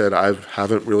 As I said, I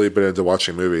haven't really been into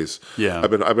watching movies. Yeah. I've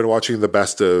been watching the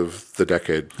best of the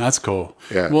decade. That's cool.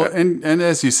 Yeah. Well, and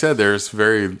as you said, there's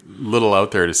very little out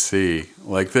there to see.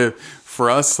 Like for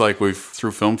us, like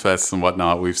through film fests and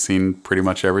whatnot, we've seen pretty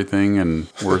much everything and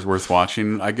worth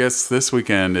watching. I guess this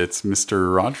weekend it's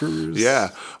Mr. Rogers. Yeah.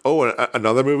 Oh, and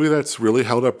another movie that's really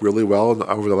held up really well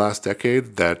over the last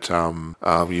decade that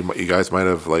you guys might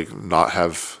have like not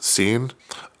have seen.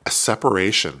 A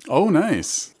Separation. Oh,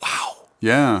 nice. Wow.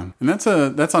 Yeah, and that's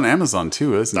on Amazon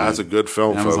too, isn't it? That's a good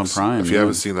film, Amazon folks. Prime. If you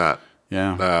haven't seen that,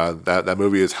 that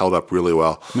movie is held up really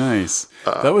well. Nice.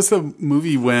 That was the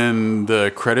movie when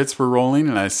the credits were rolling,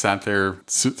 and I sat there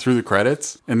through the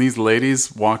credits, and these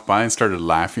ladies walked by and started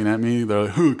laughing at me. They're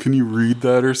like, "Oh, can you read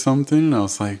that or something?" And I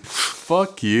was like,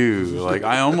 "Fuck you!" Like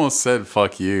I almost said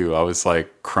 "fuck you." I was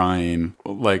like crying,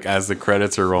 like as the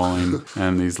credits are rolling,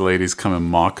 and these ladies come and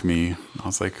mock me. I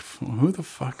was like, "Who the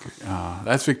fuck?"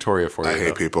 That's Victoria for you. I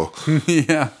hate people.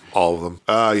 Yeah. All of them.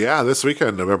 This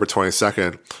weekend, November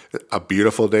 22nd, A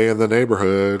Beautiful Day in the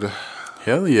Neighborhood.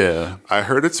 Hell yeah. I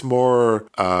heard it's more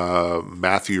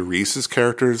Matthew Rhys's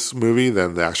character's movie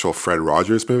than the actual Fred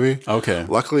Rogers movie. Okay.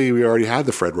 Luckily, we already had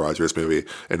the Fred Rogers movie,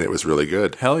 and it was really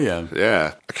good. Hell yeah.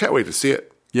 Yeah. I can't wait to see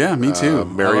it. Yeah, me too.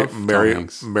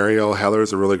 Marielle Heller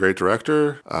is a really great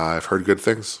director. I've heard good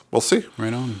things. We'll see.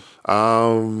 Right on.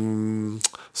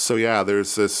 So yeah,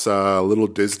 there's this little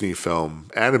Disney film,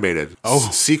 animated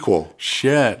sequel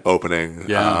Shit. opening.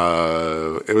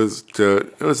 Yeah. It was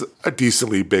a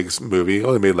decently big movie. It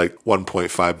only made like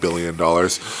 $1.5 billion.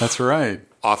 That's right.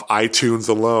 Off iTunes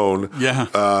alone.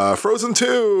 Yeah. Frozen 2.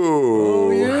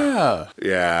 Oh, yeah.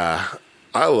 Yeah.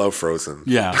 I love Frozen.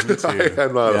 Yeah, me too.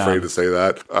 I'm not afraid to say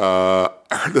that. I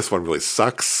heard this one really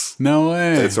sucks. No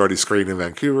way. It's already screened in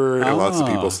Vancouver, and lots of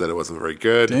people said it wasn't very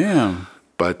good. Damn.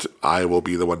 But I will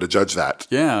be the one to judge that.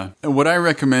 Yeah. What I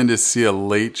recommend is see a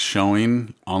late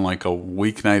showing on like a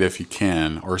weeknight if you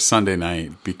can, or Sunday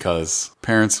night, because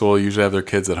parents will usually have their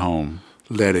kids at home.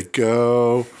 Let It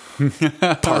Go.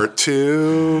 Part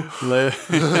 2.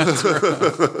 That's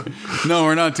right. No,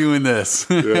 we're not doing this.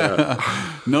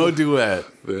 No duet.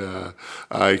 Yeah.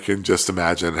 I can just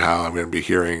imagine how I'm going to be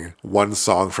hearing one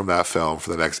song from that film for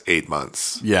the next 8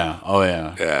 months. Yeah. Oh,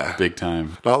 yeah. Yeah. Big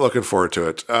time. Not looking forward to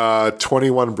it.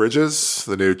 21 Bridges,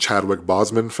 the new Chadwick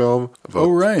Boseman film.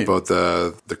 About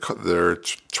they're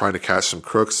trying to catch some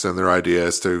crooks, and their idea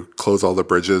is to close all the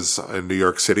bridges in New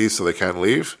York City so they can't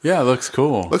leave. Yeah, it looks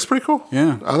cool. Looks pretty cool.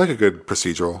 Yeah. I like a good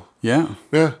procedural. Yeah.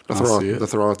 Yeah, nothing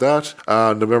wrong with that.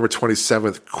 November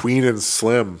 27th, Queen and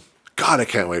Slim. God, I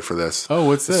can't wait for this. Oh,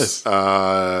 what's this?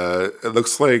 It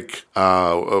looks like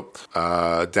Daniel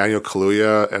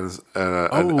Kaluuya and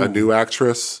a new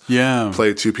actress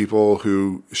play two people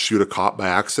who shoot a cop by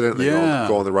accident. They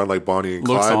go on the run like Bonnie and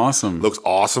Clyde. Looks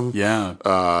awesome.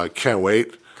 Yeah. Can't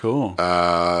wait. Cool.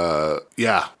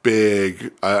 Yeah,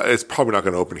 big. It's probably not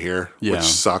going to open here, which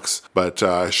sucks, but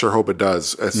I sure hope it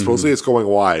does. Supposedly it's going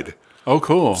wide. Oh,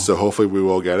 cool. So hopefully we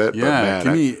will get it. Yeah,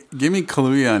 but man, give me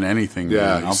Kaluuya on anything.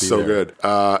 Yeah, man. I'll be so there. good.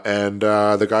 And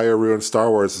the guy who ruined Star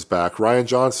Wars is back. Ryan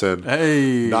Johnson.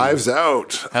 Hey. Knives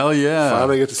Out. Hell yeah.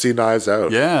 Finally get to see Knives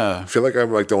Out. Yeah. I feel like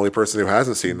I'm like the only person who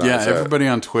hasn't seen Knives Out. Yeah, everybody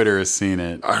on Twitter has seen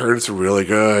it. I heard it's really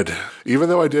good. Even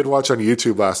though I did watch on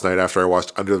YouTube last night after I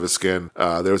watched Under the Skin,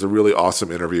 there was a really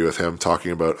awesome interview with him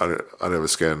talking about Under the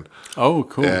Skin. Oh,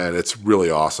 cool. And it's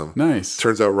really awesome. Nice.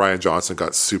 Turns out Ryan Johnson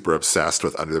got super obsessed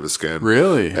with Under the Skin.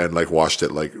 Really? And like watched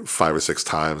it like 5 or 6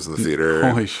 times in the theater.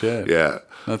 Holy shit. Yeah.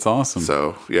 That's awesome.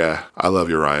 So, yeah, I love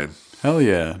you, Ryan. Hell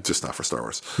yeah. Just not for Star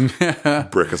Wars.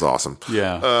 Brick is awesome.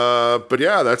 Yeah. But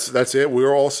yeah, that's it.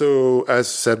 We're also, as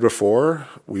said before,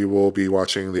 we will be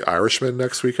watching The Irishman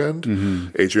next weekend.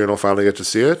 Mm-hmm. Adrian will finally get to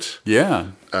see it.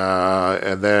 Yeah.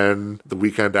 And then the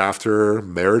weekend after,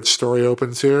 Marriage Story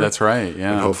opens here. That's right,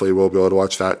 yeah. And hopefully we'll be able to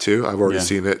watch that too. I've already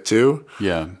seen it too.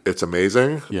 Yeah. It's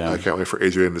amazing. Yeah. I can't wait for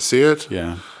Adrian to see it.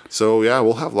 Yeah. So yeah,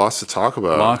 we'll have lots to talk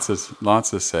about. Lots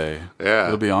to say. Yeah.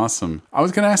 It'll be awesome. I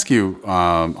was going to ask you,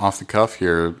 off the cuff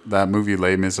here, that movie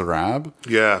Les Miserables.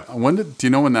 Yeah. Do you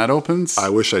know when that opens? I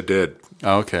wish I did.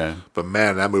 Oh, okay. But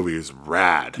man, that movie is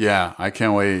rad. Yeah, I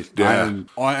can't wait. Yeah.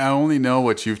 I only know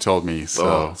what you've told me, so.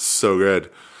 Oh, so good.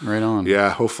 Right on. Yeah,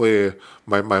 hopefully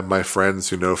my friends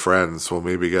who know friends will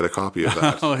maybe get a copy of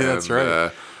that. Oh, yeah, that's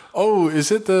right.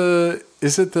 Is it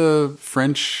the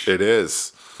French It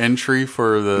is. entry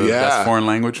for the best foreign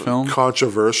language film?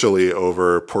 Controversially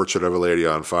over Portrait of a Lady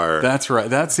on Fire. That's right.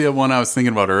 That's the one I was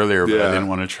thinking about earlier, but I didn't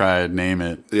want to try and name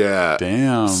it. Yeah.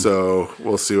 Damn. So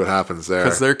we'll see what happens there.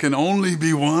 Because there can only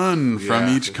be one from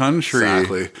each country.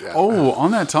 Exactly. Yeah. Oh,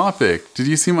 on that topic, did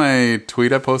you see my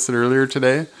tweet I posted earlier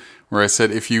today where I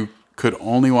said if you could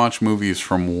only watch movies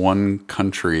from one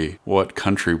country, what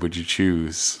country would you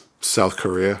choose? South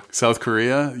Korea. South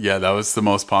Korea? Yeah, that was the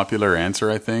most popular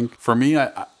answer, I think. For me,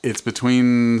 it's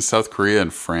between South Korea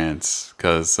and France.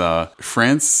 Because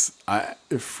French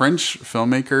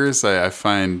filmmakers, I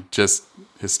find just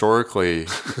historically,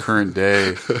 current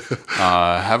day,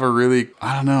 have a really,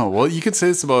 I don't know. Well, you could say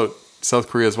this about South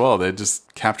Korea as well. They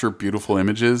just capture beautiful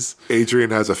images.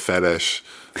 Adrian has a fetish.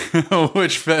 Is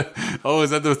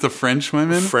that with the French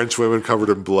women? French women covered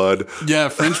in blood. Yeah,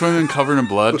 French women covered in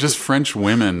blood. Just French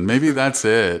women. Maybe that's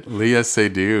it. Léa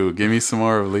Seydoux. Give me some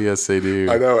more of Léa Seydoux.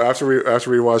 I know. After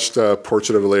we watched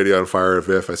Portrait of a Lady on Fire at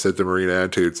VIF, I said to Marina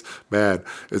Antunes, man,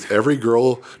 is every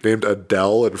girl named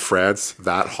Adele in France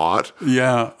that hot?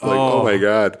 Yeah. Oh my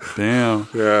God. Damn.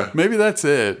 Yeah. Maybe that's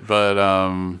it. But I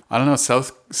don't know.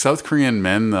 South Korean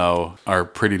men, though, are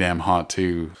pretty damn hot,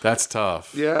 too. That's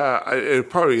tough. Yeah. It'd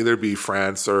probably either be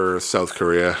France or South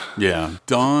Korea. Yeah.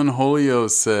 Don Holio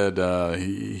said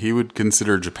he would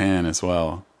consider Japan as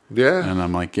well. Yeah. And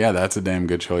I'm like, yeah, that's a damn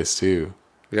good choice, too.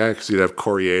 Yeah, because you'd have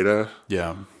Koreeda.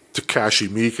 Yeah. Takashi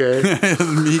Miike.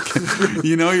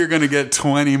 You know you're going to get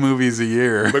 20 movies a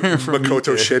year.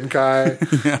 Makoto Shinkai.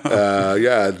 Yeah.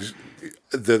 Yeah.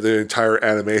 the entire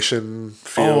animation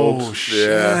field. Oh,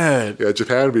 shit. Yeah,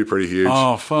 Japan would be pretty huge.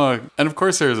 Oh, fuck. And of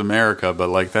course there's America, but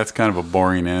like that's kind of a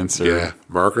boring answer. Yeah,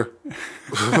 America.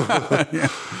 Yeah.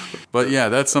 But yeah,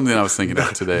 that's something I was thinking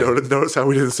of today. Notice how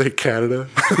we didn't say Canada?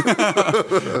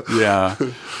 Yeah.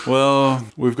 Well,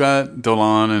 we've got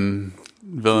Dolan and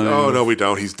Villeneuve. Oh, no, we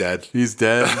don't. He's dead. He's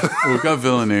dead. We've got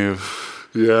Villeneuve.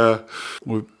 Yeah.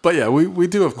 But yeah, we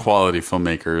do have quality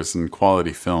filmmakers and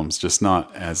quality films, just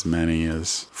not as many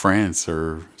as France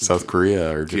or South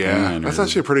Korea or Japan. Yeah, that's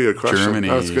actually a pretty good question. Germany.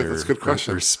 That's a good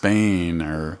question. Or Spain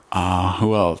or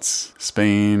who else?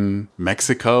 Spain,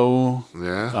 Mexico,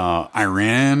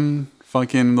 Iran.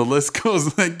 Fucking the list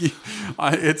goes like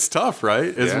it's tough,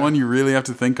 right? It's one you really have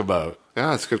to think about.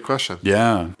 Yeah, that's a good question.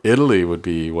 Yeah, Italy would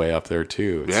be way up there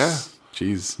too.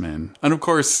 Jeez, man. And of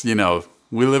course,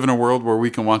 we live in a world where we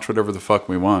can watch whatever the fuck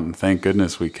we want. Thank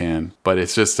goodness we can. But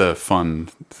it's just a fun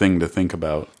thing to think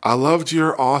about. I loved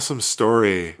your awesome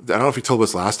story. I don't know if you told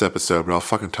us last episode, but I'll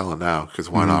fucking tell it now because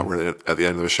why not? We're at the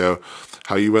end of the show.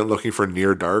 How you went looking for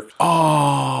Near Dark.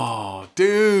 Oh,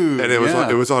 dude. And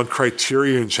it was on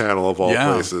Criterion Channel of all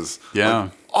places. Yeah.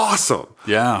 Like, awesome.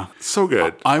 Yeah. So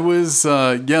good. I was,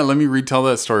 let me retell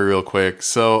that story real quick.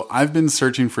 So I've been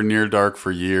searching for Near Dark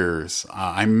for years.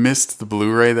 I missed the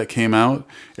Blu-ray that came out.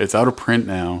 It's out of print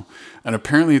now. And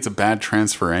apparently it's a bad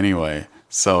transfer anyway.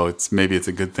 So maybe it's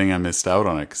a good thing I missed out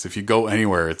on it. Because if you go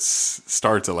anywhere, it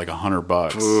starts at like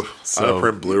 $100. Ooh, out of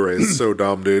print Blu-ray is so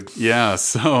dumb, dude. Yeah.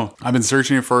 So I've been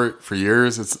searching for it for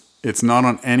years. It's not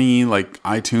on any like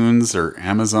iTunes or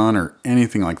Amazon or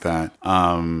anything like that.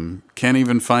 Can't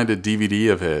even find a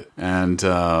DVD of it. And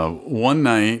one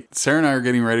night, Sarah and I are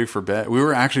getting ready for bed. We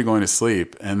were actually going to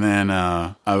sleep. And then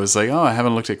I was like, I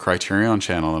haven't looked at Criterion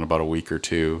Channel in about a week or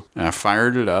two. And I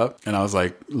fired it up and I was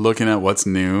like looking at what's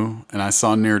new. And I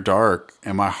saw Near Dark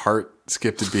and my heart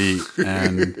skipped a beat.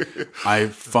 And I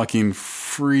fucking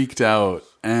freaked out.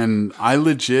 And I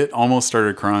legit almost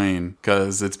started crying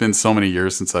because it's been so many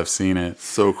years since I've seen it.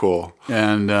 So cool.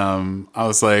 And I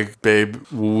was like, babe,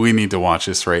 we need to watch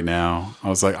this right now. I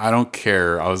was like, I don't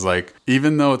care. I was like,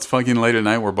 even though it's fucking late at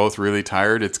night, we're both really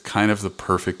tired. It's kind of the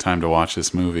perfect time to watch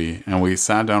this movie. And we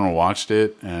sat down and watched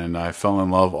it. And I fell in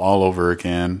love all over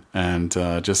again. And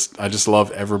I just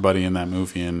love everybody in that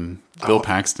movie. And Bill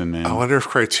Paxton, man. I wonder if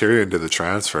Criterion did the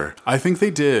transfer. I think they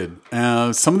did.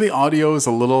 Some of the audio is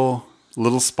a little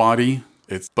spotty.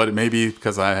 But it may be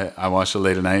because I watched it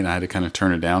late at night and I had to kind of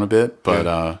turn it down a bit.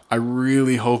 But I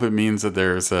really hope it means that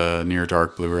there's a Near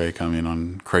Dark Blu-ray coming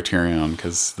on Criterion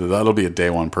because that'll be a day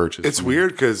one purchase. It's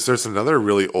weird because there's another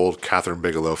really old Catherine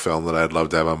Bigelow film that I'd love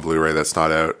to have on Blu-ray that's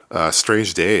not out.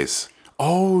 Strange Days.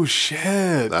 Oh,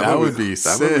 shit. That would be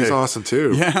sick. That movie's awesome,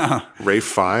 too. Yeah. Ralph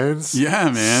Fiennes.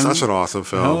 Yeah, man. Such an awesome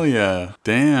film. Hell yeah.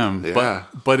 Damn. Yeah.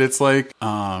 But it's like,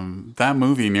 that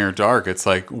movie Near Dark, it's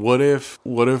like, what if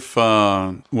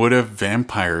vampires,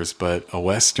 but a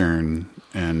Western?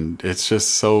 And it's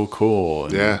just so cool.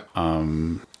 And, yeah.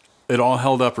 It all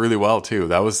held up really well, too.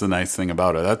 That was the nice thing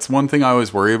about it. That's one thing I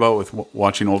always worry about with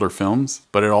watching older films,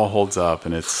 but it all holds up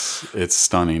and it's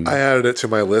stunning. I added it to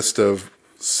my list of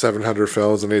 700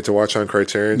 films I need to watch on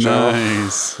Criterion Channel.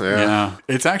 Nice. Yeah.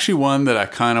 It's actually one that I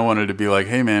kind of wanted to be like,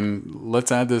 hey, man,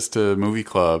 let's add this to Movie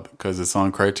Club because it's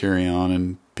on Criterion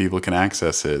and people can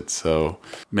access it. So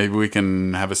maybe we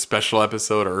can have a special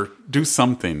episode or do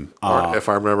something. Or if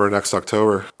I remember, next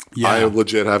October. Yeah. I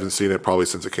legit haven't seen it probably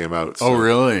since it came out. So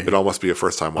really? It almost be a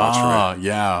first time watch for me.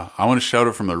 Yeah. I want to shout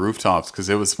it from the rooftops because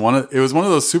it was one of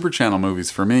those Super Channel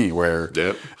movies for me where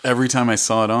every time I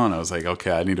saw it on, I was like,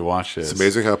 okay, I need to watch this. It's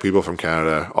amazing how people from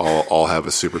Canada all have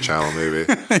a Super Channel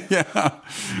movie.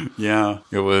 Yeah.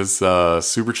 It was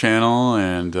Super Channel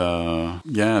and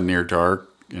Near Dark.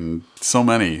 And so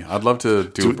many. I'd love to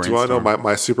do a brainstorm. Do you want to know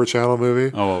my Super Channel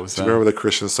movie? Oh, what was that? Do you remember the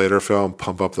Christian Slater film,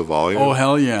 Pump Up the Volume? Oh,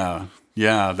 hell yeah.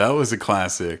 Yeah, that was a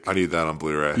classic. I need that on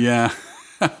Blu-ray. Yeah.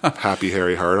 Happy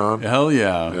Harry Hard-On? Hell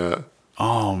yeah. Yeah.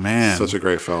 Oh, man. Such a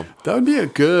great film. That would be a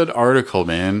good article,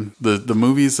 man. The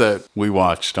movies that we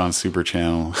watched on Super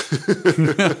Channel.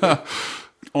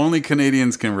 Only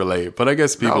Canadians can relate, but I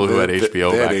guess people who had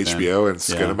HBO back then. They had HBO and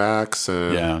Skinamax.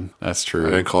 And yeah, that's true.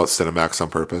 I didn't call it Cinemax on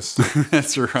purpose.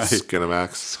 That's right.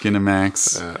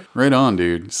 Skinamax. Yeah. Right on,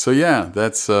 dude. So yeah,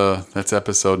 that's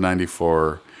episode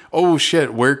 94. Oh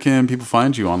shit, where can people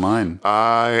find you online?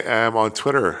 I am on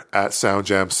Twitter at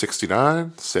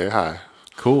SoundJam69. Say hi.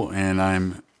 Cool. And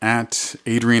I'm at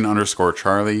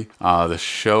Adrian_Charlie. The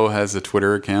show has a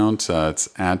Twitter account. It's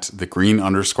at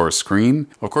 @thegreen_screen.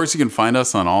 Of course, you can find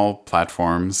us on all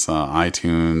platforms,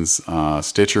 iTunes,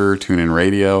 Stitcher, TuneIn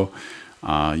Radio.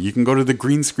 You can go to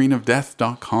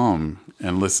thegreenscreenofdeath.com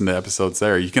and listen to episodes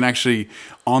there. You can actually,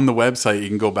 on the website, you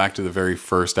can go back to the very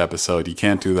first episode. You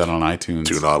can't do that on iTunes.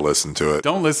 Do not listen to it.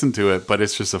 Don't listen to it, but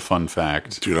it's just a fun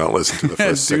fact. Do not listen to the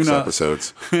first 6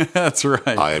 episodes. That's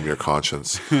right. I am your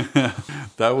conscience.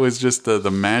 That was just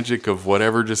the magic of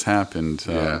whatever just happened.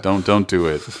 Don't do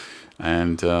it.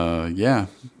 And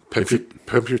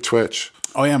Pimp your Twitch.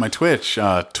 Oh yeah, my Twitch,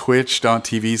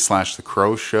 twitch.tv/The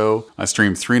Crow Show. I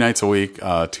stream 3 nights a week,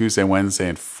 Tuesday, Wednesday,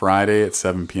 and Friday at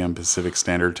 7 p.m. Pacific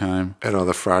Standard Time. And on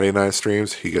the Friday night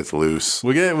streams, he gets loose.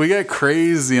 We get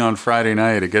crazy on Friday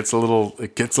night. It gets a little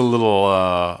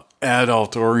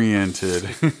adult oriented.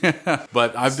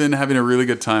 But I've been having a really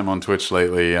good time on Twitch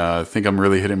lately. I think I'm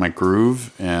really hitting my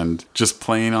groove and just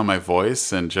playing on my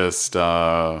voice and just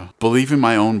believing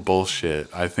my own bullshit.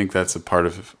 I think that's a part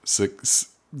of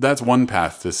that's one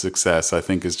path to success, I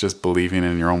think, is just believing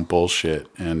in your own bullshit.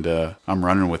 And I'm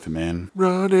running with it, man.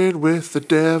 Running with the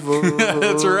devil.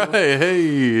 That's right.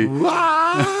 Hey.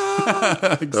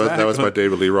 Exactly. That was my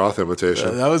David Lee Roth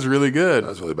imitation. That was really good. That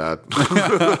was really bad.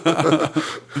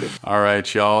 All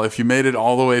right, y'all. If you made it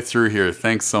all the way through here,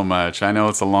 thanks so much. I know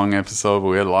it's a long episode, but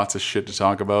we had lots of shit to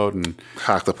talk about. And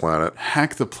hack the planet.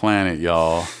 Hack the planet,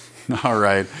 y'all. All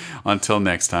right. Until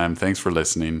next time, thanks for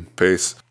listening. Peace.